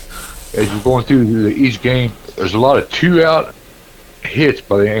that as you're going through each game, there's a lot of 2-out hits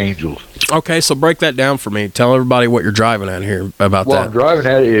by the Angels. Okay, so break that down for me. Tell everybody what you're driving at here about What that. I'm driving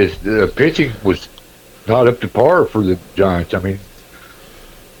at is the pitching was not up to par for the Giants. I mean,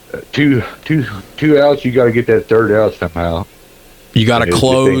 two outs, you got to get that 3rd out somehow. You got to And if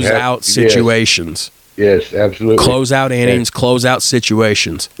close they have- out situations. Yes, absolutely. Close out innings, close out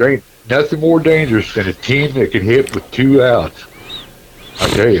situations. There ain't nothing more dangerous than a team that can hit with 2 outs. I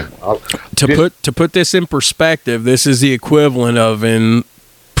tell you. To put this in perspective, this is the equivalent of in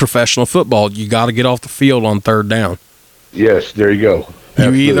professional football. You got to get off the field on 3rd down. Yes, there you go. You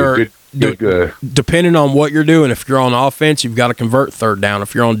Absolutely. either good, depending on what you're doing. If you're on offense, you've got to convert 3rd down.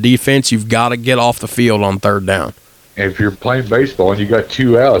 If you're on defense, you've got to get off the field on 3rd down. if you're playing baseball and you got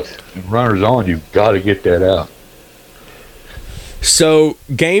 2 outs and runners on, you've got to get that out. So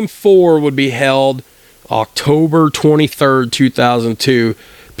Game 4 would be held October 23rd, 2002,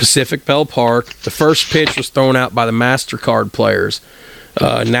 Pacific Bell Park. The first pitch was thrown out by the MasterCard players.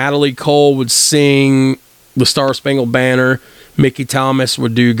 Natalie Cole would sing the Star Spangled Banner. Mickey Thomas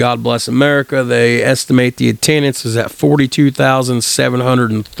would do God Bless America. They estimate the attendance is at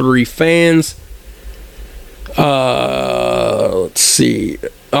 42,703 fans. Let's see.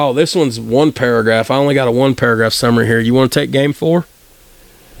 Oh, this one's 1 paragraph. I only got a 1 paragraph summary here. You want to take Game 4?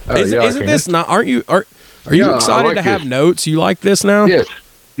 Isn't this not? Aren't you? Are you Yeah, I excited like to have this. notes? You like this now?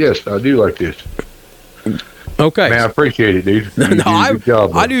 Yes, I do like this. Okay. Man, I appreciate it, dude. You No, do a good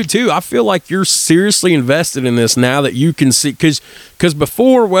job, I do too. I feel like you're seriously invested in this now that you can see. Because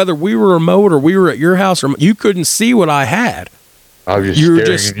before, whether we were remote or we were at your house, or you couldn't see what I had. I was just You were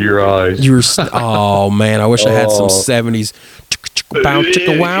staring just- into your eyes. You were. Oh man, I wish I had some Oh. '70s bow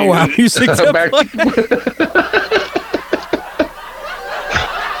chicka wow wow music. to Back- play.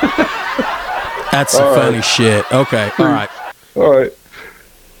 That's some All right. funny shit. Okay, all right. All right.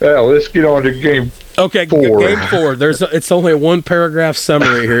 Now, let's get on to game. Okay, 4. Game 4. It's only a 1 paragraph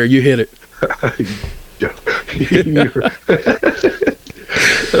summary here. You hit it.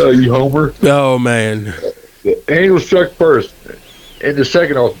 You homer. Oh man. The Angels struck first. In the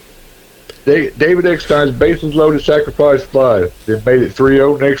second off, David Eckstein's bases loaded sacrifice fly. Then made it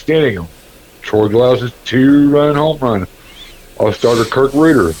 3-0 next inning. Troy Glaus's 2-run home run off starter Kirk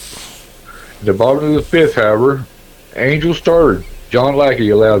Reuter. In the bottom of the 5th, however, Angels starter John Lackey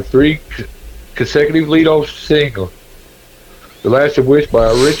allowed 3 consecutive leadoff singles, the last of which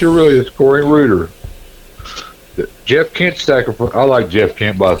by Rich Aurelia scoring Reuter. Jeff Kent sacrifice. I like Jeff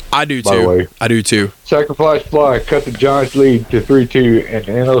Kent by do the way. I do too. Sacrifice fly cut the Giants' lead to 3-2, and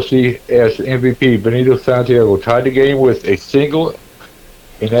NLCS MVP Benito Santiago tied the game with a single.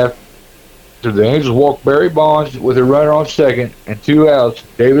 And after the Angels walked Barry Bonds with a runner on second and 2 outs,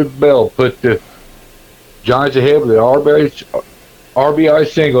 David Bell put the Giants ahead with an RBI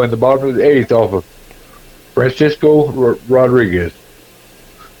single in the bottom of the 8th off of Francisco Rodriguez.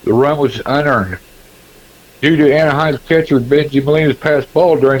 The run was unearned. Due to Anaheim's catcher Benji Molina's pass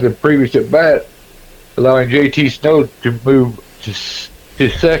ball during the previous at-bat, allowing J.T. Snow to move to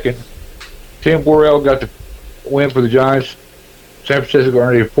his second, Tim Worrell got the win for the Giants. San Francisco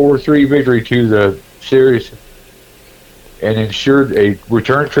earned a 4-3 victory to the series and ensured a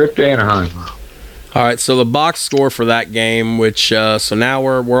return trip to Anaheim. All right, so the box score for that game, which so now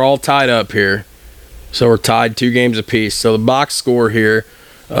we're all tied up here. So we're tied 2 games apiece. So the box score here,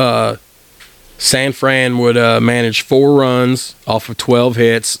 San Fran would manage 4 runs off of 12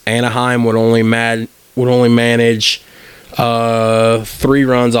 hits. Anaheim would only manage 3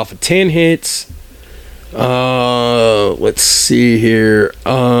 runs off of 10 hits. Let's see here.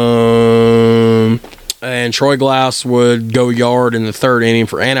 And Troy Glaus would go yard in the 3rd inning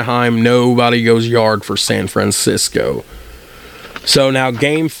for Anaheim. Nobody goes yard for San Francisco. So now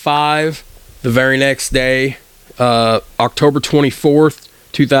Game 5, the very next day, October 24th,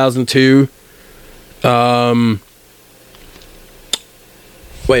 2002.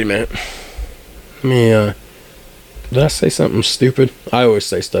 Wait a minute. Let me, did I say something stupid? I always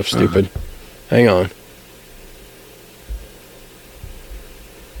say stuff stupid. Hang on.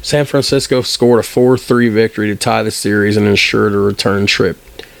 San Francisco scored a 4-3 victory to tie the series and ensured a return trip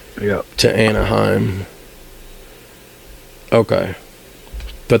Yeah. to Anaheim. Okay.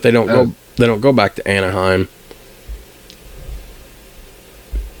 But they don't go back to Anaheim.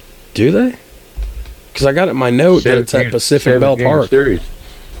 Do they? Because I got it in my note that it's at Pacific Bell Park. Series.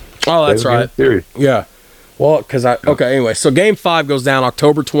 Oh, that's right. Series. Yeah. Well, because okay, anyway. So Game 5 goes down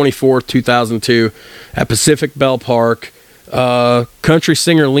October 24th, 2002 at Pacific Bell Park. Country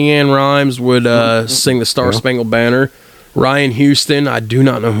singer Leanne Rimes would sing the Star Spangled Banner. Ryan Houston, I do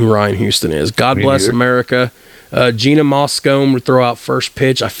not know who Ryan Houston is. God Bless America. Gina Moscone would throw out first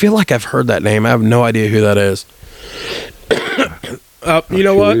pitch. I feel like I've heard that name. I have no idea who that is. You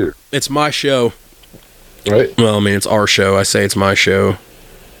know what? Either. It's my show. Right? Well, I mean, it's our show. I say it's my show.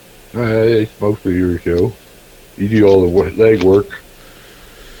 It's mostly your show. You do all the leg work.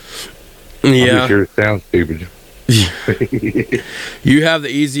 I'm Yeah. just here to sound stupid. You have the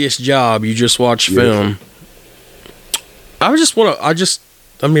easiest job. You just watch film. I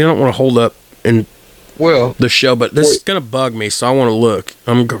don't want to hold up in Well, the show, but this is going to bug me, so I want to look.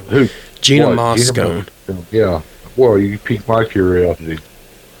 who? Gina What? Moscone. Yeah. Well, you piqued my curiosity.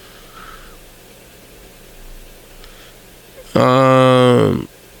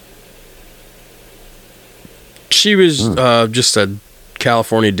 She was just a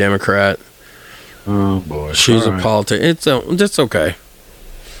California Democrat. Oh boy. She's All a right. politician. It's okay.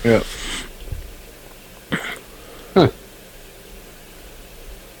 Yeah.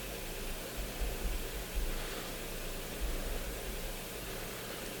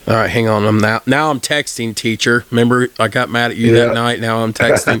 All right, hang on. I'm texting, teacher. Remember, I got mad at you that night. Now I'm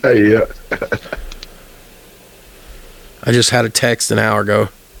texting. Yeah. I just had a text an hour ago.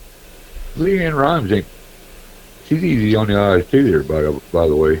 Leanne Rimes ain't. She's easy on the eyes too. There, by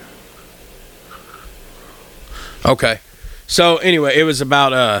the way. Okay. So anyway, it was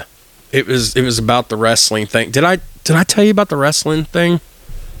about it was about the wrestling thing. Did I tell you about the wrestling thing?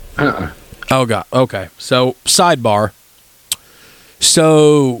 Oh god. Okay. So sidebar.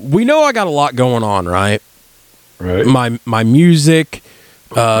 So we know I got a lot going on, right? Right. My music,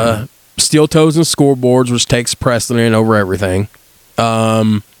 Steel Toes and Scoreboards, which takes precedent over everything.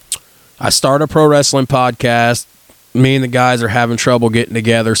 I start a pro wrestling podcast. Me and the guys are having trouble getting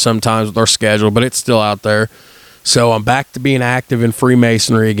together sometimes with our schedule, but it's still out there. So I'm back to being active in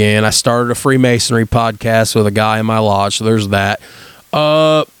Freemasonry again. I started a Freemasonry podcast with a guy in my lodge, so there's that.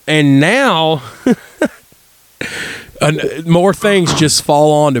 And now more things just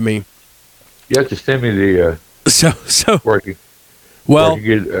fall onto me. You have to send me the So where I can, well, where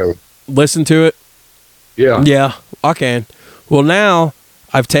I can get, listen to it. yeah. Yeah, I can. Well, now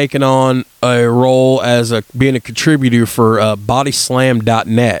I've taken on a role as being a contributor for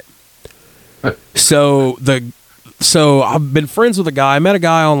bodyslam.net. So I've been friends with a guy. I met a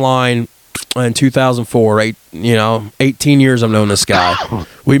guy online in 2004. 18 years I've known this guy.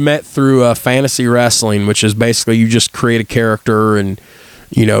 We met through fantasy wrestling, which is basically you just create a character and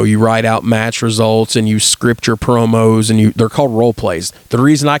you write out match results and you script your promos and they're called role plays. The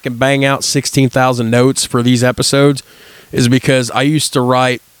reason I can bang out 16,000 notes for these episodes is because I used to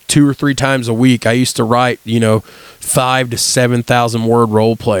write 2 or 3 times a week. I used to write 5,000 to 7,000 word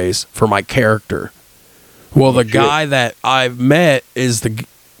role plays for my character. Well, the guy that I've met is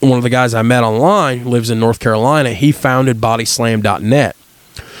one of the guys I met online who lives in North Carolina. He founded bodyslam.net,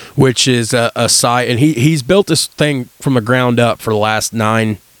 which is a site, and he's built this thing from the ground up for the last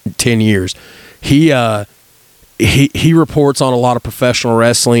 9-10 years. He reports on a lot of professional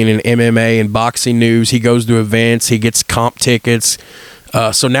wrestling and MMA and boxing news. He goes to events. He gets comp tickets.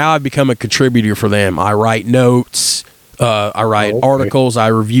 So now I've become a contributor for them. I write notes. I write articles. I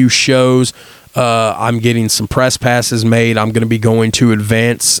review shows. I'm getting some press passes made. I'm going to be going to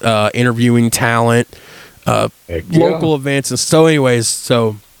events, interviewing talent, local events. And so anyways,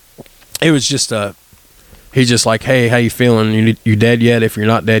 it was just he's just like, hey, how you feeling? You dead yet? If you're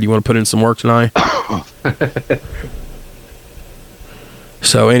not dead, you want to put in some work tonight?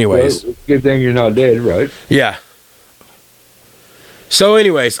 So anyways. Well, good thing you're not dead, right? Yeah. So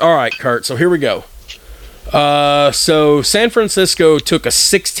anyways, all right, Kurt. So here we go. So San Francisco took a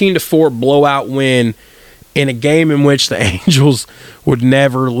 16-4 blowout win in a game in which the Angels would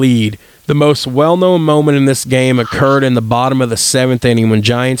never lead. The most well-known moment in this game occurred in the bottom of the 7th inning when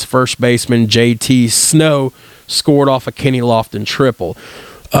Giants first baseman J.T. Snow scored off a Kenny Lofton triple.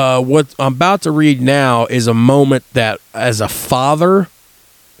 What I'm about to read now is a moment that, as a father,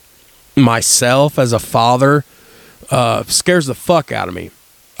 myself as a father, scares the fuck out of me.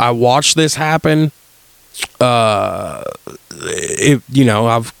 I watched this happen. I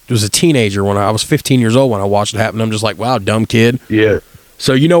was a teenager when I was 15 years old when I watched it happen. I'm just like, wow, dumb kid. Yeah.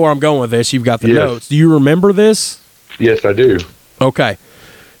 So you know where I'm going with this. You've got the Yes. notes. Do you remember this? Yes, I do. Okay.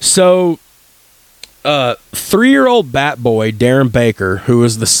 So 3-year-old bat boy Darren Baker, who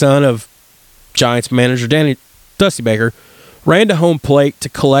is the son of Giants manager Dusty Baker, ran to home plate to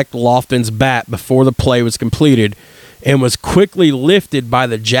collect Lofton's bat before the play was completed and was quickly lifted by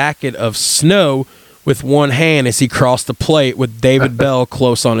the jacket of snow with one hand as he crossed the plate with David Bell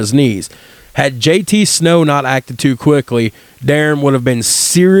close on his knees. Had JT Snow not acted too quickly, Darren would have been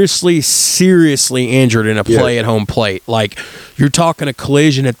seriously injured in a play at home plate. Like, you're talking a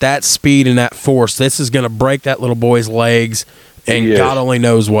collision at that speed and that force. This is going to break that little boy's legs, and God only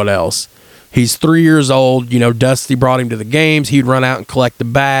knows what else. He's 3 years old. You know, Dusty brought him to the games. He'd run out and collect the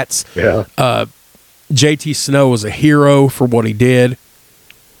bats. Yeah. JT Snow was a hero for what he did.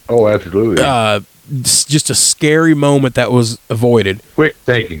 Oh, absolutely. Just a scary moment that was avoided. Quick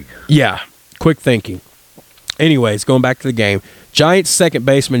thinking. Yeah, quick thinking. Anyways, going back to the game, Giants second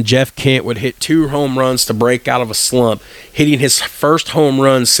baseman Jeff Kent would hit 2 home runs to break out of a slump, hitting his first home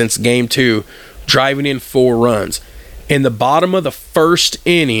run since Game 2, driving in 4 runs. In the bottom of the first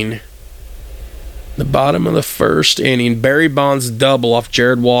inning, Barry Bonds' double off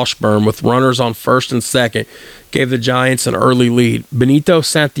Jared Washburn with runners on first and second gave the Giants an early lead. Benito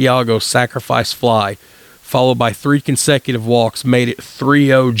Santiago's sacrifice fly, followed by 3 consecutive walks, made it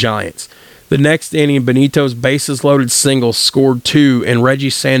 3-0 Giants. The next inning, Benito's bases-loaded single scored 2, and Reggie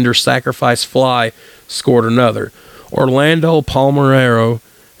Sanders' sacrifice fly scored another. Orlando Palmeiro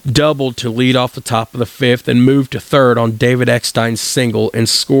doubled to lead off the top of the 5th and moved to third on David Eckstein's single and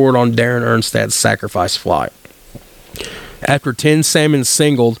scored on Darren Ernstad's sacrifice fly. After Tim Salmon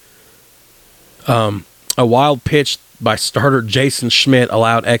singled, a wild pitch by starter Jason Schmidt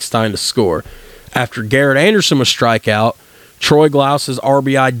allowed Eckstein to score. After Garrett Anderson was strike out, Troy Glaus's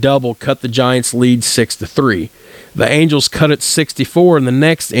RBI double cut the Giants' lead 6-3. The Angels cut it 64 in the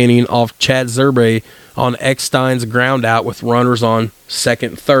next inning off Chad Zerbe on Eckstein's ground out with runners on second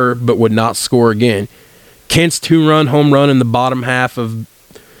and third, but would not score again. Kent's 2-run home run in the bottom half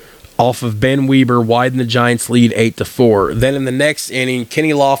off of Ben Weber widened the Giants' lead 8-4. Then in the next inning,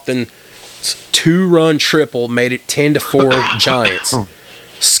 Kenny Lofton's 2-run triple made it 10-4 Giants.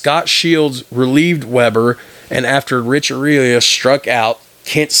 Scott Shields relieved Weber, and after Rich Aurelia struck out,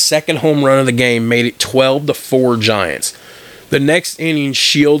 Kent's second home run of the game made it 12-4 Giants. The next inning,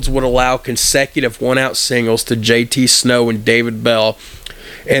 Shields would allow consecutive one-out singles to JT Snow and David Bell,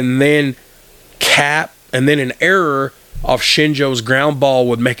 and then an error off Shinjo's ground ball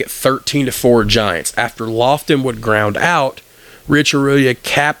would make it 13-4 Giants. After Lofton would ground out, Rich Aurelia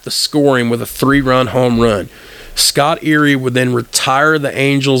capped the scoring with a 3-run home run. Scott Erie would then retire the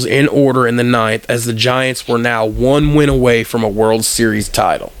Angels in order in the 9th, as the Giants were now 1 win away from a World Series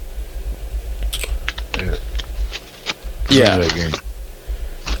title. Yeah.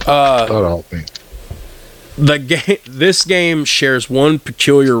 That game. This game shares one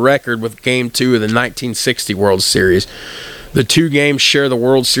peculiar record with Game 2 of the 1960 World Series. The 2 games share the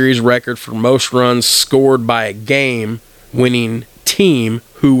World Series record for most runs scored by a game-winning team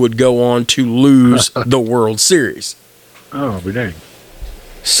who would go on to lose the World Series. Oh, be dang.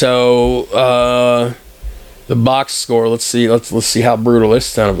 So the box score, let's see how brutal this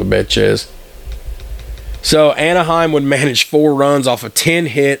son of a bitch is. So Anaheim would manage 4 runs off of 10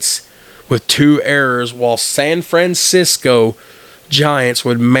 hits with 2 errors, while San Francisco Giants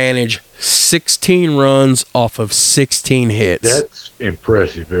would manage 16 runs off of 16 hits. That's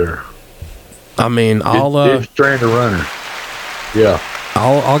impressive there. I mean, Didn't strand a runner. Yeah.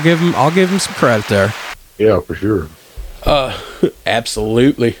 I'll give him some credit there. Yeah, for sure.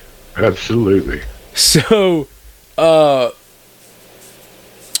 Absolutely. Absolutely. So,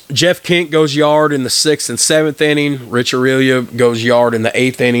 Jeff Kent goes yard in the 6th and 7th inning. Rich Aurelia goes yard in the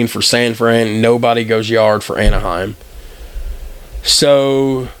 8th inning for San Fran. Nobody goes yard for Anaheim.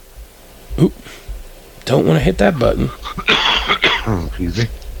 So, don't want to hit that button. Excuse me.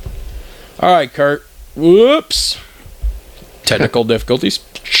 All right, Kurt. Whoops. Technical difficulties.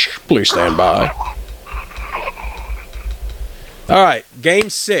 Please stand by. All right, Game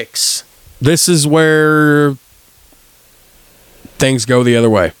 6. This is where things go the other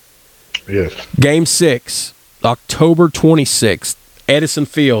way. Yes. Game 6, October 26th, Edison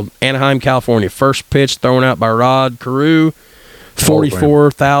Field, Anaheim, California. First pitch thrown out by Rod Carew.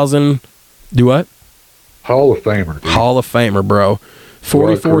 44,000. Do what? Hall of Famer. Dude. Hall of Famer, bro.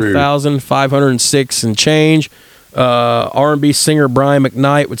 44,506 and change. R&B singer Brian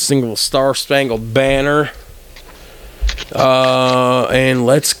McKnight would sing the Star Spangled Banner. And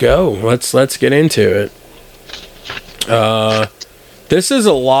let's go. Let's get into it. This is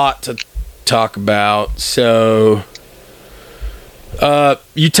a lot to talk about. So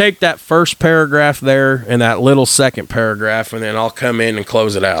You take that first paragraph there and that little second paragraph, and then I'll come in and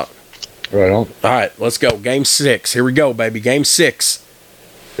close it out. Right on. All right, let's go. Game 6. Here we go, baby. Game 6.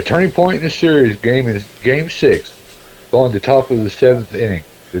 The turning point in the series game is Game 6, on the top of the 7th inning.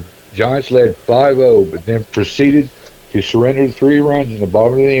 The Giants led 5-0, but then proceeded to surrender 3 runs in the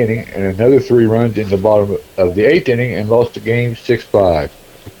bottom of the inning and another 3 runs in the bottom of the 8th inning and lost the game 6-5.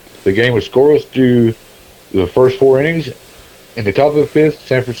 The game was scoreless through the first 4 innings. In the top of the 5th,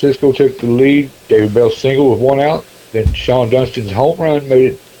 San Francisco took the lead. David Bell single with 1 out. Then Sean Dunstan's home run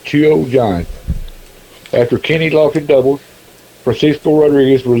made it 2-0 Giants. After Kenny Lofton doubled, Francisco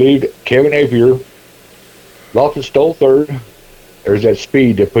Rodriguez relieved Kevin Apier. Lofton stole third. There's that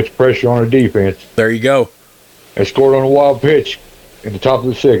speed that puts pressure on our defense. There you go. And scored on a wild pitch in the top of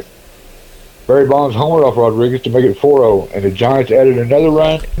the 6th. Barry Bonds homered off Rodriguez to make it 4-0, and the Giants added another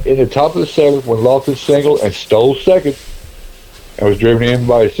run in the top of the 7th when Lofton singled and stole second and was driven in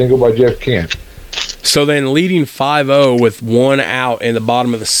by a single by Jeff Kent. So then leading 5-0 with 1 out in the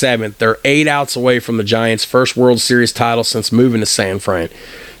bottom of the 7th, they're 8 outs away from the Giants' first World Series title since moving to San Fran.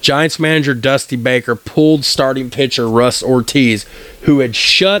 Giants manager Dusty Baker pulled starting pitcher Russ Ortiz, who had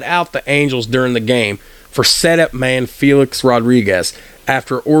shut out the Angels during the game, for setup man Felix Rodriguez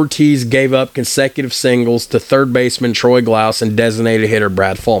after Ortiz gave up consecutive singles to third baseman Troy Glaus and designated hitter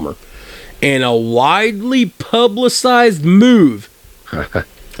Brad Fulmer. In a widely publicized move,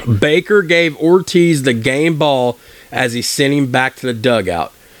 Baker gave Ortiz the game ball as he sent him back to the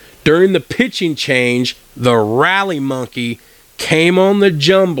dugout. During the pitching change, the rally monkey came on the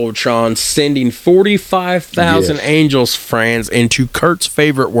Jumbotron, sending 45,000 Angels fans into Kurt's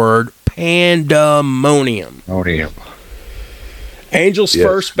favorite word, pandemonium. Angels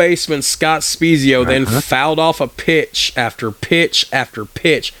first baseman Scott Spezio then fouled off a pitch after pitch after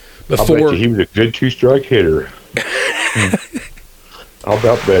pitch before. I bet you he was a good 2-strike hitter. I'll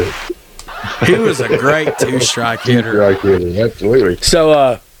about bet it. He was a great 2-strike hitter. 2-strike hitter, absolutely.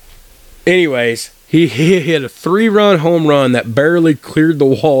 So, anyways, he hit a 3-run home run that barely cleared the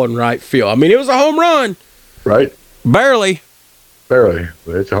wall in right field. I mean, it was a home run. Right. Barely,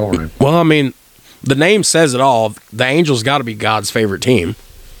 but it's a home run. Well, I mean, the name says it all. The Angels got to be God's favorite team.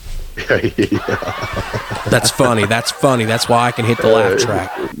 That's funny. That's why I can hit the laugh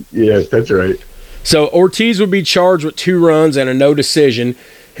track. Yes, that's right. So Ortiz would be charged with 2 runs and a no decision,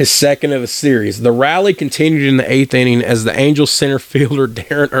 his second of the series. The rally continued in the 8th inning as the Angels center fielder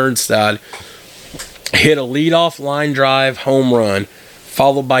Darren Ernstad hit a leadoff line drive home run,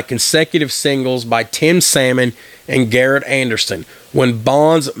 followed by consecutive singles by Tim Salmon and Garrett Anderson. When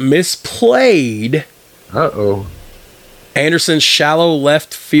Bonds misplayed Anderson's shallow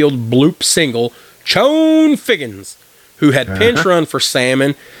left field bloop single, Chone Figgins, who had pinch run for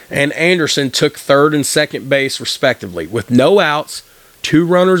Salmon, and Anderson took third and second base respectively. With no outs, 2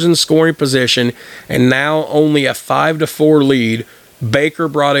 runners in scoring position, and now only a 5-4 lead, Baker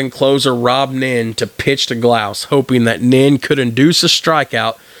brought in closer Rob Nin to pitch to Glaus, hoping that Nin could induce a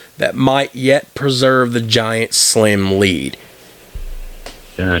strikeout that might yet preserve the Giants' slim lead.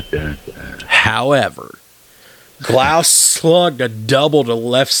 However, Glaus slugged a double to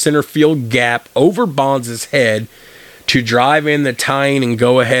left center field gap over Bonds' head to drive in the tying and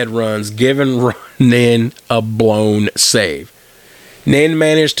go-ahead runs, giving Nin a blown save. Nin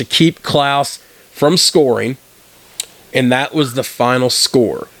managed to keep Glaus from scoring, and that was the final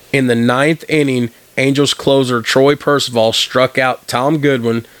score. In the 9th inning, Angels closer Troy Percival struck out Tom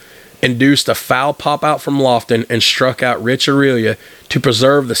Goodwin, induced a foul pop-out from Lofton, and struck out Rich Aurelia to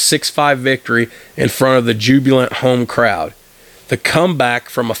preserve the 6-5 victory in front of the jubilant home crowd. The comeback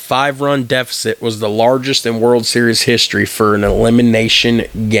from a 5-run deficit was the largest in World Series history for an elimination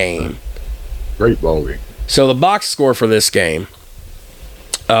game. Great ball game. So the box score for this game,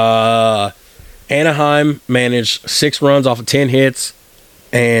 Anaheim managed 6 runs off of 10 hits,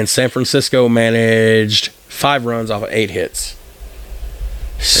 and San Francisco managed 5 runs off of 8 hits.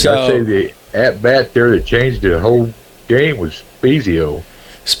 So I'd say the at-bat there that changed the whole game was Spezio.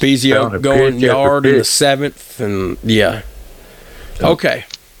 Going yard in the 7th, and Okay.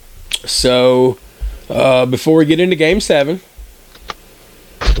 So before we get into Game 7,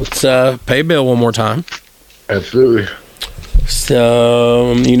 let's pay Bill one more time. Absolutely.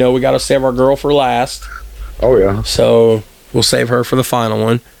 So, we got to save our girl for last. Oh, yeah. So, we'll save her for the final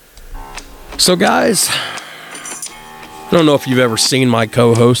one. So, guys, I don't know if you've ever seen my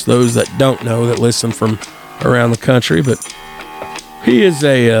co-host, those that don't know that listen from around the country, but he is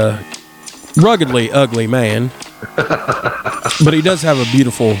a ruggedly ugly man. But he does have a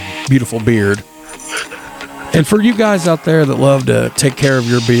beautiful, beautiful beard. And for you guys out there that love to take care of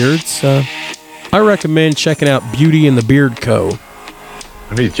your beards, I recommend checking out Beauty and the Beard Co.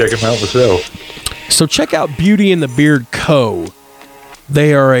 I need to check them out myself. So check out Beauty and the Beard Co.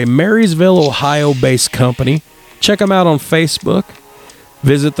 They are a Marysville, Ohio-based company. Check them out on Facebook.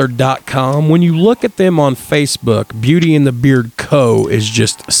 Visit their .com. When you look at them on Facebook, Beauty and the Beard Co. is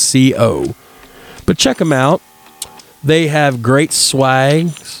just C-O. But check them out. They have great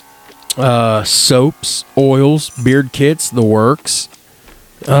swags, soaps, oils, beard kits, the works.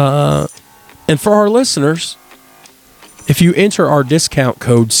 And for our listeners, if you enter our discount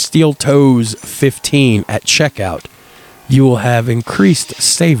code SteelToes15 at checkout, you will have increased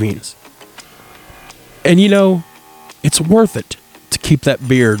savings. And you know, it's worth it to keep that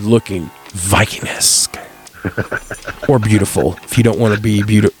beard looking Viking-esque or beautiful. If you don't want to be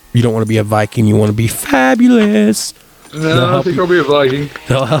you don't want to be a Viking, you want to be fabulous. No, I don't think I'll be a Viking.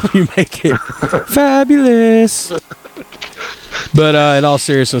 They'll help you make it fabulous. But in all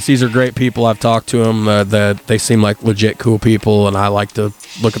seriousness, these are great people. I've talked to them. That they seem like legit cool people, and I like to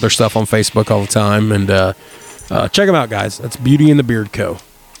look at their stuff on Facebook all the time. And check them out, guys. That's Beauty and the Beard Co.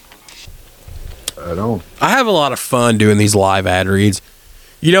 I don't. I have a lot of fun doing these live ad reads.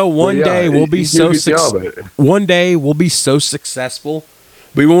 You know, one day we'll be so successful,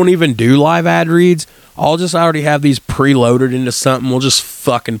 we won't even do live ad reads. I'll just already have these preloaded into something. We'll just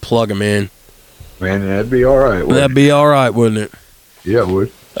fucking plug them in. Man, that'd be all right. That'd be all right, wouldn't it? Yeah, it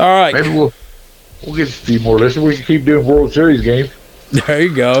would. All right. Maybe we'll get a few more listeners. We can keep doing World Series games. There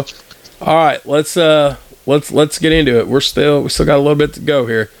you go. All right, let's get into it. We still got a little bit to go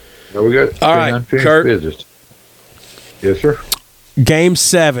here. No, we got all right, unfinished Kurt. business. Yes, sir. Game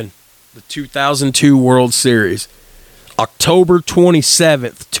 7, the 2002 World Series, October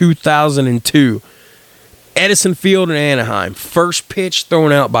 27th, 2002. Edison Field in Anaheim. First pitch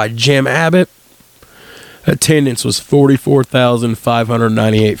thrown out by Jim Abbott. Attendance was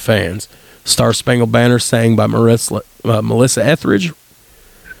 44,598 fans. Star Spangled Banner sang by Melissa Etheridge.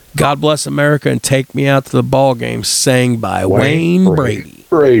 God Bless America and Take Me Out to the Ball Game sang by Wayne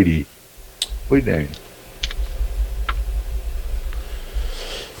Brady. We dang.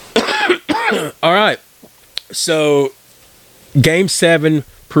 All right. So, Game 7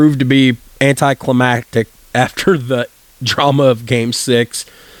 proved to be anticlimactic after the drama of Game 6.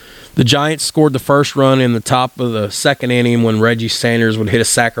 The Giants scored the first run in the top of the second inning when Reggie Sanders would hit a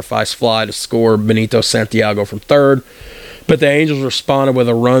sacrifice fly to score Benito Santiago from third. But the Angels responded with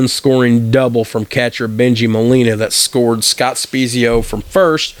a run-scoring double from catcher Benji Molina that scored Scott Spezio from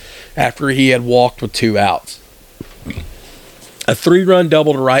first after he had walked with 2 outs. A 3-run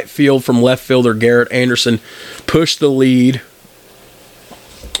double to right field from left fielder Garrett Anderson pushed the lead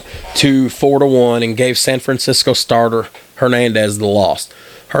to 4-1 and gave San Francisco starter Hernandez the loss.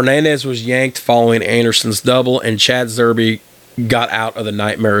 Hernandez was yanked following Anderson's double, and Chad Zerbe got out of the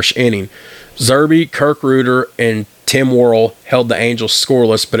nightmarish inning. Zerbe, Kirk Reuter, and Tim Worrell held the Angels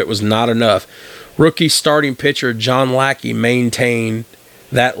scoreless, but it was not enough. Rookie starting pitcher John Lackey maintained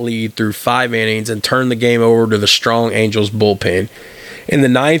that lead through 5 innings and turned the game over to the strong Angels bullpen. In the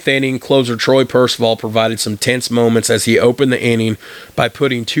 9th inning, closer Troy Percival provided some tense moments as he opened the inning by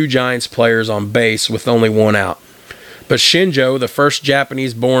putting 2 Giants players on base with only 1 out. But Shinjo, the first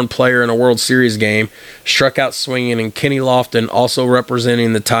Japanese-born player in a World Series game, struck out swinging, and Kenny Lofton, also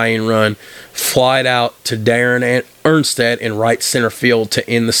representing the tying run, flied out to Darren Ernstedt in right center field to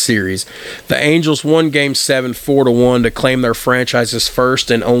end the series. The Angels won Game 7 4-1 to claim their franchise's first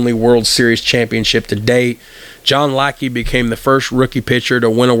and only World Series championship to date. John Lackey became the first rookie pitcher to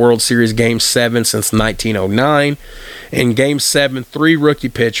win a World Series Game 7 since 1909. In Game 7, 3 rookie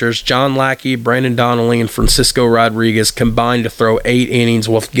pitchers, John Lackey, Brandon Donnelly, and Francisco Rodriguez, combined to throw 8 innings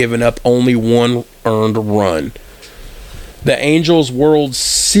with giving up only 1 earned run. The Angels World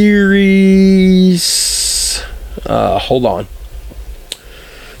Series... The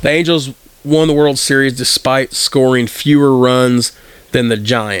Angels won the World Series despite scoring fewer runs than the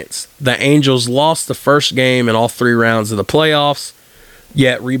Giants. The Angels lost the first game in all 3 rounds of the playoffs,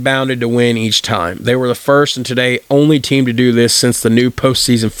 yet rebounded to win each time. They were the first and today only team to do this since the new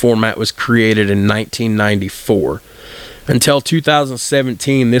postseason format was created in 1994. Until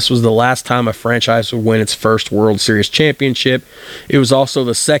 2017, this was the last time a franchise would win its first World Series championship. It was also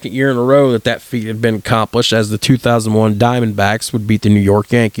the second year in a row that feat had been accomplished, as the 2001 Diamondbacks would beat the New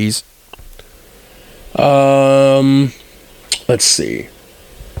York Yankees. Let's see.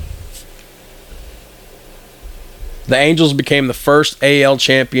 The Angels became the first AL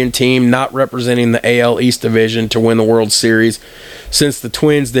champion team not representing the AL East Division to win the World Series since the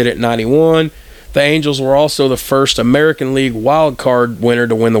Twins did it in 91. The Angels were also the first American League wild card winner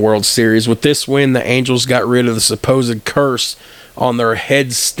to win the World Series. With this win, the Angels got rid of the supposed curse on their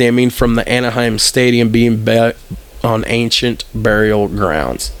heads stemming from the Anaheim Stadium being on ancient burial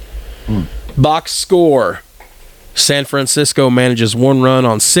grounds. Box score. San Francisco manages 1 run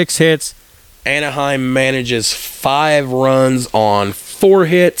on 6 hits. Anaheim manages 5 runs on 4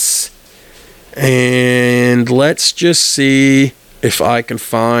 hits. And let's just see if I can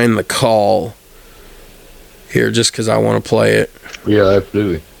find the call here, just because I want to play it. Yeah,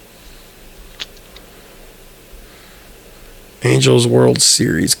 absolutely. Angels World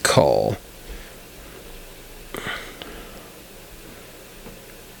Series call.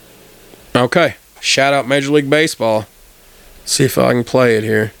 Okay. Shout out Major League Baseball. See if I can play it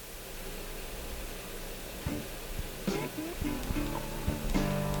here.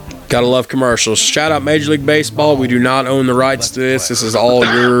 Gotta love commercials. Shout out Major League Baseball. We do not own the rights to this. This is all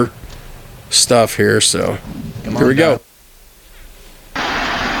your stuff here, so here we go. If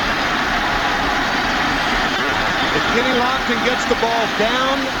Kenny Lofton gets the ball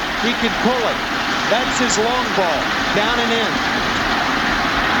down, he can pull it. That's his long ball. Down and in.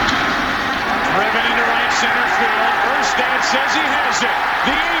 Driven into right center field. Erstad says he has it.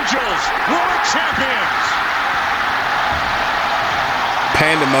 The Angels, world champions.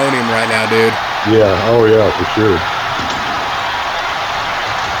 Pandemonium right now, dude. Yeah, oh yeah, for sure.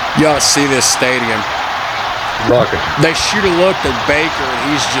 You ought to see this stadium. Rocking. They shoot a look at Baker, and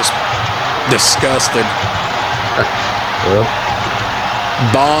he's just disgusted. Well,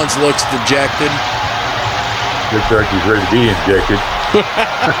 Bonds looks dejected. looks like he's ready to be injected.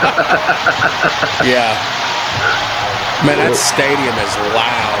 Yeah. Man, that stadium is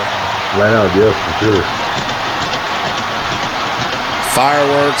loud. Loud, yes, for sure.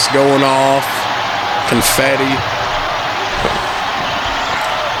 Fireworks going off. Confetti.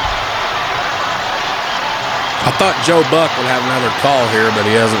 I thought Joe Buck would have another call here, but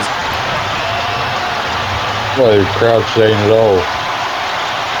he hasn't. Well, the crowd saying it all.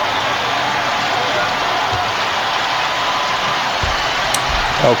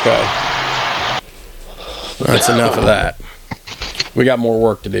 Okay. That's enough of that. We got more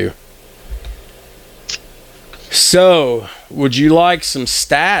work to do. So, would you like some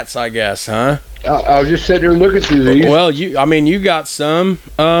stats, I guess, huh? I was just sitting there looking through these. Well, you got some.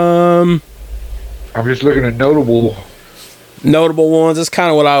 I'm just looking at notable Ones. That's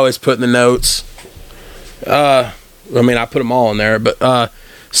kind of what I always put in the notes. I put them all in there, but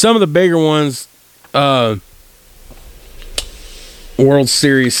some of the bigger ones, World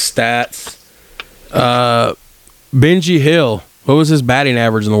Series stats. Benji Hill, what was his batting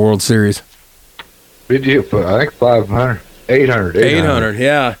average in the World Series? Benji Hill, I think 500, 800. 800,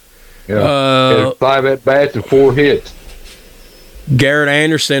 yeah. Yeah. 5 at bats and 4 hits. Garrett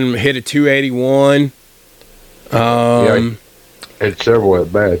Anderson hit a 281. Yeah, had several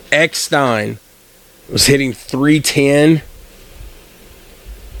at bats. Eckstein was hitting 310.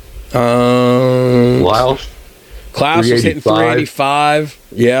 Klaus was hitting 385.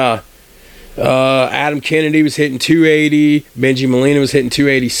 Yeah. Adam Kennedy was hitting 280. Benji Molina was hitting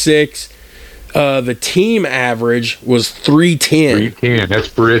 286. The team average was 310. 310. That's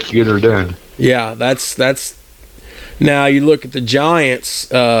for it to get her done. Yeah, that's. Now you look at the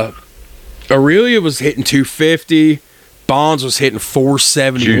Giants. Aurelia was hitting 250. Bonds was hitting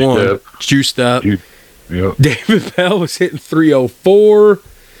 471. Juiced up. Yep. David Bell was hitting 304.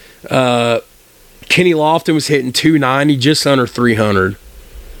 Kenny Lofton was hitting 290, just under 300.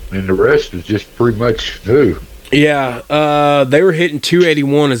 And the rest is just pretty much who? Yeah, they were hitting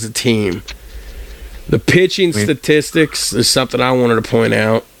 281 as a team. The pitching statistics is something I wanted to point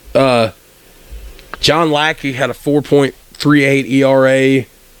out. John Lackey had a 4.38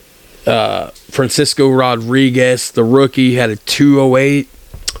 ERA. Francisco Rodriguez, the rookie, had a 2.08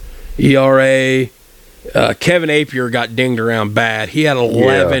 ERA. Kevin Apier got dinged around bad. He had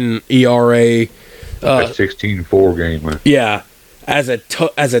 11 ERA. 16-4 game, man. Yeah. As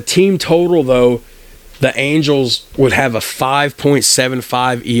a team total, though, the Angels would have a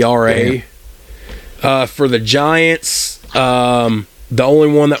 5.75 ERA. For the Giants, the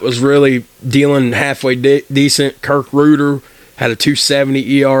only one that was really dealing halfway decent, Kirk Ruder, had a 2.70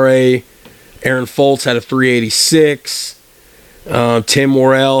 ERA. Aaron Foltz had a 3.86. Tim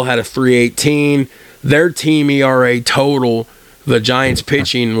Morrell had a 3.18. Their team ERA total, the Giants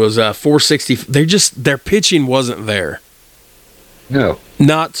pitching was 4.60. Their pitching wasn't there. No.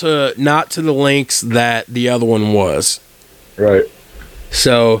 Not to the lengths that the other one was. Right.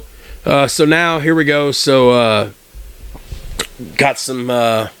 So now here we go. So got some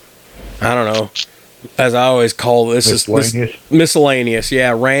I don't know, as I always call this, miscellaneous.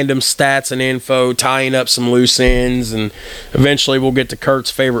 Yeah, random stats and info, tying up some loose ends, and eventually we'll get to Kurt's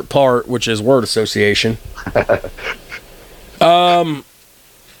favorite part, which is word association.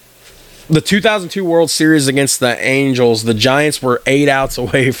 the 2002 World Series against the Angels, the Giants were 8 outs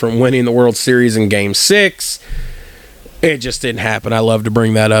away from winning the World Series in Game 6. It just didn't happen. I love to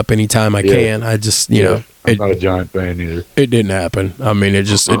bring that up anytime I can. I just, you know. I'm not a Giant fan either. It didn't happen. I mean, it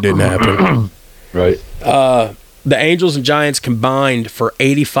didn't happen. Right. The Angels and Giants combined for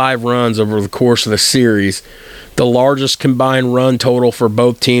 85 runs over the course of the series, the largest combined run total for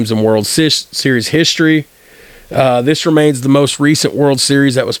both teams in World Series history. This remains the most recent World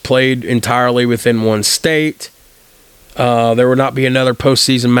Series that was played entirely within one state. There would not be another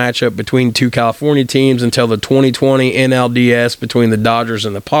postseason matchup between two California teams until the 2020 NLDS between the Dodgers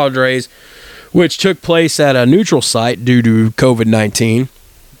and the Padres, which took place at a neutral site due to COVID-19,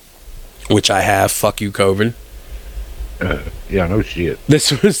 which I have. Fuck you, COVID. Yeah, no shit.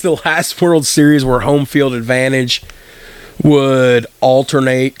 This was the last World Series where home field advantage would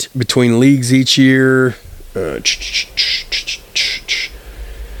alternate between leagues each year.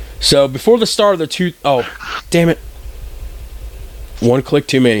 So before the start of the damn it. One click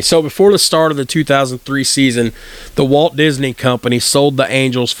too many. So before the start of the 2003 season, the Walt Disney Company sold the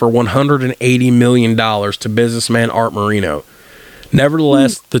Angels for $180 million to businessman Art Moreno.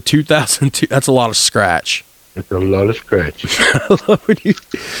 Nevertheless, the 2002... That's a lot of scratch. It's a lot of scratch.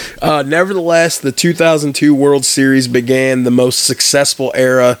 Nevertheless, the 2002 World Series began the most successful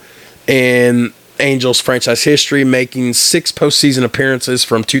era in Angels franchise history, making 6 postseason appearances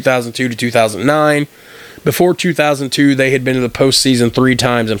from 2002 to 2009. Before 2002, they had been to the postseason 3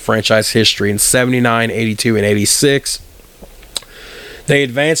 times in franchise history, in 79, 82, and 86. They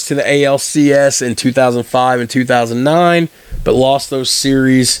advanced to the ALCS in 2005 and 2009, but lost those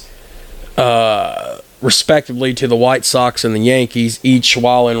series respectively to the White Sox and the Yankees, each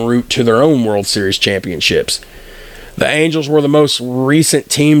while en route to their own World Series championships. The Angels were the most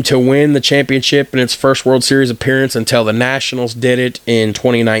recent team to win the championship in its first World Series appearance until the Nationals did it in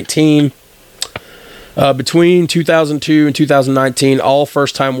 2019. Between 2002 and 2019, all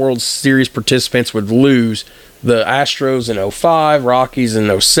first-time World Series participants would lose. The Astros in 05, Rockies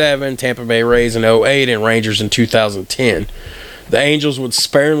in 07, Tampa Bay Rays in 08, and Rangers in 2010. The Angels would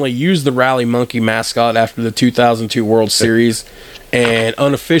sparingly use the Rally Monkey mascot after the 2002 World Series and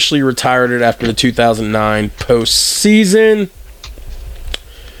unofficially retired it after the 2009 postseason.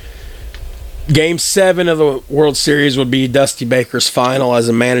 Game 7 of the World Series would be Dusty Baker's final as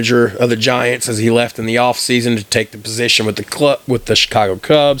a manager of the Giants as he left in the offseason to take the position with the Chicago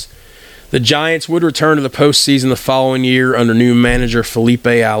Cubs. The Giants would return to the postseason the following year under new manager Felipe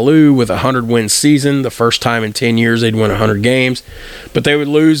Alou with a 100-win season, the first time in 10 years they'd win 100 games. But they would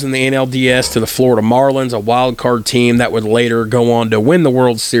lose in the NLDS to the Florida Marlins, a wild card team that would later go on to win the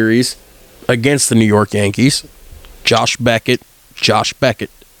World Series against the New York Yankees. Josh Beckett.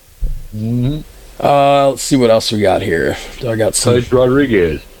 Mm-hmm. Let's see what else we got here. I got some. Pudge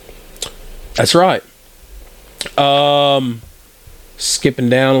Rodriguez. That's right. Skipping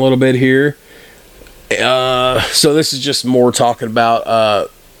down a little bit here. So this is just more talking about. I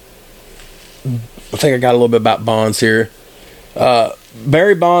think I got a little bit about Bonds here.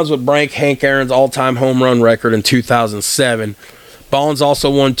 Barry Bonds would break Hank Aaron's all-time home run record in 2007. Bonds also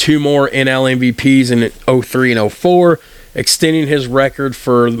won 2 more NL MVPs in 03 and 04, extending his record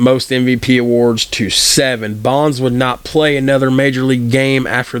for most MVP awards to 7. Bonds would not play another Major League game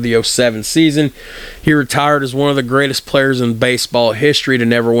after the 07 season. He retired as one of the greatest players in baseball history to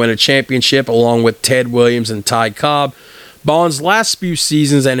never win a championship, along with Ted Williams and Ty Cobb. Bonds' last few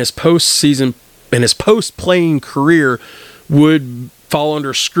seasons and his post-playing career would fall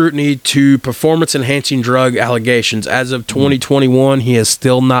under scrutiny to performance-enhancing drug allegations. As of 2021, he has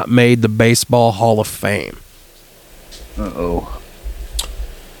still not made the Baseball Hall of Fame. What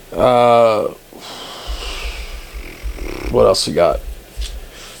else we got?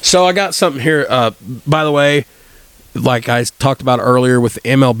 So I got something here. By the way, like I talked about earlier with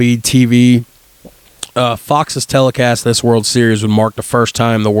MLB TV, Fox's telecast this World Series would mark the first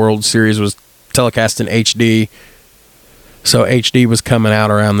time the World Series was telecast in HD. So HD was coming out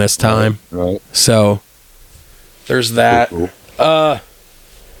around this time. Right. So there's that. Cool.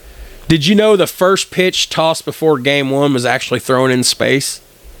 Did you know the first pitch tossed before Game 1 was actually thrown in space?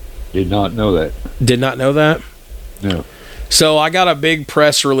 Did not know that. Did not know that? No. So I got a big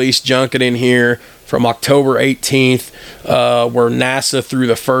press release junket in here from October 18th where NASA threw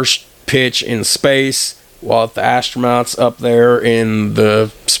the first pitch in space while the astronauts up there in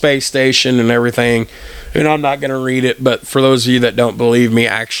the space station and everything. And I'm not going to read it, but for those of you that don't believe me,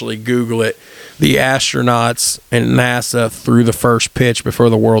 actually Google it. The astronauts and NASA threw the first pitch before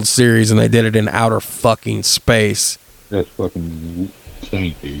the World Series, and they did it in outer fucking space. That's fucking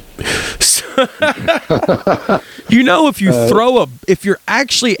insane, dude. You know, if you if you're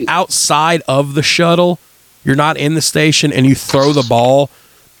actually outside of the shuttle, you're not in the station, and you throw the ball,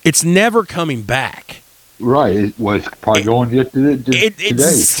 it's never coming back. Right. It was probably going just today.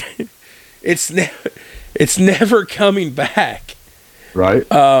 It's never coming back. Right.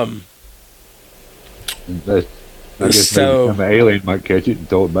 I guess maybe some alien might catch it and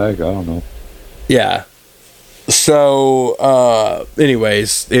throw it back. I don't know. Yeah. So,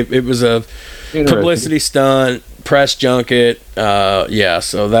 anyways, it was a publicity stunt, press junket. Yeah,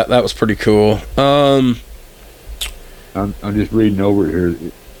 so that was pretty cool. I'm just reading over it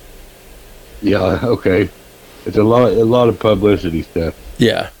here. Yeah, okay. It's a lot of publicity stuff.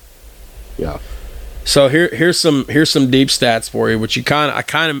 Yeah. Yeah. So here's some deep stats for you, which I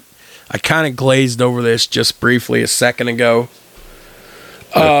kind of glazed over this just briefly a second ago.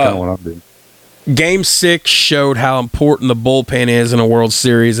 That's kind of what I'm doing. Game 6 showed how important the bullpen is in a World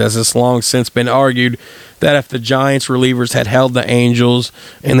Series, as it's long since been argued that if the Giants relievers had held the Angels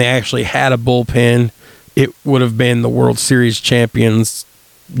and they actually had a bullpen, it would have been the World Series champions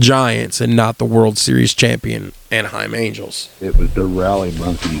Giants and not the World Series champion Anaheim Angels. It was the Rally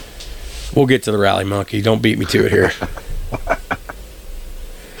Monkey. We'll get to the Rally Monkey. Don't beat me to it here.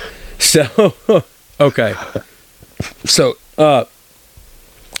 So, okay. So,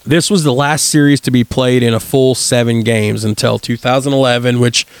 this was the last series to be played in a full 7 games until 2011,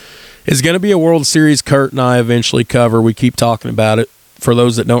 which is going to be a World Series Kurt and I eventually cover. We keep talking about it. For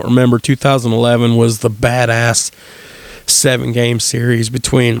those that don't remember, 2011 was the badass 7-game series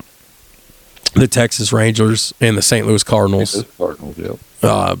between the Texas Rangers and the St. Louis Cardinals.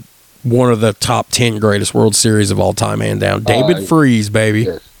 Yeah. One of the top 10 greatest World Series of all time, hand down. David Freese, baby.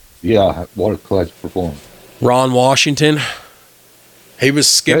 Yes. Yeah, what a classic performance. Ron Washington. He was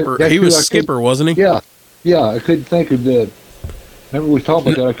skipper. He was skipper, wasn't he? Yeah. Yeah, I couldn't think of the... Remember we talked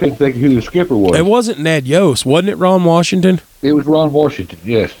about that? I couldn't think of who the skipper was. It wasn't Ned Yost. Wasn't it Ron Washington? It was Ron Washington,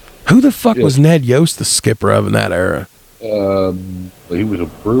 yes. Who the fuck was Ned Yost the skipper of in that era? He was a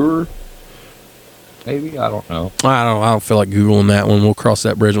brewer. Maybe, I don't know. I don't feel like Googling that one. We'll cross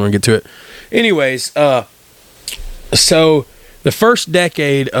that bridge when we get to it. Anyways, so the first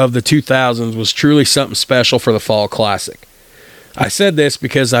decade of the 2000s was truly something special for the Fall Classic. I said this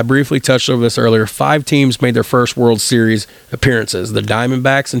because I briefly touched over this earlier. 5 teams made their first World Series appearances. The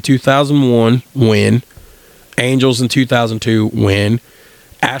Diamondbacks in 2001 win. Angels in 2002 win.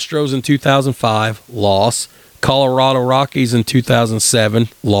 Astros in 2005 loss. Colorado Rockies in 2007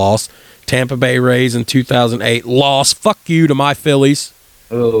 loss. Tampa Bay Rays in 2008 loss. Fuck you to my Phillies.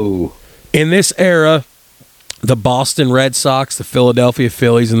 Oh. In this era, the Boston Red Sox, the Philadelphia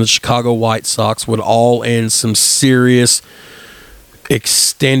Phillies, and the Chicago White Sox would all end some serious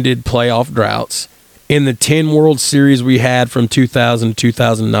extended playoff droughts. In the 10 World Series we had from 2000 to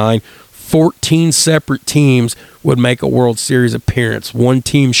 2009, 14 separate teams would make a World Series appearance, one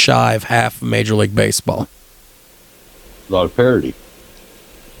team shy of half of Major League Baseball. A lot of parity.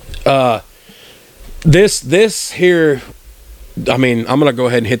 This here, I mean, I'm going to go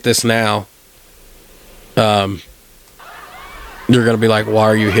ahead and hit this now. You're going to be like, why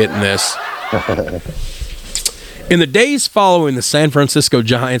are you hitting this? In the days following the San Francisco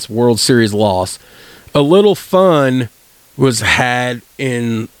Giants World Series loss, a little fun was had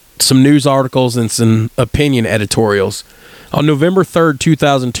in some news articles and some opinion editorials. On November 3rd,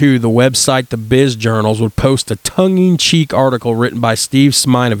 2002, the website The Biz Journals would post a tongue-in-cheek article written by Steve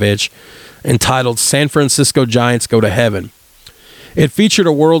Sminovich entitled San Francisco Giants Go to Heaven. It featured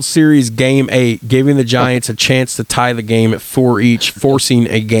a World Series Game 8, giving the Giants a chance to tie the game at 4 each, forcing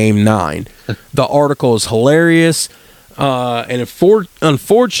a Game 9. The article is hilarious, and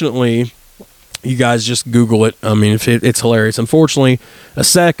unfortunately, you guys just Google it. I mean, it's hilarious. Unfortunately, a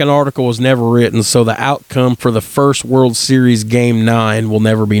second article was never written, so the outcome for the first World Series Game 9 will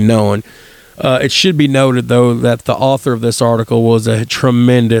never be known. It should be noted, though, that the author of this article was a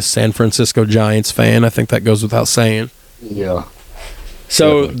tremendous San Francisco Giants fan. I think that goes without saying. Yeah.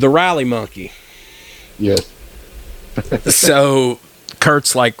 So, the Rally Monkey. Yes. So,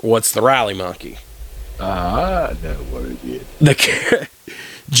 Kurt's like, what's the Rally Monkey? I know what it is.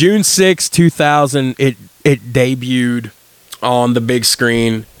 June 6, 2000, it debuted on the big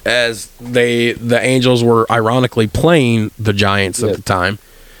screen as the Angels were ironically playing the Giants at the time.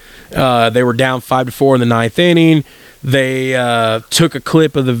 They were down 5-4 in the 9th inning. They took a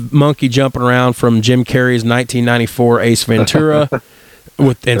clip of the monkey jumping around from Jim Carrey's 1994 Ace Ventura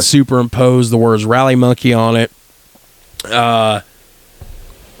and superimposed the words Rally Monkey on it.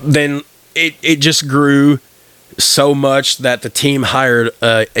 Then it just grew so much that the team hired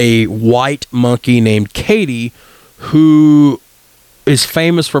a white monkey named Katie, who is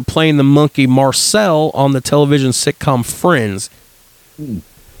famous for playing the monkey Marcel on the television sitcom Friends.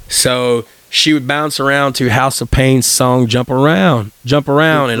 So she would bounce around to House of Pain's song Jump Around,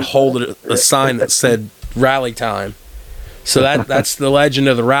 and hold a sign that said rally time. So that's the legend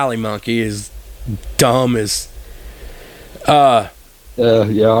of the rally monkey, is dumb as... Yeah,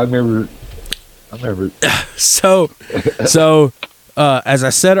 I remember. So, as I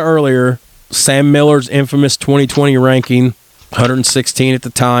said earlier, Sam Miller's infamous 2020 ranking, 116 at the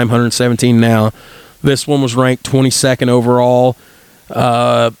time, 117 now. This one was ranked 22nd overall.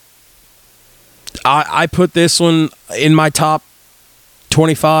 I put this one in my top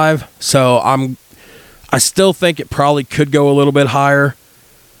 25, so I still think it probably could go a little bit higher,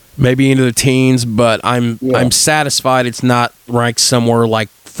 maybe into the teens, but I'm satisfied it's not ranked somewhere like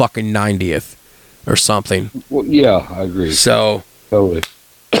fucking 90th or something. Well, yeah, I agree. So, Totally.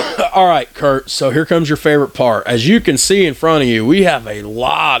 all right, Kurt. So here comes your favorite part. As you can see in front of you, we have a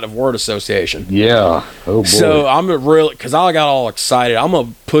lot of word association. Yeah. Oh boy. So I'm really, because I got all excited, I'm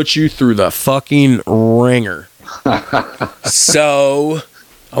gonna put you through the fucking ringer. So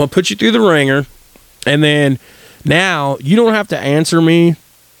I'm gonna put you through the ringer, and then now you don't have to answer me,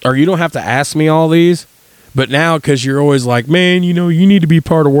 or you don't have to ask me all these. But now, because you're always like, man, you need to be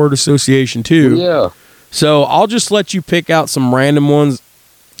part of word association too. Yeah. So I'll just let you pick out some random ones,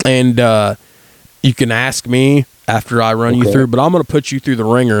 and you can ask me after I run you through. But I'm going to put you through the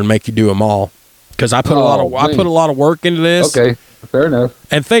ringer and make you do them all, because I put a lot of work into this. Okay, fair enough.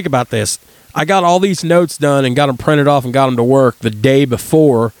 And think about this: I got all these notes done and got them printed off and got them to work the day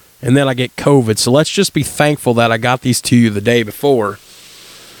before, and then I get COVID. So let's just be thankful that I got these to you the day before.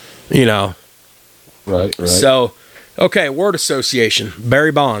 Right. So, okay, word association.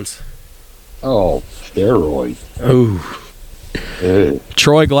 Barry Bonds. Oh, steroids. Ooh.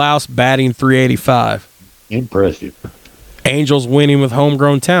 Troy Glaus batting .385. Impressive. Angels winning with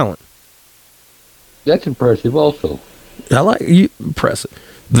homegrown talent. That's impressive also. I like you. Impressive.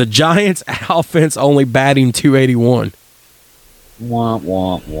 The Giants offense only batting .281. Womp,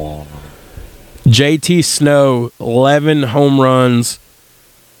 womp, womp. JT Snow 11 home runs,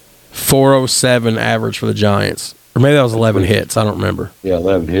 407 average for the Giants. Or maybe that was 11 hits. I don't remember. Yeah,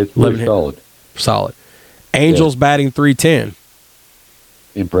 11 hits. 11 Pretty solid. Solid. Angels batting .310.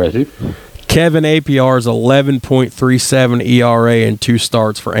 Impressive. Kevin APR's 11.37 ERA in 2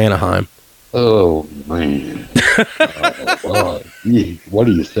 starts for Anaheim. Oh, man. What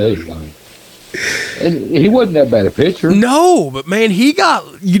do you say? I mean, and he wasn't that bad a pitcher. No, but man, he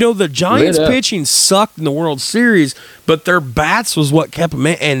got, the Giants Lit up. pitching sucked in the World Series, but their bats was what kept them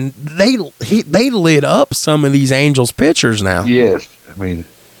in, and they lit up some of these Angels pitchers now. Yes. I mean,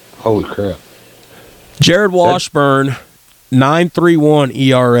 holy crap. Jared Washburn, 9.31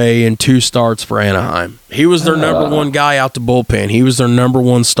 ERA in 2 starts for Anaheim. He was their number one guy out the bullpen. He was their number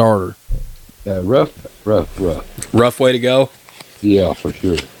one starter. Rough. Rough way to go. Yeah, for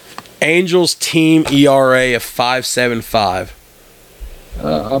sure. Angels team ERA of 5.75.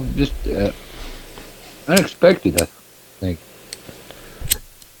 I'm just unexpected, I think.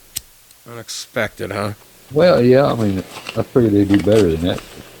 Unexpected, huh? Well, yeah, I mean, I figured they'd do better than that.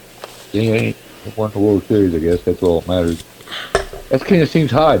 They ain't won the World Series, I guess. That's all that matters. That kind of seems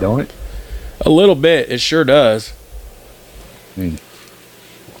high, don't it? A little bit. It sure does. I mean,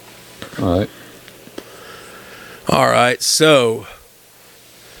 all right. All right, so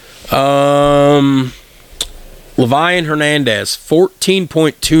Levian Hernandez,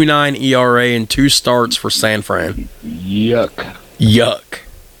 14.29 ERA in 2 starts for San Fran. Yuck.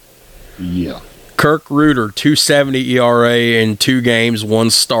 Yeah. Kirk Ruder, 2.70 ERA in 2 games, 1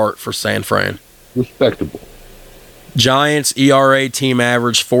 start for San Fran. Respectable. Giants ERA team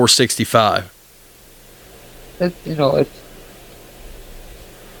average 4.65. It's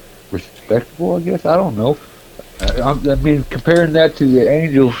respectable, I guess. I don't know. I mean, comparing that to the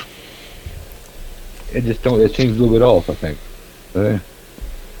Angels, it seems a little bit off, I think. I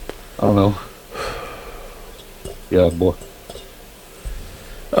don't know. Yeah, boy.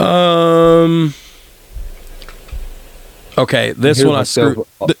 Okay, this one I screwed.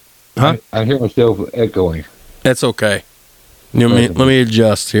 Huh? I hear myself echoing. That's okay. Let me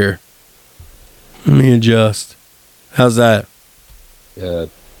adjust here. How's that? There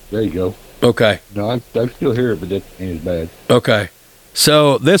you go. Okay. No, I still hear it, but that ain't as bad. Okay.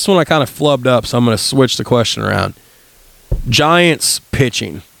 So this one I kind of flubbed up, so I'm going to switch the question around. Giants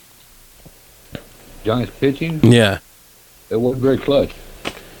pitching. Giants pitching? Yeah. It wasn't very clutch.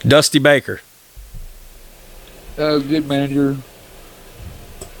 Dusty Baker. Good manager.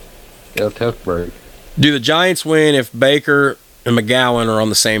 Yeah, tough break. Do the Giants win if Baker and McGowan are on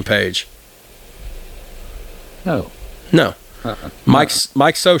the same page? No. Mike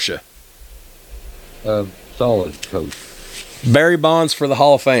Scioscia. Solid coach. Barry Bonds for the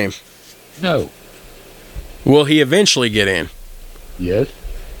Hall of Fame. No. Will he eventually get in? Yes.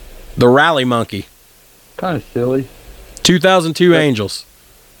 The Rally Monkey. Kind of silly. 2002 Angels.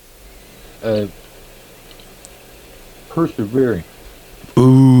 Persevering.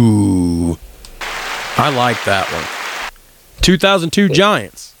 Ooh. I like that one. 2002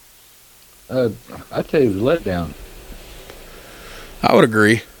 Giants. I'd say it was a letdown. I would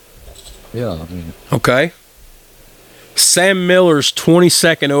agree. Yeah, I mean, Okay. Sam Miller's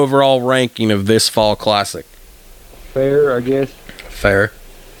 22nd overall ranking of this fall classic. fair, I guess. Fair.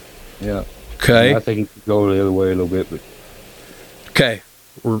 Yeah. Okay. I think it could go the other way a little bit, but Okay.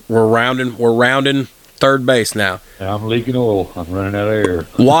 We're rounding third base now. I'm leaking oil. I'm running out of air.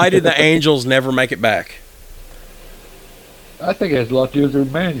 Why did the Angels never make it back? I think it has a lot to do with their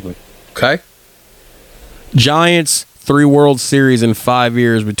management. Okay. Giants 3 World Series in 5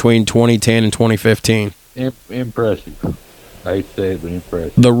 years between 2010 and 2015. Impressive. I hate to say it, but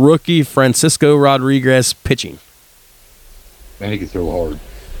impressive. The rookie Francisco Rodriguez pitching. Man, he can throw hard.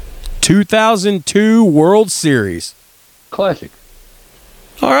 2002 World Series. Classic.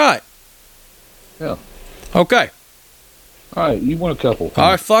 All right. Yeah. Okay. All right, you want a couple. All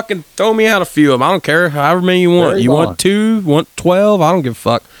right, fucking throw me out a few of them. I don't care. However many you want. Barry You want Bonds. 2, want 12? I don't give a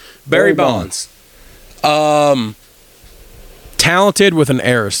fuck. Barry Barry Bonds. Talented with an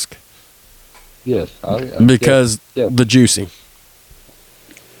asterisk Yes. because yeah. the juicing.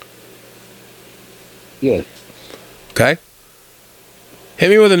 Yes. Okay. Hit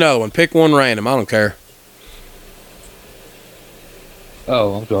me with another one. Pick one random. I don't care.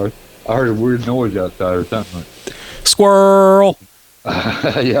 Oh, I'm sorry. I heard a weird noise outside or something. Squirrel.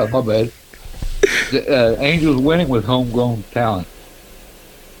 Yeah, my bad. The Angels winning with homegrown talent.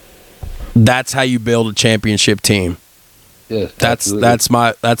 That's how you build a championship team. Yes. That's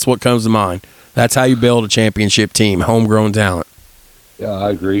absolutely. that's what comes to mind. That's how you build a championship team. Homegrown talent. Yeah,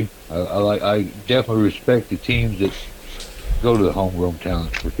 I agree. I definitely respect the teams that go to the homegrown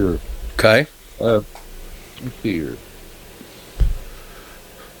talent for sure. Okay. Let's see here.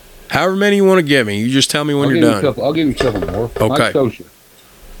 However many you want to give me, you just tell me when you're done. I'll give you a couple more. Okay. Mike Scioscia.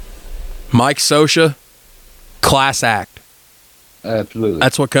 Mike Scioscia, class act. Absolutely.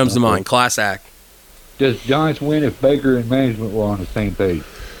 That's what comes to mind. Class act. Does Giants win if Baker and management were on the same page?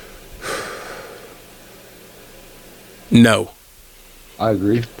 No. I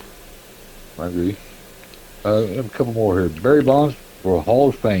agree. A couple more here. Barry Bonds for Hall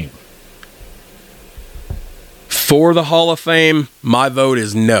of Fame. For the Hall of Fame, my vote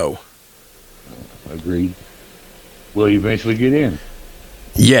is no. Agreed. Will he eventually get in?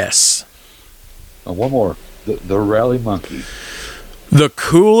 Yes. One more. The Rally Monkey. The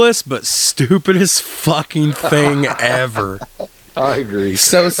coolest but stupidest fucking thing ever. I agree.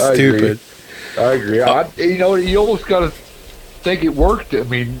 So stupid. I agree. You almost got to think it worked. I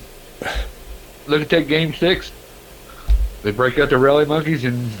mean, look at that Game 6. They break out the Rally Monkeys,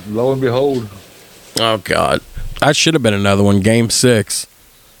 and lo and behold. Oh, God. That should have been another one. Game 6.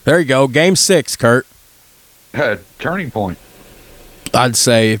 There you go. Game 6, Kurt. Turning point. I'd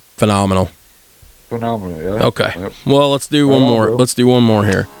say phenomenal. Phenomenal, yeah. Okay. Yep. Well, let's do one Right on, more. bro. Let's do one more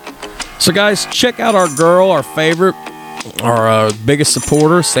here. So, guys, check out our girl, our favorite, our biggest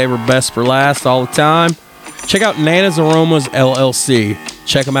supporter. Save her best for last all the time. Check out Nana's Aromas LLC.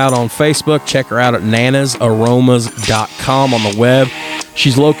 Check them out on Facebook. Check her out at nanasaromas.com on the web.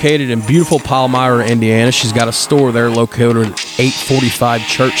 She's located in beautiful Palmyra, Indiana. She's got a store there located at 845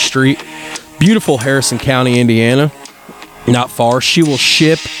 Church Street. Beautiful Harrison County, Indiana. Not far. She will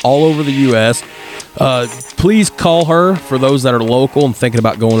ship all over the U.S. Please call her for those that are local and thinking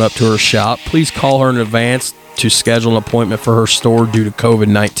about going up to her shop. Please call her in advance to schedule an appointment for her store due to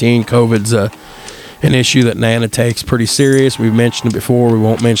COVID-19. COVID's an issue that Nana takes pretty serious. We've mentioned it before. We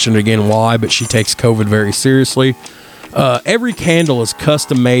won't mention it again why, but she takes COVID very seriously. Every candle is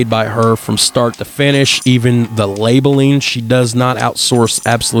custom made by her from start to finish, even the labeling. She does not outsource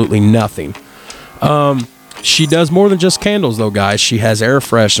absolutely nothing. She does more than just candles, though, guys. She has air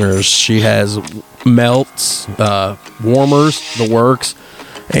fresheners. She has melts, warmers, the works.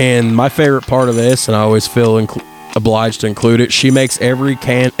 And my favorite part of this, and I always feel obliged to include it, she makes every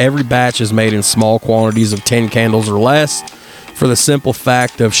batch is made in small quantities of 10 candles or less for the simple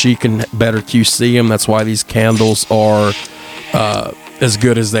fact of she can better QC them. That's why these candles are as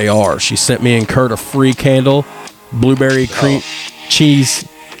good as they are. She sent me and Kurt a free candle, blueberry cream cheese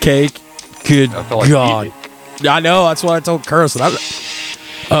cake. Good God. I know, that's what I told Kurt.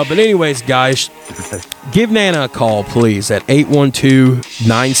 But anyways, guys, give Nana a call, please, at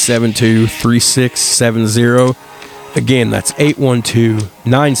 812-972-3670. Again, that's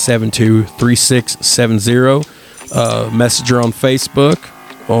 812-972-3670. Message her on Facebook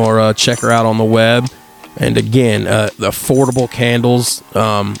or check her out on the web. And again, the affordable candles,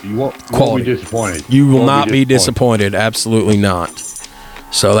 You won't quality. be disappointed. You will not be disappointed. Absolutely not.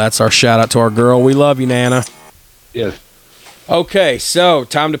 So that's our shout out to our girl. We love you, Nana. Yes. Okay, so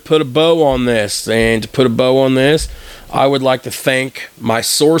time to put a bow on this. And to put a bow on this, I would like to thank my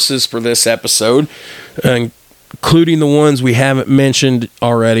sources for this episode, including the ones we haven't mentioned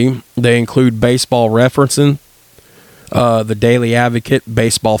already. They include Baseball Referencing, the Daily Advocate,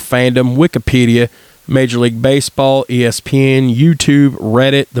 Baseball Fandom, Wikipedia, Major League Baseball, ESPN, YouTube,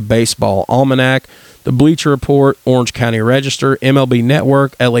 Reddit, the Baseball Almanac, the Bleacher Report, Orange County Register, MLB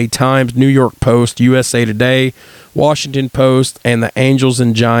Network, LA Times, New York Post, USA Today, Washington Post, and the Angels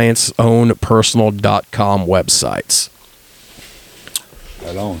and Giants' own personal.com websites.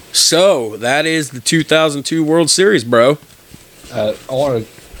 Right on. So, that is the 2002 World Series, bro. I want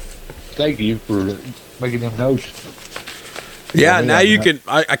to thank you for making them notes. Yeah, Yeah, now yeah. you can.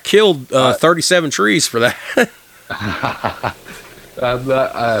 I killed 37 trees for that.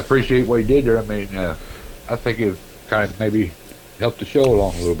 I appreciate what you did there. I mean, I think it kind of maybe helped the show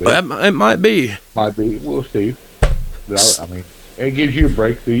along a little bit. It might be. Might be. We'll see. But I mean, it gives you a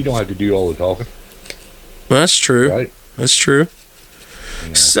break, so you don't have to do all the talking, That's true. right? That's true.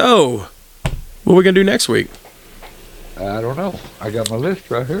 Yeah. So, what are we going to do next week? I don't know. I got my list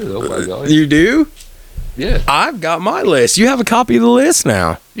right here, though. By golly. You do? Yes. I've got my list. You have a copy of the list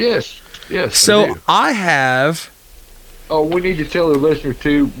now. Yes. Yes. I So, do. I have. Oh, we need to tell the listener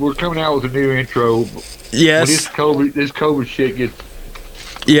too. We're coming out with a new intro. When this Yes. COVID shit gets,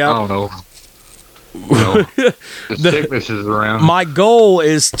 I Yeah. don't know. The sickness is around. My goal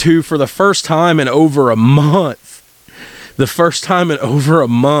is to, for the first time in over a month, I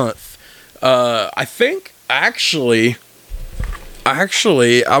think actually,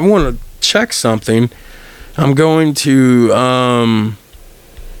 I want to check something. I'm going to,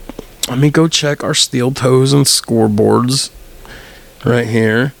 let me go check our steel toes and scoreboards right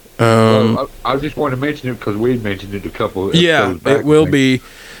here. I just wanted to mention it because we had mentioned it a couple of Yeah, episodes back. it will be.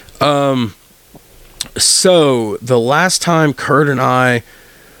 So the last time Kurt and I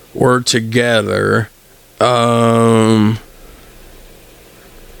were together,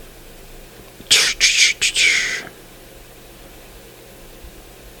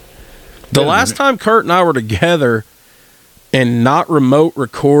 the last time Kurt and I were together and not remote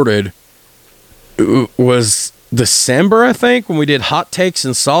recorded was December, I think, when we did hot takes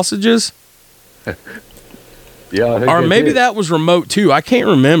and sausages. Yeah, I think Or that's maybe it. that was remote too. I can't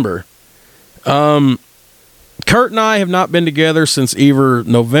remember. Kurt and I have not been together since either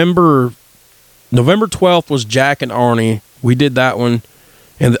November 12th was Jack and Arnie. We did that one.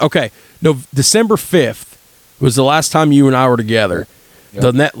 And December 5th was the last time you and I were together.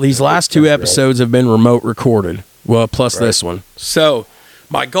 Yep. These last two episodes have been remote recorded. Well, plus this one. So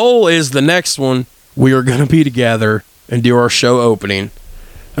my goal is the next one we are going to be together and do our show opening.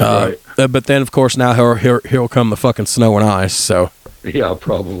 Right. But then, of course, now here'll come the fucking snow and ice. So. Yeah,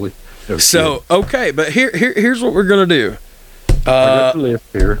 probably. No So shit. okay, but here's what we're gonna do. I got the list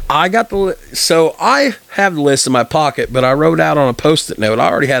here. I got so I have the list in my pocket, but I wrote out on a post-it note. I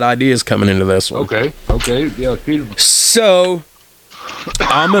already had ideas coming into this one. Okay. Yeah, feed 'em. So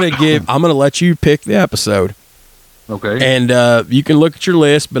I'm gonna let you pick the episode, Okay. and you can look at your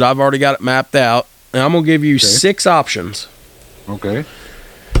list, but I've already got it mapped out, and I'm gonna give you 6 options. Okay.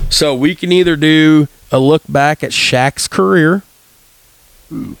 So we can either do a look back at Shaq's career.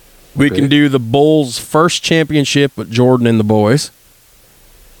 We Okay. can do the Bulls' first championship with Jordan and the boys.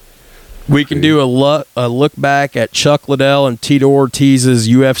 We can Okay. do a look back at Chuck Liddell and Tito Ortiz's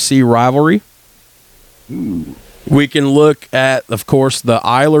UFC rivalry. Ooh. We can look at, of course, the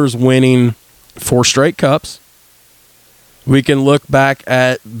Eilers winning 4 straight cups. We can look back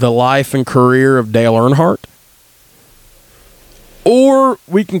at the life and career of Dale Earnhardt. Or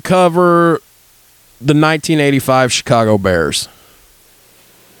we can cover the 1985 Chicago Bears.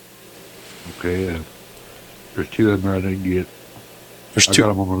 Okay. There's 2 of them I didn't get. There's I 2. got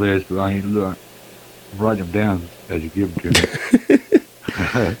them on my list, but I ain't look. I'm writing them down as you give them to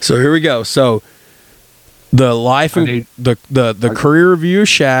me. So here we go. So the life and I need- the career review of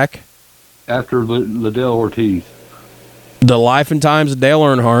Shaq, After Liddell Ortiz. the life and times of Dale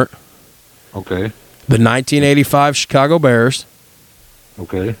Earnhardt, Okay. the 1985 Chicago Bears,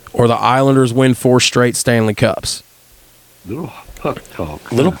 Okay. or the Islanders win 4 straight Stanley Cups. Little puck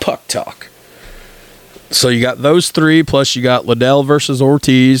talk. Little puck talk. So you got those 3, plus you got Liddell versus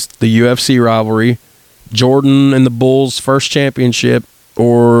Ortiz, the UFC rivalry, Jordan and the Bulls' first championship,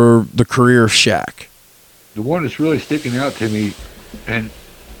 or the career of Shaq. the one that's really sticking out to me, and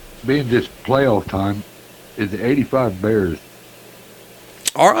being this playoff time, is the '85 Bears.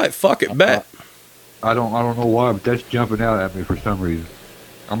 All right, fuck it, bet. I don't know why, but that's jumping out at me for some reason.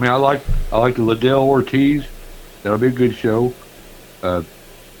 I mean, I like the Liddell Ortiz. That'll be a good show. Dale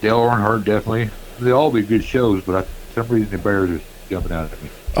Earnhardt, definitely. They'll all be good shows, but for some reason the Bears are jumping out at me.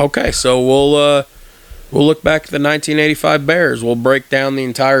 Okay, so we'll look back at the 1985 Bears. We'll break down the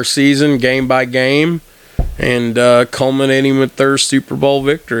entire season, game by game, and culminating with their Super Bowl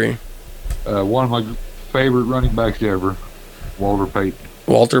victory. One of my favorite running backs ever, Walter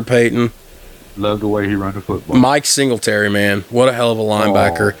Payton. Love the way he runs the football. Mike Singletary, man. What a hell of a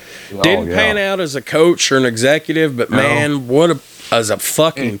linebacker. Didn't pan out as a coach or an executive, but man, as a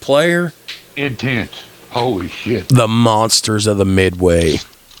fucking player. Intense. Holy shit. The monsters of the Midway.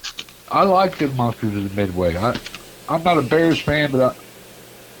 I like the monsters of the Midway. I'm not a Bears fan, but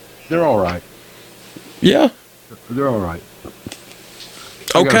they're all right. Yeah. They're all right.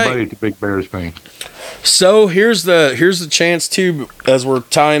 I Okay. got a buddy that's a big Bears fan. So here's the chance too, as we're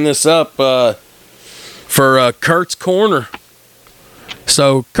tying this up for Kurt's Corner.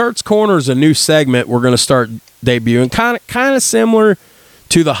 So Kurt's Corner is a new segment we're going to start debuting, kind of similar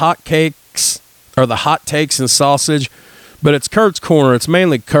to the hot cakes or the hot takes and sausage, but it's Kurt's Corner. It's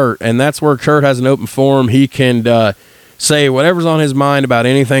mainly Kurt, and that's where Kurt has an open forum. He can say whatever's on his mind about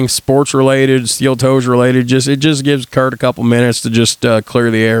anything sports related, steel toes related. It just gives Kurt a couple minutes to just clear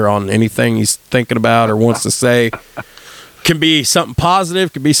the air on anything he's thinking about or wants to say. Can be something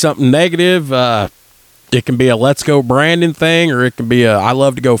positive, can be something negative. It can be a let's go Brandon thing, or it can be a I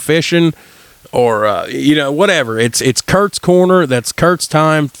love to go fishing, or whatever. It's Kurt's Corner. That's Kurt's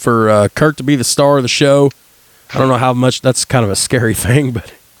time for Kurt to be the star of the show. I don't know how much that's kind of a scary thing,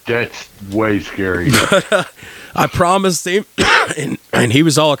 but that's way scary. I promised him, and he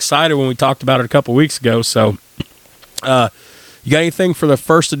was all excited when we talked about it a couple weeks ago. So, you got anything for the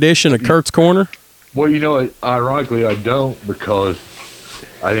first edition of Kurt's Corner? Well, ironically, I don't, because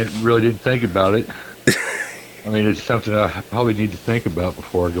I didn't think about it. I mean, it's something I probably need to think about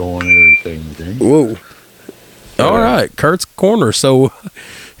before I go on there and say anything. Whoa. All right, Kurt's Corner. So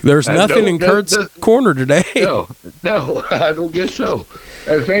there's nothing in Kurt's Corner today. No, I don't guess so.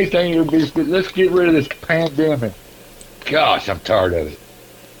 If anything, it would be, let's get rid of this pandemic. Gosh, I'm tired of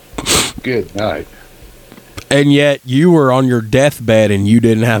it. Good night. And yet you were on your deathbed and you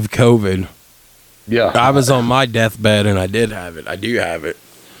didn't have COVID. Yeah. I was on my deathbed and I did have it. I do have it.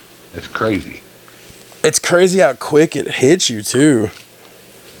 It's crazy. It's crazy how quick it hits you too.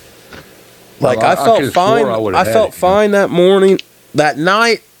 Like I felt fine. I felt fine that morning. That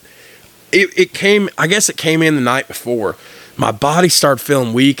night, it came. I guess it came in the night before. My body started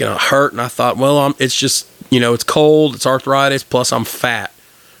feeling weak and it hurt, and I thought, well, it's just it's cold, it's arthritis, plus I'm fat.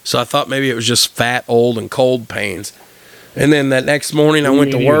 So I thought maybe it was just fat, old, and cold pains. And then that next morning, I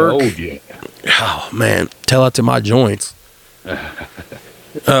went to work. Old yet. Oh man, tell that to my joints.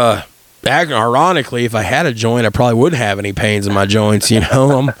 Ironically, if I had a joint, I probably wouldn't have any pains in my joints. I'm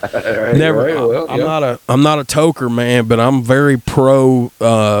not a toker, man, but I'm very pro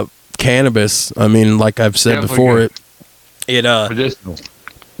cannabis. I mean, like I've said before, medicinal.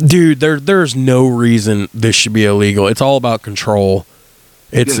 Dude, there's no reason this should be illegal. It's all about control.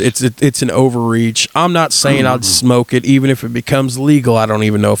 It's an overreach. I'm not saying I'd smoke it, even if it becomes legal. I don't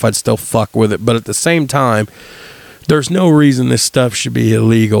even know if I'd still fuck with it. But at the same time, there's no reason this stuff should be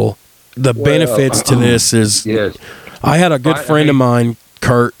illegal. The benefits to this is, I had a good friend of mine,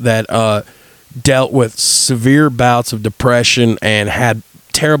 Kurt, that dealt with severe bouts of depression and had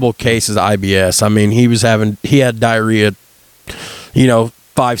terrible cases of IBS. I mean, he had diarrhea,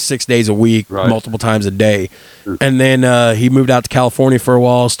 5-6 days a week, multiple times a day. And then he moved out to California for a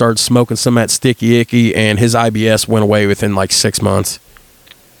while, started smoking some of that sticky icky, and his IBS went away within like 6 months.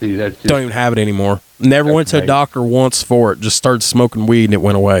 See, don't even have it anymore. Never went to a doctor once for it. Just started smoking weed and it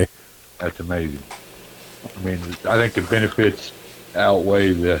went away. That's amazing. I mean, I think the benefits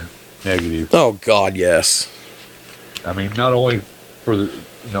outweigh the negatives. Oh God, yes. I mean, not only for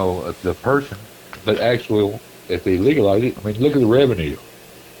the person, but actually, if they legalize it, I mean, look at the revenue.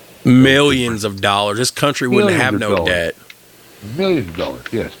 Millions of dollars. This country wouldn't have no debt. Millions of dollars,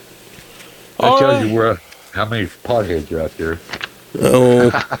 yes. That tells you how many potheads are out there. Oh.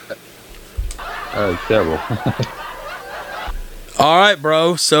 Several. All right,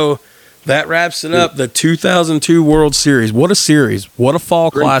 bro. So that wraps it up. The 2002 World Series. What a series. What a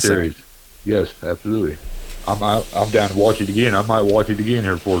fall classic. Series. Yes, absolutely. I'm down to watch it again. I might watch it again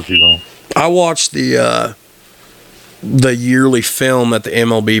here before too long. I watched the the yearly film that the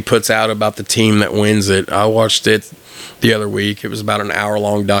MLB puts out about the team that wins it. I watched it the other week. It was about an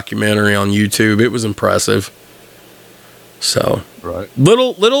hour-long documentary on YouTube. It was impressive. So, Right.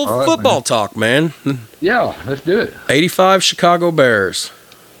 little All right, football man. talk, man. Yeah, let's do it. 85 Chicago Bears.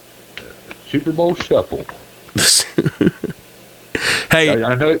 Super Bowl shuffle. Hey,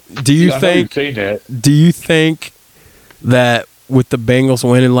 I know. do you I know think you've seen that? do you think that with the Bengals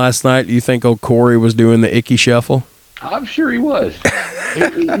winning last night, do you think old Corey was doing the icky shuffle? I'm sure he was.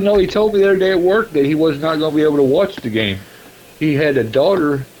 He told me the other day at work that he was not going to be able to watch the game. He had a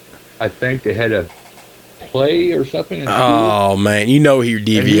daughter, I think, that had a play or something in school. Oh man, you know he and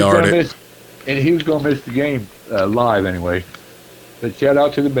he was DVR'd gonna it. miss- and he was going to miss the game live anyway. But shout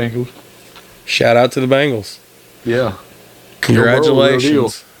out to the Bengals. Shout out to the Bengals. Yeah.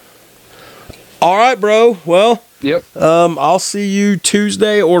 Congratulations. All right, bro. Well, Yep. I'll see you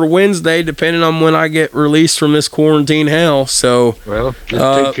Tuesday or Wednesday, depending on when I get released from this quarantine hell. So, Well,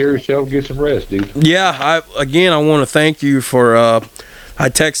 just take care of yourself and get some rest, dude. yeah, I want to thank you for. I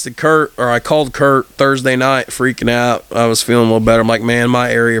texted Kurt, or I called Kurt Thursday night, freaking out. I was feeling a little better. I'm like, man,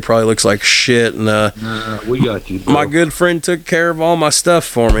 my area probably looks like shit, and We got you, bro. my good friend took care of all my stuff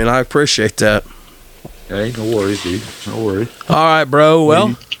for me, and I appreciate that. Ain't no worries, dude. No worries. All right, bro.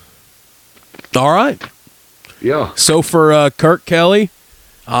 Well, all right. Yeah. So for Kurt Kelly,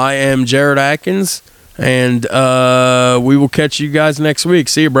 I am Jared Atkins, and we will catch you guys next week.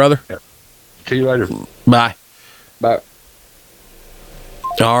 See you, brother. See you later. Bye. Bye.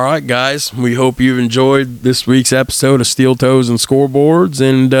 All right, guys. We hope you've enjoyed this week's episode of Steel Toes and Scoreboards,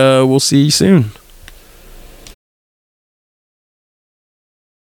 and we'll see you soon.